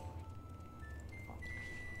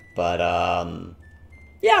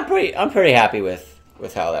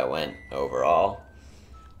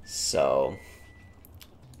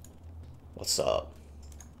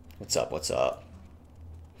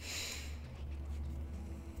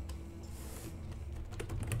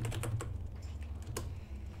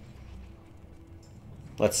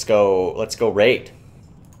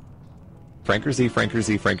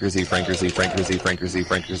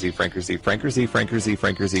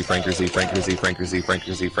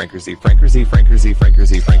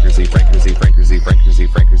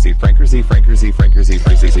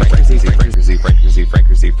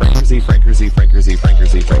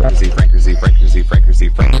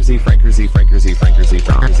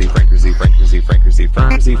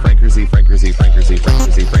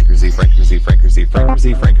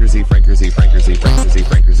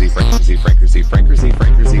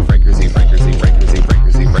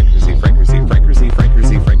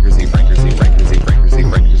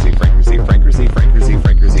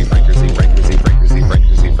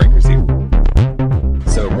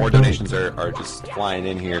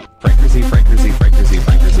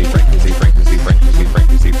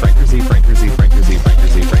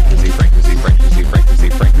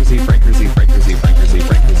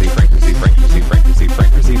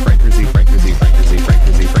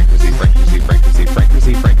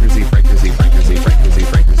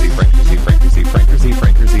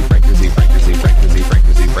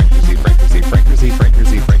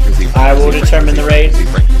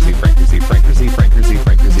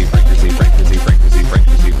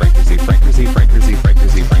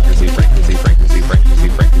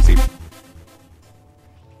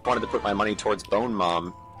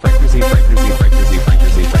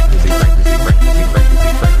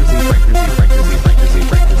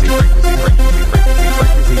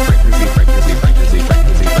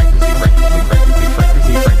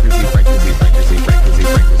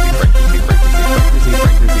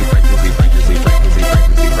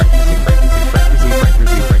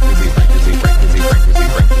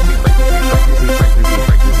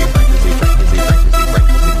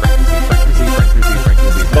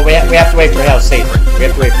 But we have to wait for Hail Satan. We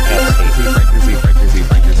have to wait for Hail Satan.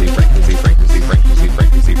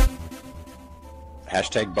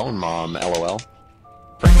 Hashtag Bone Mom, LOL.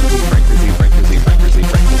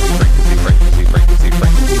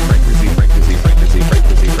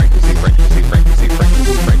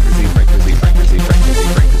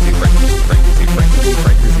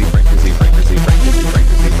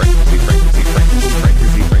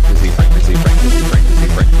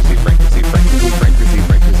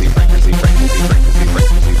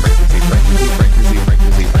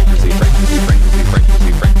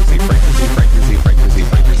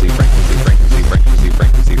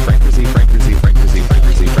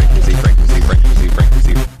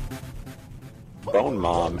 Bone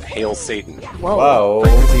Mom, Hail Satan. Whoa.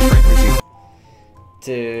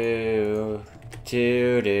 Do,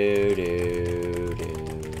 do, do, do, do.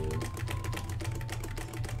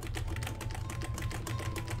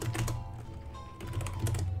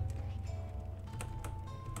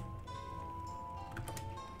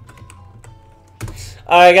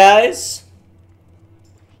 Alright, guys.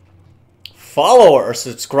 Follower,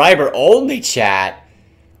 subscriber only chat.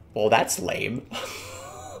 Well, that's lame.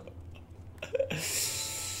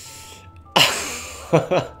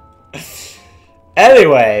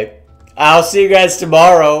 Anyway, I'll see you guys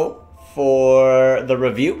tomorrow for the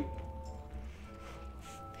review.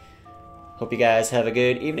 Hope you guys have a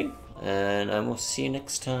good evening, and I will see you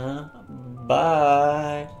next time.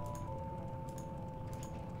 Bye.